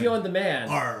not anything. HBO on demand.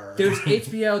 Arr. There's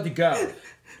HBO to go.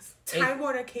 Time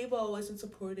Warner Cable wasn't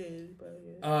supported. But,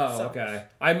 Oh, so- okay.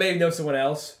 I may know someone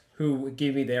else who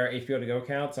gave me their HBO to go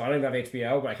account, so I don't even have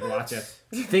HBO, but I can watch it.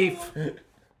 Thief.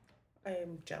 I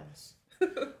am jealous.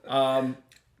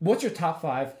 What's your top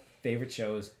 5 favorite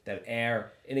shows that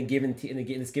air in a given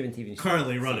in this given TV show?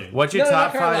 Currently running. What's your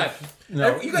top not current 5? life.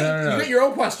 No, You no. got your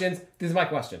own questions. This is my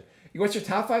question. What's your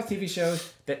top 5 TV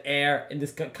shows that air in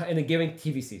a given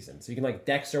TV season? So you can like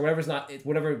Dexter, whatever's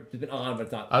been on, but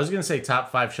it's not. I was going to say top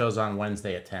 5 shows on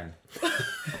Wednesday at 10.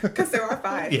 Because there are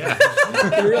 5. Yeah.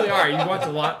 They really are. You watch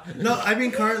a lot. No, I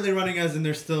mean currently running as in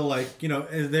they're still like,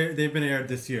 they've been aired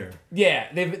this year. Yeah,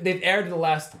 they've aired in the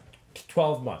last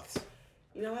 12 months.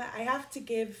 You know what? I have to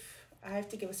give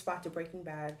a spot to Breaking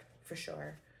Bad for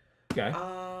sure. Okay.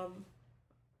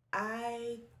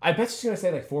 I bet she's gonna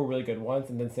say like 4 really good ones,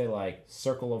 and then say like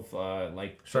Circle of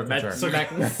Circle Jerk.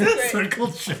 Circle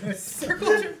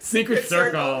jerk. Secret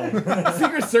Circle.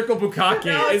 Secret Circle Bukkake.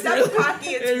 No, it's not Bukkake,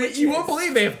 it's witches. You won't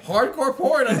believe they have hardcore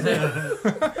porn on there.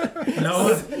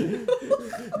 No.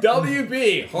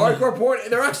 WB, hardcore porn.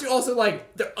 They're actually also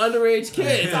like they're underage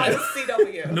kids. Yeah. I,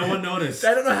 CW. No one noticed.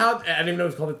 I don't know how. I didn't even know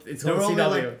it's called. It's There called were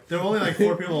CW. only like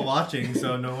 4 people watching,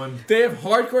 so no one. They have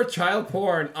hardcore child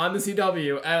porn on the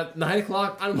CW at 9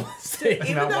 o'clock on Wednesday.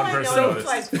 Even Not though one I person know noticed.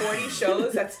 it's like 40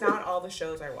 shows, that's not all the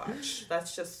shows I watch.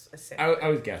 That's just a sample. I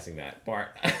was guessing that, Bart.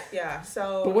 Yeah,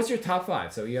 so But what's your top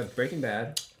 5? So you have Breaking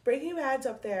Bad. Breaking Bad's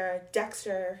up there.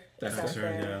 Dexter is up Dexter,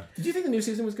 there. yeah. Did you think the new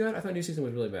season was good? I thought the new season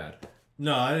was really bad.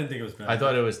 No, I didn't think it was bad. I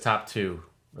thought it was top 2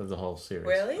 of the whole series.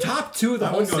 Really? Top 2 of the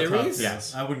whole series?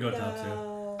 Yes. I wouldn't go top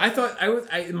 2. I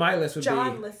thought my list would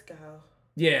John be Lithgow.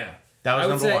 Yeah. That was I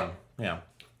would number say- 1. Yeah.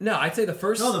 No, I'd say the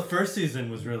first. No, the first season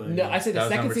was really. No, I'd say the That was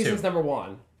second number season's 2. number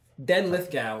 1. Then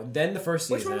Lithgow. Then the first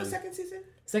season. Which one was second season?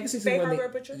 Second season. Bay when Harbor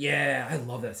Butcher? Yeah, I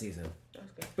love that season. That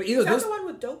was good. But either Is that those. the one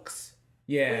with Dokes?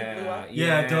 Yeah.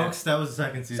 Yeah, Dokes. That was the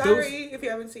second season. Sorry if you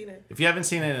haven't seen it. If you haven't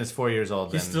seen it and it's 4 years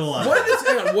old, He's then still alive. What are the,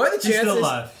 hang on, what are the chances? He's still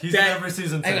alive. He's that, in every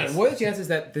season. Hang since. on. What are the chances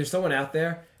that there's someone out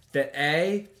there that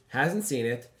A, hasn't seen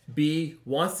it, B,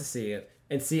 wants to see it,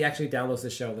 and C, actually downloads the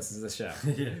show and listens to the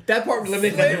show? Yeah. That part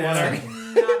limited to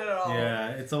everyone. Not at all. Yeah,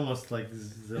 it's almost like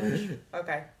zilch.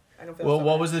 Okay. I don't feel Well, so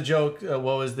what bad. was the joke? What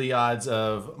was the odds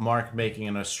of Mark making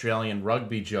an Australian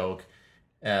rugby joke,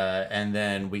 and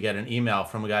then we get an email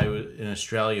from a guy in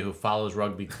Australia who follows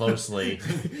rugby closely?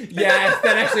 Yeah,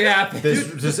 that actually happened.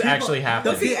 This actually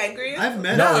happened. Was he angry? I've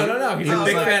met. No. He's a was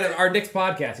big like- fan of our Nick's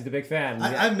podcast. He's a big fan.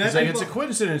 I've met. He's like, people- it's a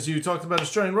coincidence you talked about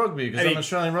Australian rugby because And I'm an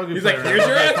Australian rugby he's player. like, and here's I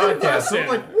your love that answer podcast. So question. I'm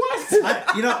like,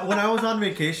 what? When I was on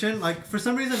vacation, like for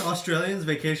some reason Australians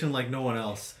vacation like no one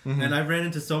else, and I ran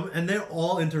into and they're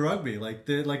all into rugby. Like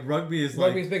rugby is like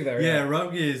Rugby's big there, Yeah, yeah.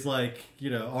 rugby is like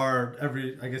our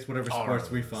I guess whatever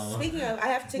sports we follow. Speaking of, I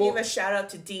have to give a shout out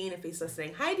to Dean if he's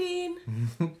listening. Hi, Dean.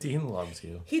 Dean loves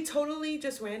you. He totally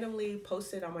just randomly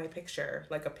posted on my picture,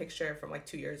 like a picture from like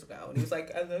 2 years ago, and he was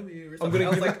like, "I love you" or something. I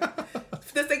was like,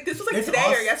 "This was like It's today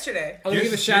or awesome. yesterday." I'm gonna give a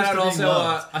Here's shout out to being also.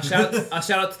 loved. A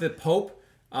shout out to the Pope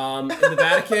in the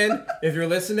Vatican. If you're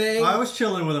listening, I was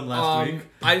chilling with him last week.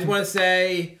 I just want to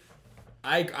say,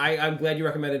 I'm glad you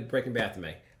recommended Breaking Bad to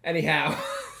me. Anyhow,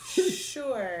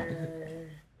 Sure.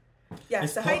 Yeah.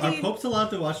 So hi, Are Dean. popes allowed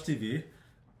to watch TV?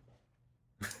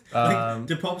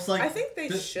 Do popes like? I think they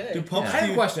should. Do popes? I have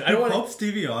a question. I don't do wanna- popes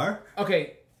DVR?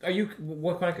 okay, are you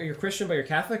what kind of, are you Christian but you're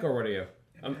Catholic or what are you?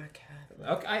 I'm not Catholic.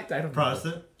 Okay, I don't know.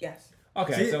 Protestant? Yes.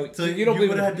 Okay, See, so, so you don't you believe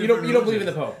would've in had you don't different believe in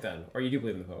the religions. Pope then, or you do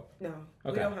believe in the Pope? No.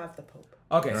 Okay. We don't have the Pope.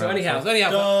 Okay, so Right. anyhow,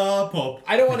 The Pope.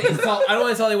 I don't want to insult. I don't want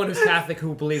to insult anyone who's Catholic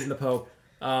who believes in the Pope.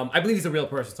 I believe he's a real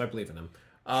person, so I believe in him.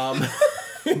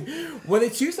 When they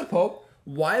choose a Pope,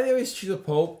 why do they always choose a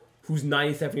Pope who's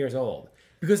 97 years old?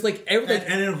 Because like everything,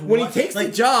 And when he takes the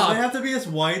job, they have to be as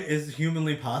white as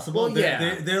humanly possible. Well,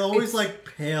 yeah. They're always It's- like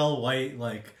pale white,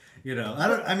 like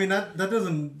I mean that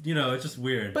doesn't it's just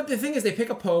weird. But the thing is, they pick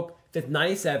a pope that's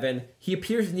 97. He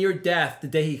appears near death the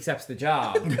day he accepts the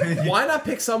job. Why not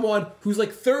pick someone who's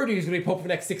like 30 who's going to be pope for the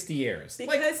next 60 years?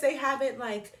 Because they haven't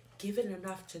like given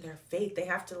enough to their faith. They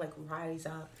have to like rise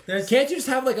up. Can't you just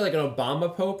have like an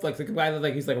Obama pope, like the guy that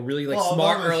like he's like really like Well,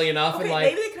 smart Obama's- early enough Okay, and like.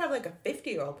 maybe they could have like a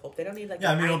 50-year-old pope. They don't need like.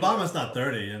 Yeah, I mean a 90-year-old Obama's not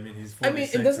 30. I mean he's 46 I mean,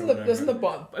 and doesn't or the whatever. doesn't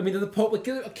the I mean the pope like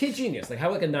a kid genius like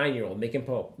have like a 9-year-old make him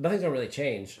pope. Nothing's gonna really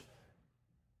change.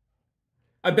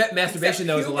 I bet masturbation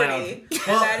though is allowed. And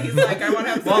then he's like, I want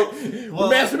to have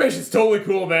well, Masturbation's totally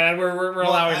cool, man. We're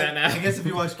allowing that now. I guess if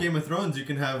you watch Game of Thrones, you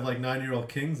can have like 9-year-old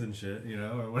kings and shit,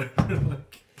 or whatever.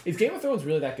 Like, Is Game of Thrones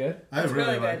really that good? I It's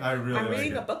really really like. good. I really I'm like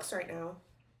reading it. the books right now.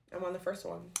 I'm on the first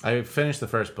one. I finished the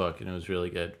first book and it was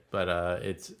really good, but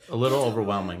it's a little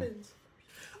overwhelming.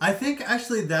 I think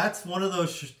actually that's one of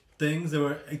those things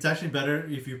that it's actually better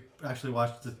if you actually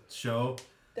watch the show.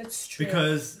 That's true.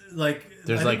 Because like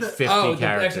There's I like think 50 Oh,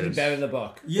 characters. actually better in the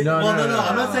book. Yeah, No, well, no, no, no,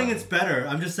 I'm no, not saying it's better.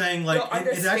 I'm just saying like You'll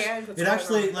understand what's it going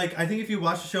actually on. like I think if you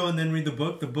watch the show and then read the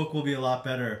book will be a lot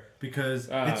better because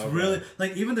it's okay. really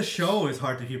like even the show is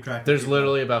hard to keep track. There's of.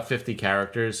 literally about 50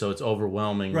 characters, so it's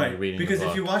overwhelming when Right, you're reading because the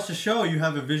book. if you watch the show, you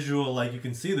have a visual, like you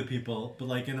can see the people, but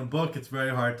like in a book, it's very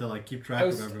hard to like keep track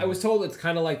of everyone. I was told it's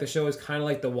kind of like the show is kind of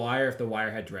like The Wire if The Wire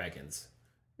had dragons.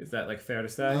 Is that like fair to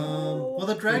say? well,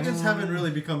 the dragons haven't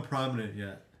really become prominent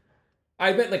yet.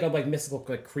 I bet like mystical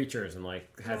like creatures and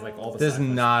like has like all the. There's sci-fi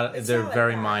not, It's they're not a like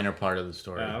very that. minor part of the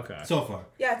story. stuff. Oh, okay. So far,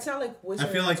 Yeah, it's not like I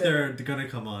wizards. feel like and- they're gonna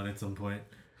come on at some point.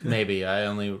 Maybe. I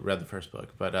only read the first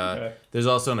book, but Okay. there's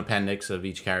also an appendix of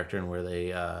each character and where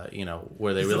they,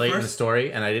 where they Is the relate in the first-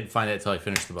 story, and I didn't find it until I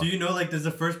finished the book. Do you know like does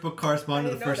the first book correspond I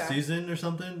to the didn't know first that. season or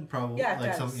something? Probably. Yeah, it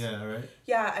like does. yeah, right.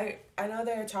 Yeah, I know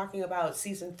they're talking about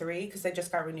season 3 because they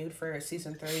just got renewed for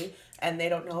season 3, and they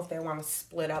don't know if they want to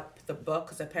split up the book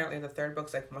because apparently the third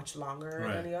book's like much longer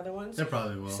Right. than the other ones. They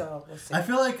probably will. So we'll see. I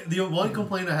feel like the one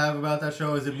complaint I have about that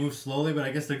show is it moves slowly, but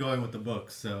I guess they're going with the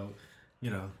books, so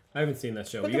I haven't seen that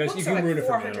show. But You the guys, you books can are ruin like it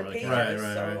for me. I 400 don't really pages. care.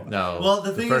 Right, so. right. No. Well,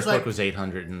 the thing first is, like- book was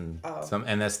 800 and some,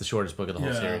 and that's the shortest book of the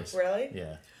whole Yeah. series. Really?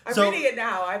 Yeah. I'm So- reading it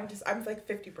now. I'm like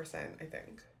 50%, I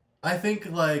think. I think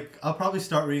like I'll probably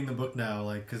start reading the book now,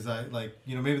 like because I like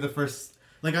maybe the first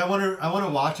like I want to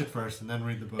watch it first and then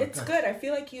read the book. It's good. I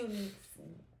feel like you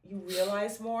you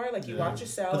realize more. Like you watch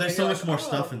yourself. But there's and so you're much like, more oh.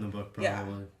 stuff in the book, probably. Yeah.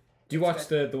 Do you watch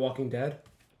the Walking Dead?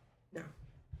 No.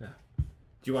 No. Are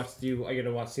you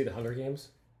gonna see the Hunger Games?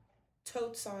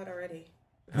 Totes saw it already.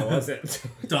 How was it?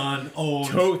 Done. Oh.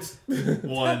 Totes.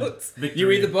 One. Totes. Victory. You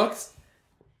read the books?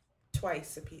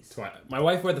 Twice a piece. My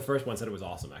wife read the first one, said it was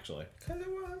awesome, actually. Because it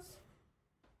was.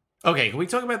 Okay, can we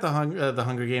talk about the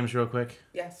Hunger Games real quick?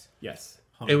 Yes. Yes.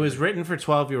 It was written for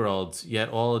 12-year-olds, yet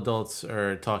all adults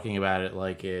are talking about it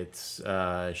like it's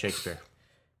Shakespeare.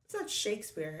 It's not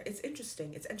Shakespeare. It's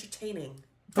interesting. It's entertaining.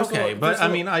 Okay, but I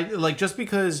mean, just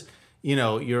because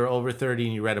you're over 30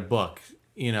 and you read a book,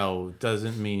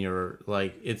 doesn't mean you're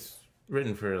like it's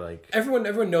written for like everyone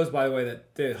knows, by the way,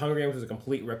 that the Hunger Games was a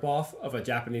complete ripoff of a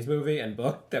Japanese movie and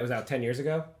book that was out 10 years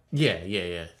ago. Yeah.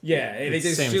 They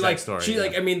just, same exact story. She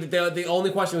I mean, the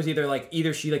only question was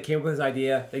either she came up with this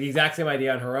idea, like the exact same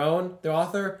idea on her own, the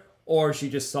author, or she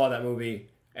just saw that movie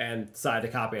and decided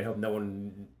to copy it and hope no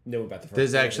one knew about the first.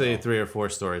 There's actually 3 or 4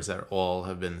 stories that all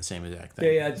have been the same exact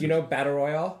thing. Do you know Battle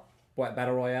Royale? What,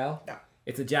 Battle Royale? No.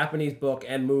 It's a Japanese book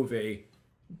and movie,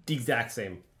 the exact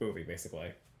same movie,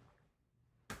 basically.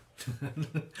 I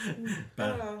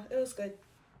don't know. It was good.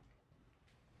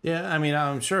 Yeah, I mean,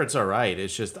 I'm sure it's all right.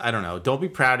 It's just, I don't know. Don't be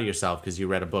proud of yourself because you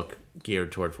read a book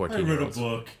geared toward 14-year-olds. I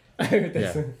read a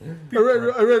book.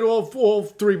 Yeah. I read all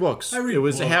 3 books. It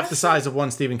was books. half the size of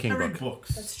one Stephen King I read book.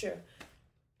 books. That's true.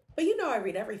 But I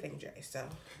read everything, Jay, so.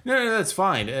 No, that's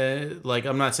fine.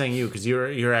 I'm not saying you because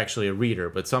you're actually a reader,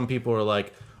 but some people are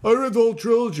like, I read the whole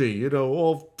trilogy,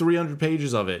 all 300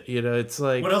 pages of it. It's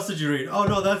like... What else did you read? Oh,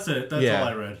 no, that's it. That's all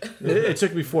I read. It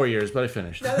took me 4 years, but I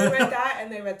finished. No, they read that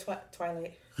and they read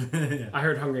Twilight. Yeah. I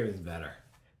heard Hunger Games is better.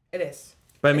 It is.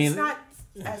 But I mean... It's not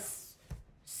as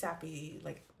sappy,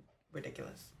 like,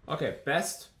 ridiculous. Okay,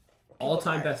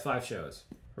 all-time best 5 shows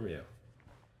from you.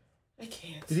 I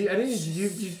can't. Did you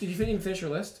even finish your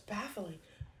list? Baffling.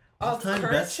 All-time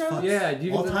current best shows? Yeah,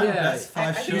 All-time best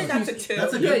 5 I shows. think I got to 2.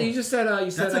 That's a Yeah, good you just said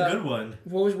That's a good one.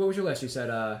 What was your list? You said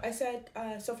I said,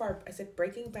 so far,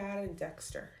 Breaking Bad and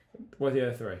Dexter. what are the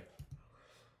other 3?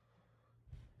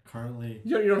 Currently.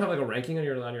 You don't have like a ranking on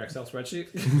your Excel spreadsheet?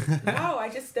 No,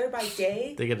 they're by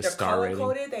day. They get a They're star rating.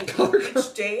 color-coded.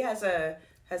 Each day has a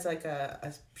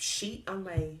sheet on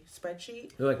my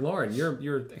spreadsheet. They're like, Lauren,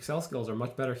 your Excel skills are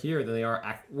much better here than they are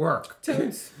at work.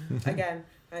 Totes. Again,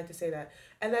 I had to say that.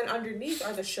 And then underneath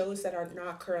are the shows that are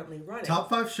not currently running. Top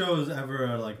 5 shows ever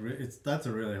are like, that's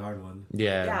a really hard one.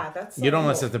 Yeah. Yeah, that's You'd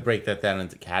almost have to break that down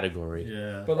into category.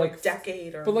 Yeah. But like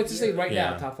decade or. But let's just say right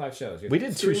Yeah. now, top 5 shows. We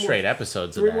did 2 straight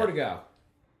episodes of 3 that. more to go.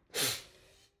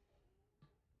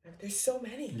 There's so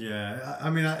many. Yeah,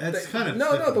 I mean, it's kind of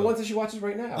No, difficult. the ones that she watches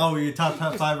right now. Oh, you top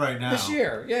 5 right now. This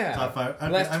year, yeah. Top 5.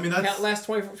 Last, I mean, that's last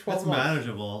 12 that's months.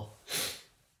 manageable.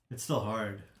 It's still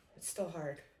hard. It's still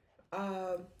hard.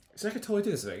 So I could totally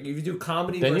do this thing. If you do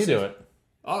comedy, Then versus, you do it.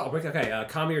 Oh, okay.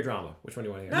 Comedy or drama? Which one do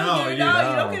you want to hear? No, you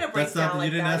don't get a That's breakdown not- like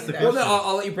you didn't that ask the either. Well, no,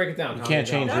 I'll let you break it down. You Comedy can't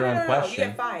or change drama. your own You question.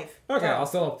 get 5. Okay, Go. I'll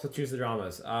still choose the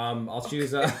dramas. I'll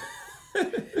choose.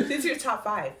 This is your top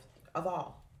 5 of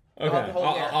all. Okay, Of the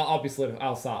whole year. I'll be slid.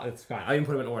 I'll stop. It's fine. I'll even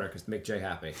put them in order because to make Jay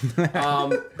happy. Start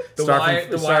from 5,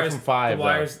 The though.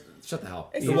 Wires. Shut the hell.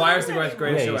 It's The not Wire's the on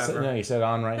greatest Yeah, show you said, ever. no, you said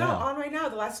on right No, now. on right now,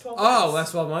 the last 12 Oh, months.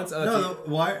 last 12 months. No,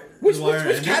 why? Which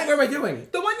Wire category am I doing?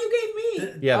 The one you gave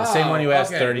me. Yeah, the same one you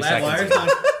asked okay. 30 Last seconds Wire's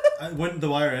ago. not, when the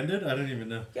Wire ended, I don't even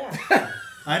know. Yeah.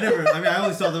 I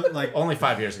only saw the like. Only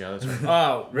 5 years ago. That's right.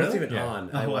 Oh, what's Really? even Yeah. on?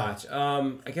 Oh, I wow. watch.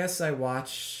 I guess I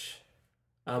watch.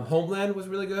 Homeland was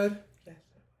really good.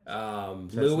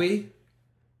 Yes. Louis.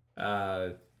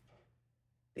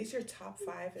 These are your top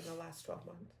 5 in the last 12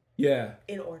 months. Yeah.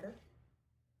 In order.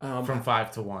 From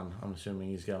 5 to 1, I'm assuming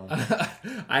he's going.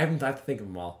 I haven't had to think of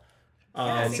them all. See,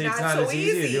 it's not not so as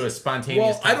easy to easy. do a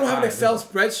spontaneous. Well, I don't have an top Excel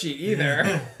five, spreadsheet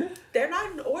either. They're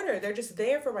not in order. They're just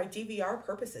there for my DVR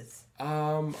purposes.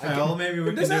 Well, maybe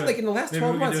we There's can not do like it. in the last Maybe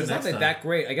 12 we can months. do it It's not next like time. that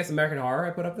great. I guess American Horror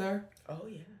I put up there. Oh,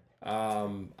 yeah.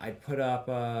 I put up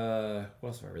what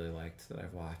else have I really liked that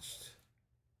I've watched?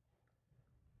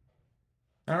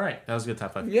 All right, that was a good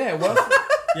top 5. Yeah, what?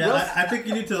 Yeah, What else- I think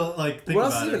you need to like think What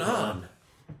about else is even it. on?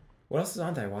 What else is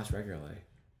on that I watch regularly?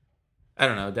 I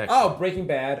don't know, Dexter. Oh, Breaking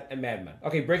Bad and Mad Men.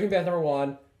 Okay, Breaking Bad's number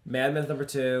 1. Mad Men's number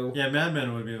 2. Yeah, Mad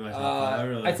Men would be my top 5. I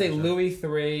really I'd say like that show. Louis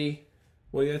 3.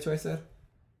 What are the other two I said?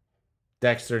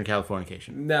 Dexter and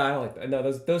Californication. No, I don't like that.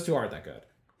 No, those two aren't that good.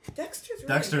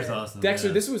 Dexter's awesome. Dexter,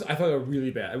 yeah. this was I thought a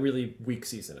really weak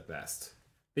season at best.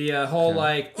 The whole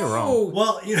like You're wrong. oh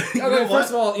Well, you know okay, what? first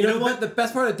of all, you know what? the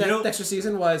best part of You know- Dexter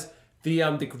season was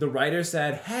the writer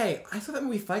said, "Hey, I saw that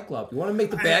movie Fight Club. You want to make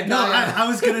the bad No, guy?" I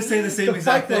was gonna say the same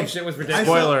exact Fight Club thing. shit was ridiculous.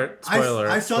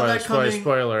 I saw that coming.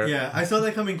 Spoiler. Yeah, I saw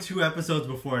that coming 2 episodes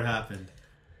before it happened.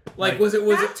 Was it?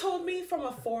 Matt told me from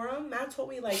a forum. Matt told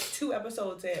me like 2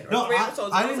 episodes in, or 3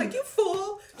 episodes. I was like, "You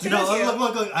fool!"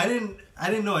 Look, I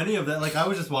didn't know any of that. Like, I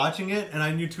was just watching it, and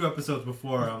I knew 2 episodes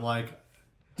before. I'm like,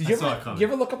 Did you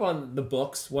ever look up on the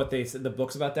books what they said? The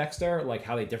books about Dexter, like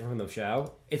how they differ from the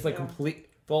show. It's like complete.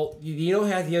 Well, you know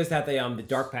how he has that the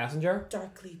Dark Passenger.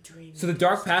 Darkly dreaming. So the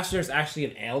Dark Passenger is actually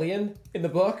an alien in the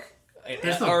book.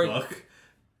 There's no book.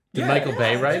 Did Michael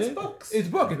Bay write it? It's a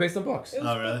book. It's based on books.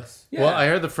 Oh, really? Yeah. Well, I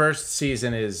heard the first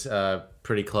season is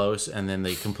pretty close, and then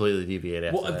they completely deviate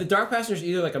after that. The Dark Passenger is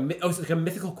either like it's like a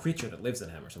mythical creature that lives in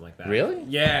him or something like that. Really?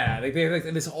 Yeah.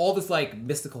 There's all this like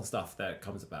mystical stuff that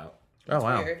comes about. Oh,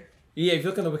 wow. Weird. Yeah, if you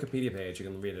look on the Wikipedia page, you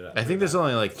can read it up. I think there's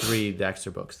only like 3 Dexter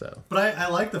books, though. But I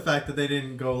like the fact that they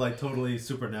didn't go like totally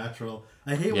supernatural.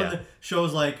 I hate when the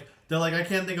shows like they're like, I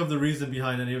can't think of the reason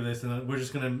behind any of this, and we're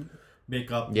just gonna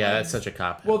make up. Yeah, that's such a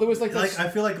cop. Well, there was like I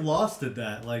feel like Lost did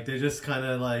that. Like they just kind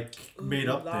of like made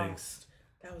up things.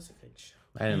 That was a good show.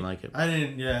 I didn't like it. I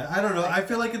didn't. Yeah, I don't know. I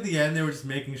feel like at the end they were just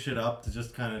making shit up to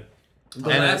just kind of. And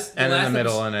in the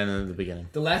middle and in the beginning.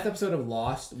 The last episode of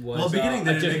Lost was... Well, beginning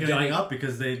they didn't make anything anything up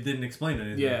because they didn't explain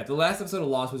anything. Yeah, the last episode of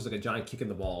Lost was like a giant kick in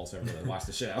the balls. Everyone watched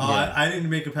the show. I didn't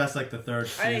make it past like the 3rd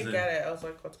season. I didn't get it. I was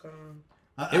like, what's going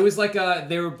on? It was like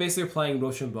they were basically playing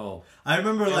Rochambeau. I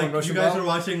remember like you guys were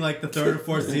watching like the 3rd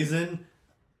or 4th season,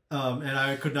 and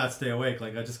I could not stay awake.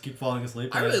 Like I just keep falling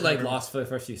asleep. I really liked Lost for the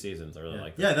first few seasons. I really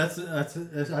liked it. Yeah, that's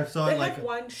I saw They it like had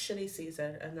one shitty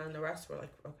season, and then the rest were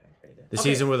like, okay, pretty good. The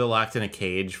season where they're locked in a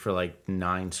cage for like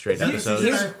 9 straight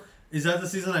episodes. Is that the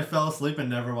season I fell asleep and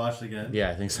never watched again? Yeah,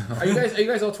 I think so. Are you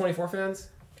guys all 24 fans?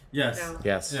 Yes. No.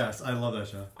 Yes. I love that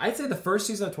show. I'd say the first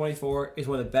season of 24 is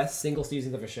one of the best single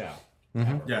seasons of a show.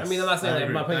 Yes. I mean, I'm not saying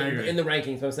I'm not putting I it agree. in the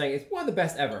rankings, but I'm saying it's one of the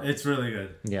best ever. It's really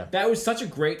good. Yeah. That was such a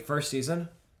great first season.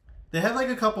 They had like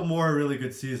a couple more really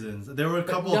good seasons. There were a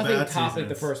couple of nothing bad topped like seasons.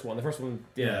 the first one. The first one,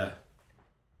 Yeah.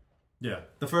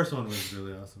 The first one was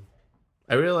really awesome.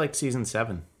 I really liked season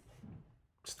 7.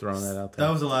 Just throwing that out there.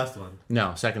 That was the last one.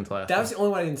 No, second to last. That was the only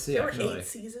one I didn't see. There were Actually, 8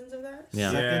 seasons of that?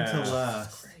 Yeah. Second to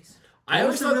last. Christ. I That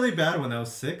always was a thought really bad one. That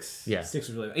was 6. Yeah. 6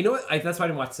 was really. You know what? That's why I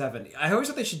didn't watch 7. I always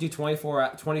thought they should do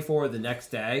 24 the next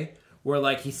day, where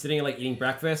like he's sitting and like eating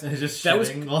breakfast. And just that was.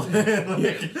 shitting all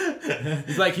day.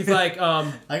 He's like,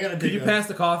 I gotta. Did you pass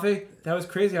the coffee? That was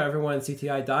crazy how everyone in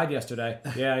CTI died yesterday.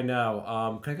 Yeah, I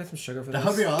know. Can I get some sugar for this? That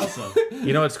would be awesome.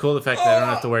 You know what's cool? The fact that I don't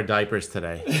have to wear diapers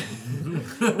today.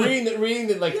 reading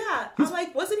the like. Yeah, I'm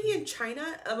like, wasn't he in China?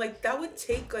 I'm like, that would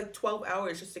take like 12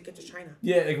 hours just to get to China.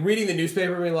 Yeah, like reading the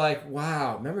newspaper and being like,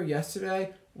 wow, remember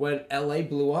yesterday when LA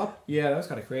blew up? Yeah, that was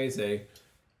kind of crazy.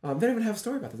 They don't even have a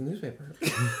story about this in the newspaper.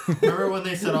 Remember when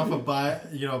they set off a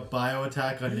bio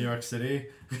attack on New York City?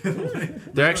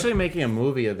 They're actually making a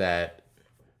movie of that.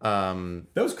 That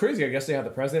was crazy. I guess they had the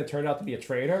president turned out to be a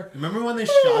traitor. Remember when they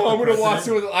shot I'm the gonna watch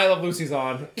it president? with I Love Lucy's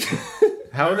on.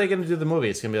 How are they going to do the movie?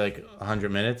 It's going to be like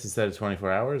 100 minutes instead of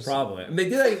 24 hours? Probably. And they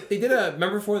did a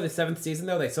remember for the 7th season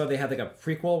though, they had like a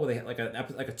prequel where they had like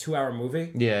a 2-hour movie.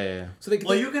 Yeah. So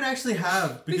Well, you can actually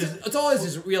have because it's always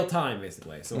just real time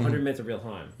basically. So 100 minutes of real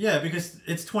time. yeah, because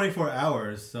it's 24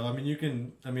 hours. So I mean, you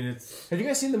can. I mean, it's Have you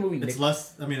guys seen the movie? it's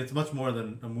less. I mean, it's much more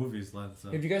than a movie's length.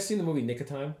 So. Have you guys seen the movie Nick of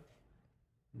Time?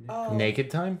 Oh.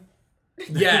 Naked Time?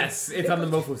 Yes, it's on the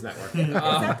Mofos Network. Is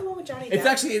that the one with Johnny Depp? It's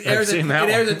actually it airs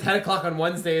at 10 o'clock on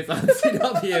Wednesdays on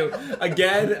CW.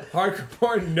 Again, hardcore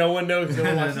porn. No one knows. No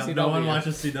one watches CW. No one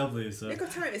watches CW. So Nick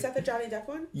of Time. Is that the Johnny Depp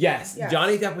one? yes, Yes.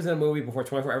 Johnny Depp was in a movie before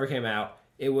 24 ever came out.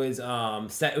 It was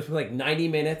set. It was for like 90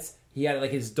 minutes. He had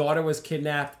like his daughter was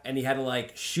kidnapped, and he had to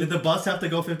like shoot. did the bus have to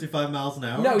go 55 miles an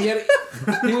hour? No, he had.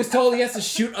 He was told he has to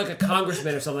shoot like a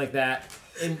congressman or something like that.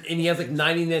 And he has like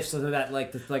 90 minutes so that or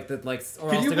else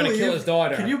they're gonna kill his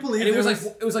daughter. Can you believe And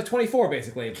it was like 24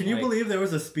 basically. Can you believe there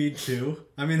was a Speed 2?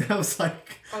 I mean, that was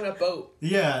like On a boat.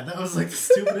 yeah, that was like the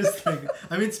stupidest thing.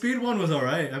 I mean, Speed 1 was all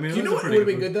right. I mean, You it know was what a would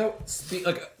pretty have been good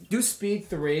though? Do Speed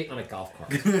 3 on a golf cart.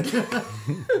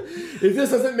 If this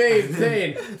doesn't make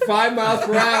insane, 5 miles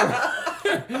per hour.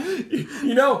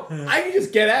 You know, I can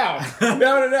just get out.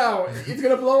 No, it's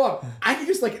gonna blow up. I can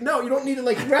just you don't need to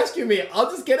rescue me. I'll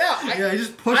just get out. Yeah, you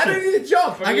just push I don't it. need to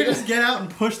jump. I can just get out and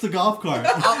push the golf cart.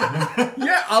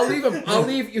 I'll leave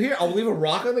a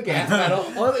rock on the gas pedal.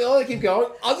 I'll keep going.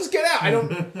 I'll just get out. I don't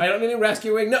need any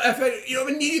rescuing. No, you don't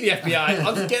even need the FBI.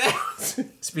 I'll just get out.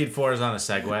 Speed 4 is on a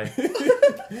Segway.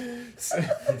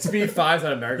 Speed 5's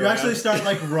on America. You actually start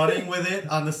like running with it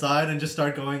on the side and just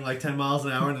start going like 10 miles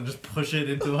an hour and then just push it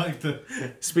into like the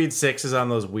Speed 6 is on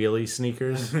those wheelie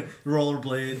sneakers.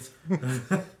 rollerblades.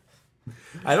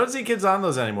 I don't see kids on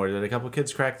those anymore. Did a couple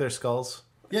kids crack their skulls?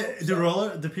 Yeah,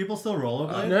 do people still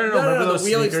rollerblade? No. Remember those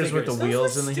the wheelie sneakers with the sneakers.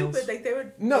 wheels Those in were the heels? stupid. Like they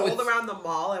would No, roll it's- around the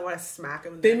mall and want to smack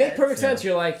them. They make perfect sense.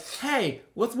 You're like, hey,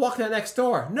 let's walk to that next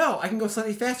door. No, I can go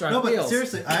slightly faster on No, but wheels.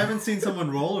 seriously, I haven't seen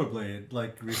someone rollerblade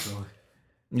like recently.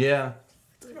 Yeah.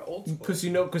 They're old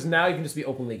school. Because now you can just be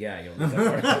openly gay. You don't need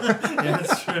that part. Yeah,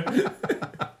 that's true.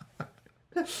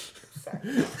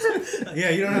 Yeah,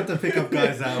 you don't have to pick up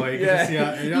guys that way. You can just see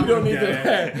how, you don't need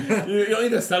you don't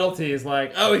need the subtleties.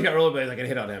 Like, oh, he's got rollerblades. I can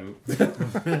hit on him.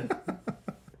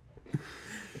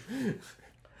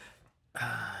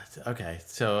 Okay,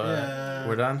 so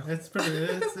we're done? It's pretty.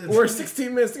 It's We're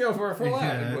 16 minutes to go for a full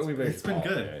Yeah, hour. it's been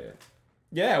good.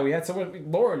 Yeah, we had someone.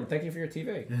 Lauren, thank you for your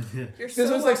TV. You're This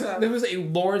so was like welcome. this was a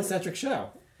Lauren-centric show.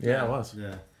 Yeah, it was.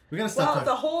 Yeah. We gotta stop Well,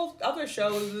 the whole other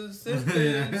shows is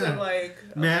sisters and like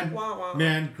Man, wah, wah.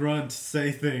 man, grunt,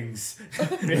 say things.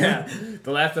 Yeah,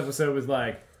 the last episode was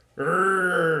like,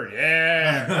 video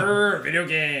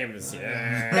games.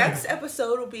 Yeah. Next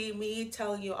episode will be me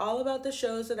telling you all about the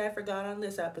shows that I forgot on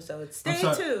this episode. Stay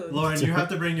tuned. Lauren, you have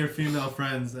to bring your female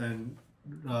friends and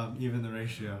even the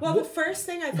ratio. Well, the first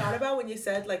thing I thought about when you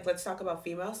said, like, let's talk about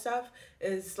female stuff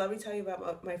is, let me tell you about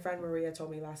what my friend Maria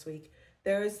told me last week.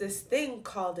 There is this thing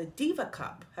called a diva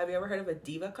cup. Have you ever heard of a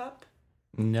diva cup?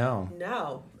 No.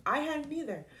 No, I hadn't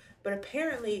either. But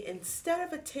apparently, instead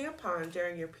of a tampon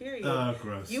during your period,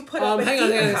 Gross. you put up a hang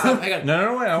diva cup. on.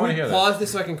 No, wait, I want to hear that. Pause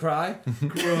this so I can cry.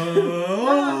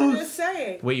 No, I'm just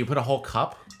saying. Wait, you put a whole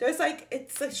cup? There's like,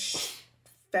 it's a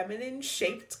feminine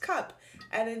shaped cup.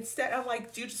 And instead, I'm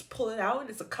like, do you just pull it out and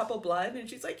it's a cup of blood? And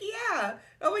she's like, yeah.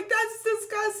 I'm like, that's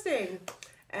disgusting.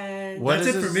 And What That's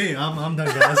is it for this? me. I'm done,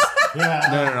 guys. Yeah.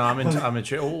 No, I'm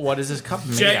intrigued. What is this cup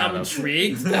made Jay, out I'm of?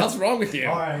 intrigued. What the hell's wrong with you?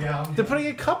 All right, yeah. They're putting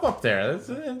a cup up there.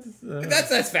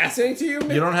 That's fascinating to you.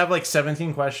 You don't have like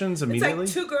 17 questions it's immediately?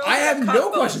 like two girls. I have in a cup no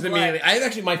of questions blood. immediately. I have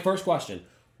actually my first question.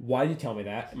 Why did you tell me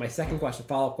that? My second question,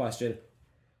 follow-up question.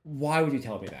 Why would you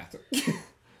tell me that?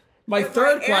 My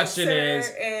third question is,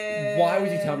 why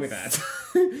would you tell me that?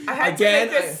 I had Again,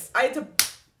 to make this. I had to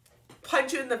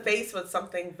punch you in the face with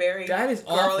something very that is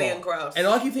girly awful. and gross. And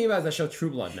all I keep thinking about is that show True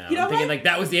Blood now. You know I'm thinking what? like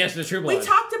that was the answer to True Blood. We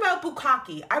talked about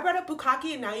bukkake. I brought up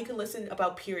bukkake, and now you can listen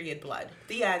about period blood.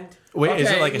 The end. Wait, is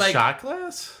it Okay, like a like- shot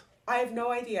glass? I have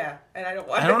no idea, and I don't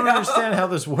want I to don't know. understand how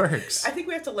this works. I think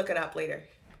we have to look it up later.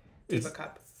 Diva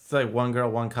cup. It's like one girl,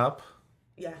 one cup?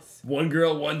 Yes. One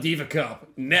girl, one diva cup.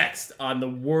 Next on the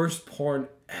worst porn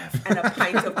ever. And a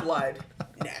pint of blood.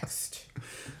 Next.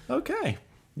 Okay.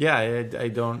 Yeah, I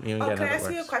don't even Oh, get can I how ask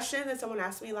that you a works. question that someone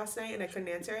asked me last night and I couldn't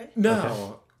answer it?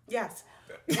 No. Yes.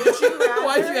 Would you rather,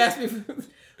 Why did you ask me?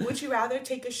 Would you rather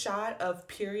take a shot of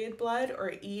period blood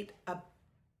or eat a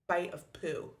bite of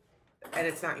poo? And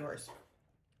it's not yours.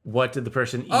 What did the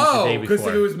person eat the day because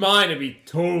before? if it was mine, it'd be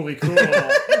totally cool.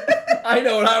 I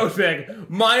know what I would pick.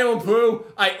 My own poo,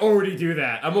 I already do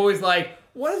that. I'm always like,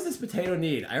 what does this potato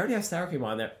need? I already have sour cream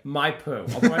on there. My poo.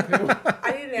 I'll put my poo.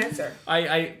 I need an answer.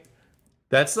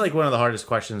 That's like one of the hardest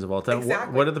questions of all time.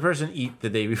 Exactly. What did the person eat the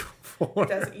day before?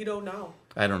 You don't know.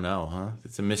 I don't know, huh?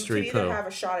 It's a mystery You can either poo. have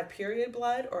a shot of period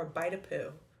blood or a bite of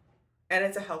poo. And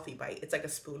it's a healthy bite. It's like a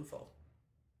spoonful.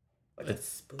 Like a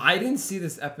spoonful. I didn't see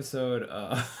this episode.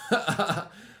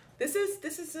 This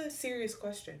is a serious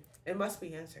question. It must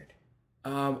be answered.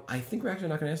 I think we're actually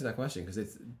not going to answer that question because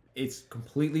it's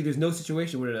completely. There's no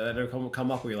situation where that'll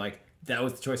come up where you're like, that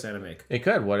was the choice I had to make. It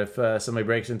could. What if somebody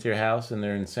breaks into your house and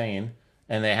they're insane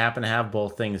and they happen to have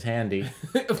both things handy?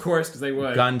 Of course, because they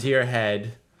would. Gun to your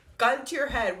head. Gun to your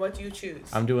head. What do you choose?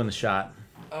 I'm doing the shot.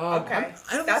 Okay.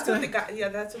 I don't That's think what the guy. Yeah,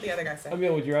 that's what the other guy said. I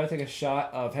mean, would you rather take a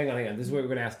shot of? Hang on. This is what we're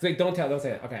going to ask. Wait, don't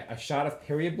say it. Okay, a shot of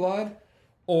period blood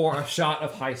or a shot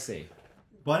of high C.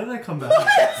 Why did I come back?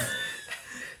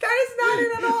 That is not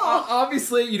it at all.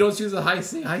 Obviously, you don't choose a high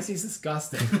C. High C is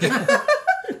disgusting.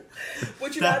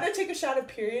 Would you rather take a shot of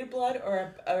period blood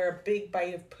or a big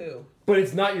bite of poo? But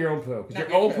it's not your own poo. 'Cause Not your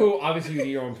your own poo. poo, obviously, you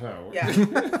need your own poo. Yeah,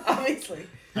 obviously.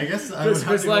 I guess I would have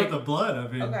Because, to go like- with the blood. I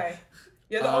mean, Okay.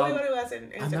 You're the only one who hasn't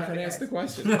answered. I'm not going to that, answer the guys.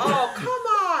 question. Oh,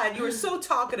 come on. You were so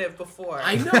talkative before.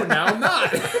 I know now. I'm not.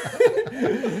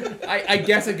 I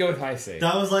guess I'd go with high C.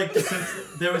 that was like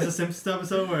there was a Simpsons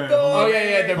episode where Oh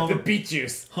yeah, the Homer- beet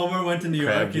juice. Homer went to New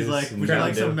Crab York. He's juice like, and "Would you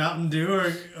like Mountain Dew." some Mountain Dew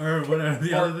or whatever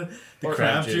the other the or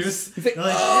crab crab juice?" juice. He's like, They're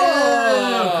like,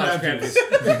 oh, "Yeah, crab crab juice."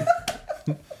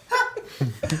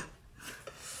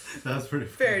 That was pretty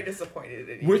Very disappointed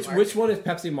in you, Mark. Which one is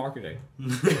Pepsi marketing?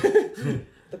 The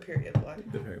period blood.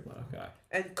 The period blood. Okay.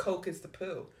 And Coke is the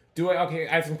poo. Okay,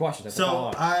 I have some questions.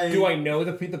 So do I know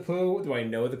the poo? Do I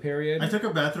know the period? I took a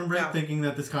bathroom break thinking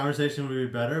that this conversation would be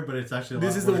better, but it's actually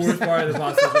This is the worst part of the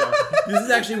podcast. This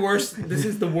is actually worse. This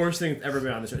is the worst thing that's ever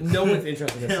been on the show. No one's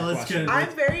interested in this question. I'm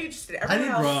very interested. Everyone I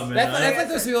need else. ramen. That's like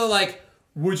those people like,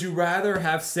 would you rather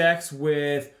have sex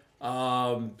with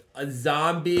a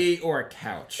zombie or a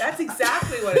couch? That's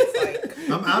exactly what it's like.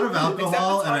 I'm out of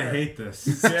alcohol and I hate this.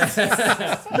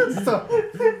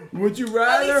 Would you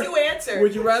rather? At least you answered.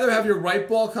 Would you rather have your right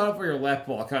ball cut off or your left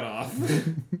ball cut off?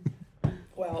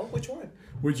 Well, which one?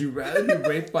 Would you rather be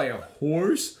raped by a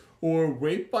horse or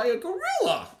raped by a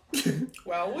gorilla?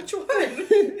 Well, which one?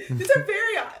 These are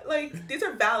these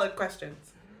are valid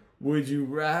questions. Would you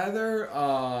rather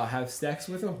have sex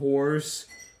with a horse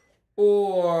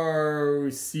or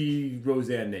see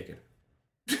Roseanne naked?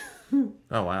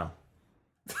 Oh, wow.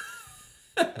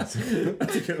 That's a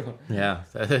good one. Yeah,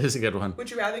 that is a good one. Would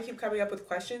you rather keep coming up with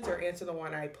questions or answer the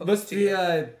one I posed Let's to be. you?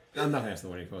 I'm not gonna answer the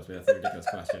one you posed me. That's a ridiculous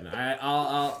question.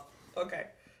 I'll. Okay.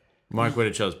 Mark would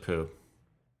have chose poo.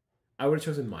 I would have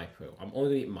chosen my poo. I'm only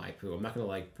gonna eat my poo. I'm not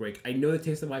gonna break. I know the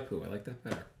taste of my poo. I like that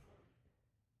better.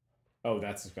 Oh,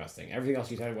 that's disgusting. Everything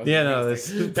else you said was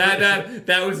disgusting.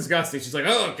 That was disgusting. She's like,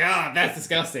 oh god, that's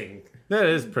disgusting. That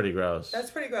is pretty gross.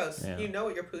 That's pretty gross. Yeah. You know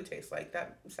what your poo tastes like.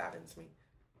 That saddens me.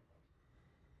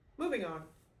 Moving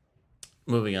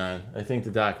on. I think the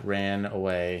doc ran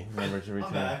away. Never to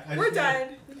return. We're done.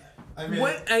 I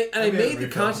made the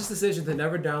conscious decision to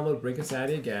never download Brink of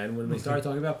Sanity again when we started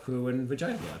talking about poo and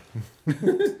vagina blood.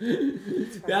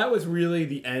 That was really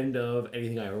the end of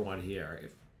anything I ever wanted to hear.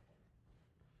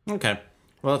 Okay.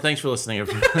 Well, thanks for listening,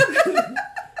 everybody.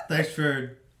 Thanks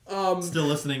for still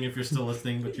listening if you're still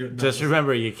listening, but you're not Just listening.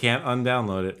 remember, you can't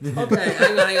undownload it. Okay,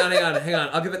 hang on.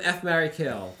 I'll give an F, marry,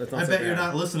 kill. That's I bet you're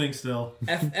not listening still.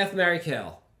 F, marry,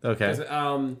 kill. Okay.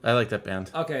 I like that band.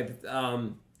 Okay.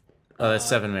 That's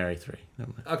 7 Mary 3.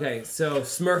 Okay, so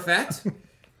Smurfette,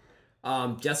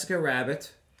 Jessica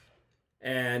Rabbit,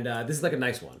 and this is like a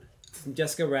nice one.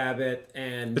 Jessica Rabbit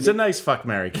and... It's a nice fuck,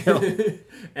 marry, kill.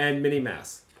 and Minnie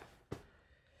Mouse.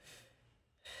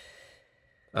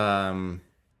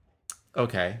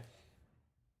 Okay.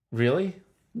 Really?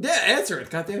 Yeah, answer it.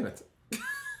 God damn it.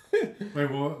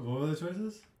 Wait, what were the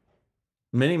choices?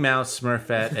 Minnie Mouse,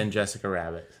 Smurfette, and Jessica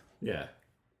Rabbit. Yeah.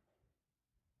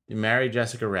 You marry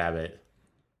Jessica Rabbit.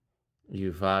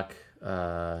 You fuck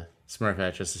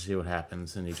Smurfette just to see what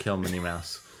happens, and you kill Minnie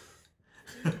Mouse.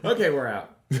 Okay, we're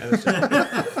out.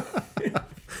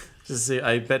 Just see,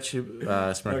 I bet you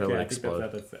Smurfette would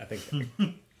explode. I think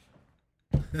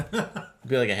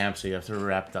Be like a hamster. You have to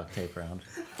wrap duct tape around.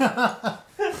 And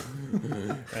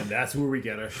that's where we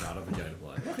get our shot of vagina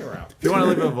blood. Okay, we're out. If you want to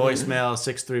leave a voicemail,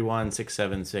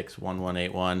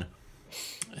 631-676-1181.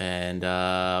 And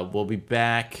we'll be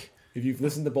back. If you've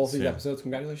listened to both these episodes,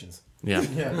 congratulations. Yeah.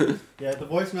 Yeah, the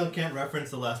voicemail can't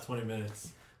reference the last 20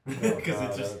 minutes.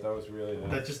 Because that was really...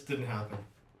 That just didn't happen.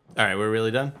 All right, we're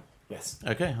really done? Yes.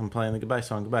 Okay, I'm playing the goodbye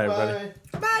song. Goodbye, everybody.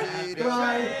 Bye. Bye,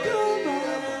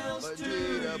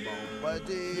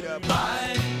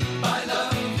 bye,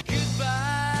 love.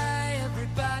 Goodbye,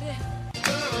 everybody.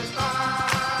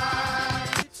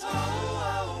 Goodbye. It's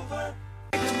all over.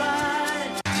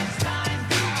 Goodbye. It's time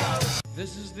to go.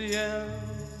 This is the end.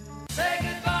 Say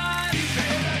goodbye. You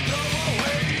better go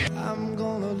away. I'm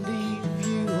gonna leave.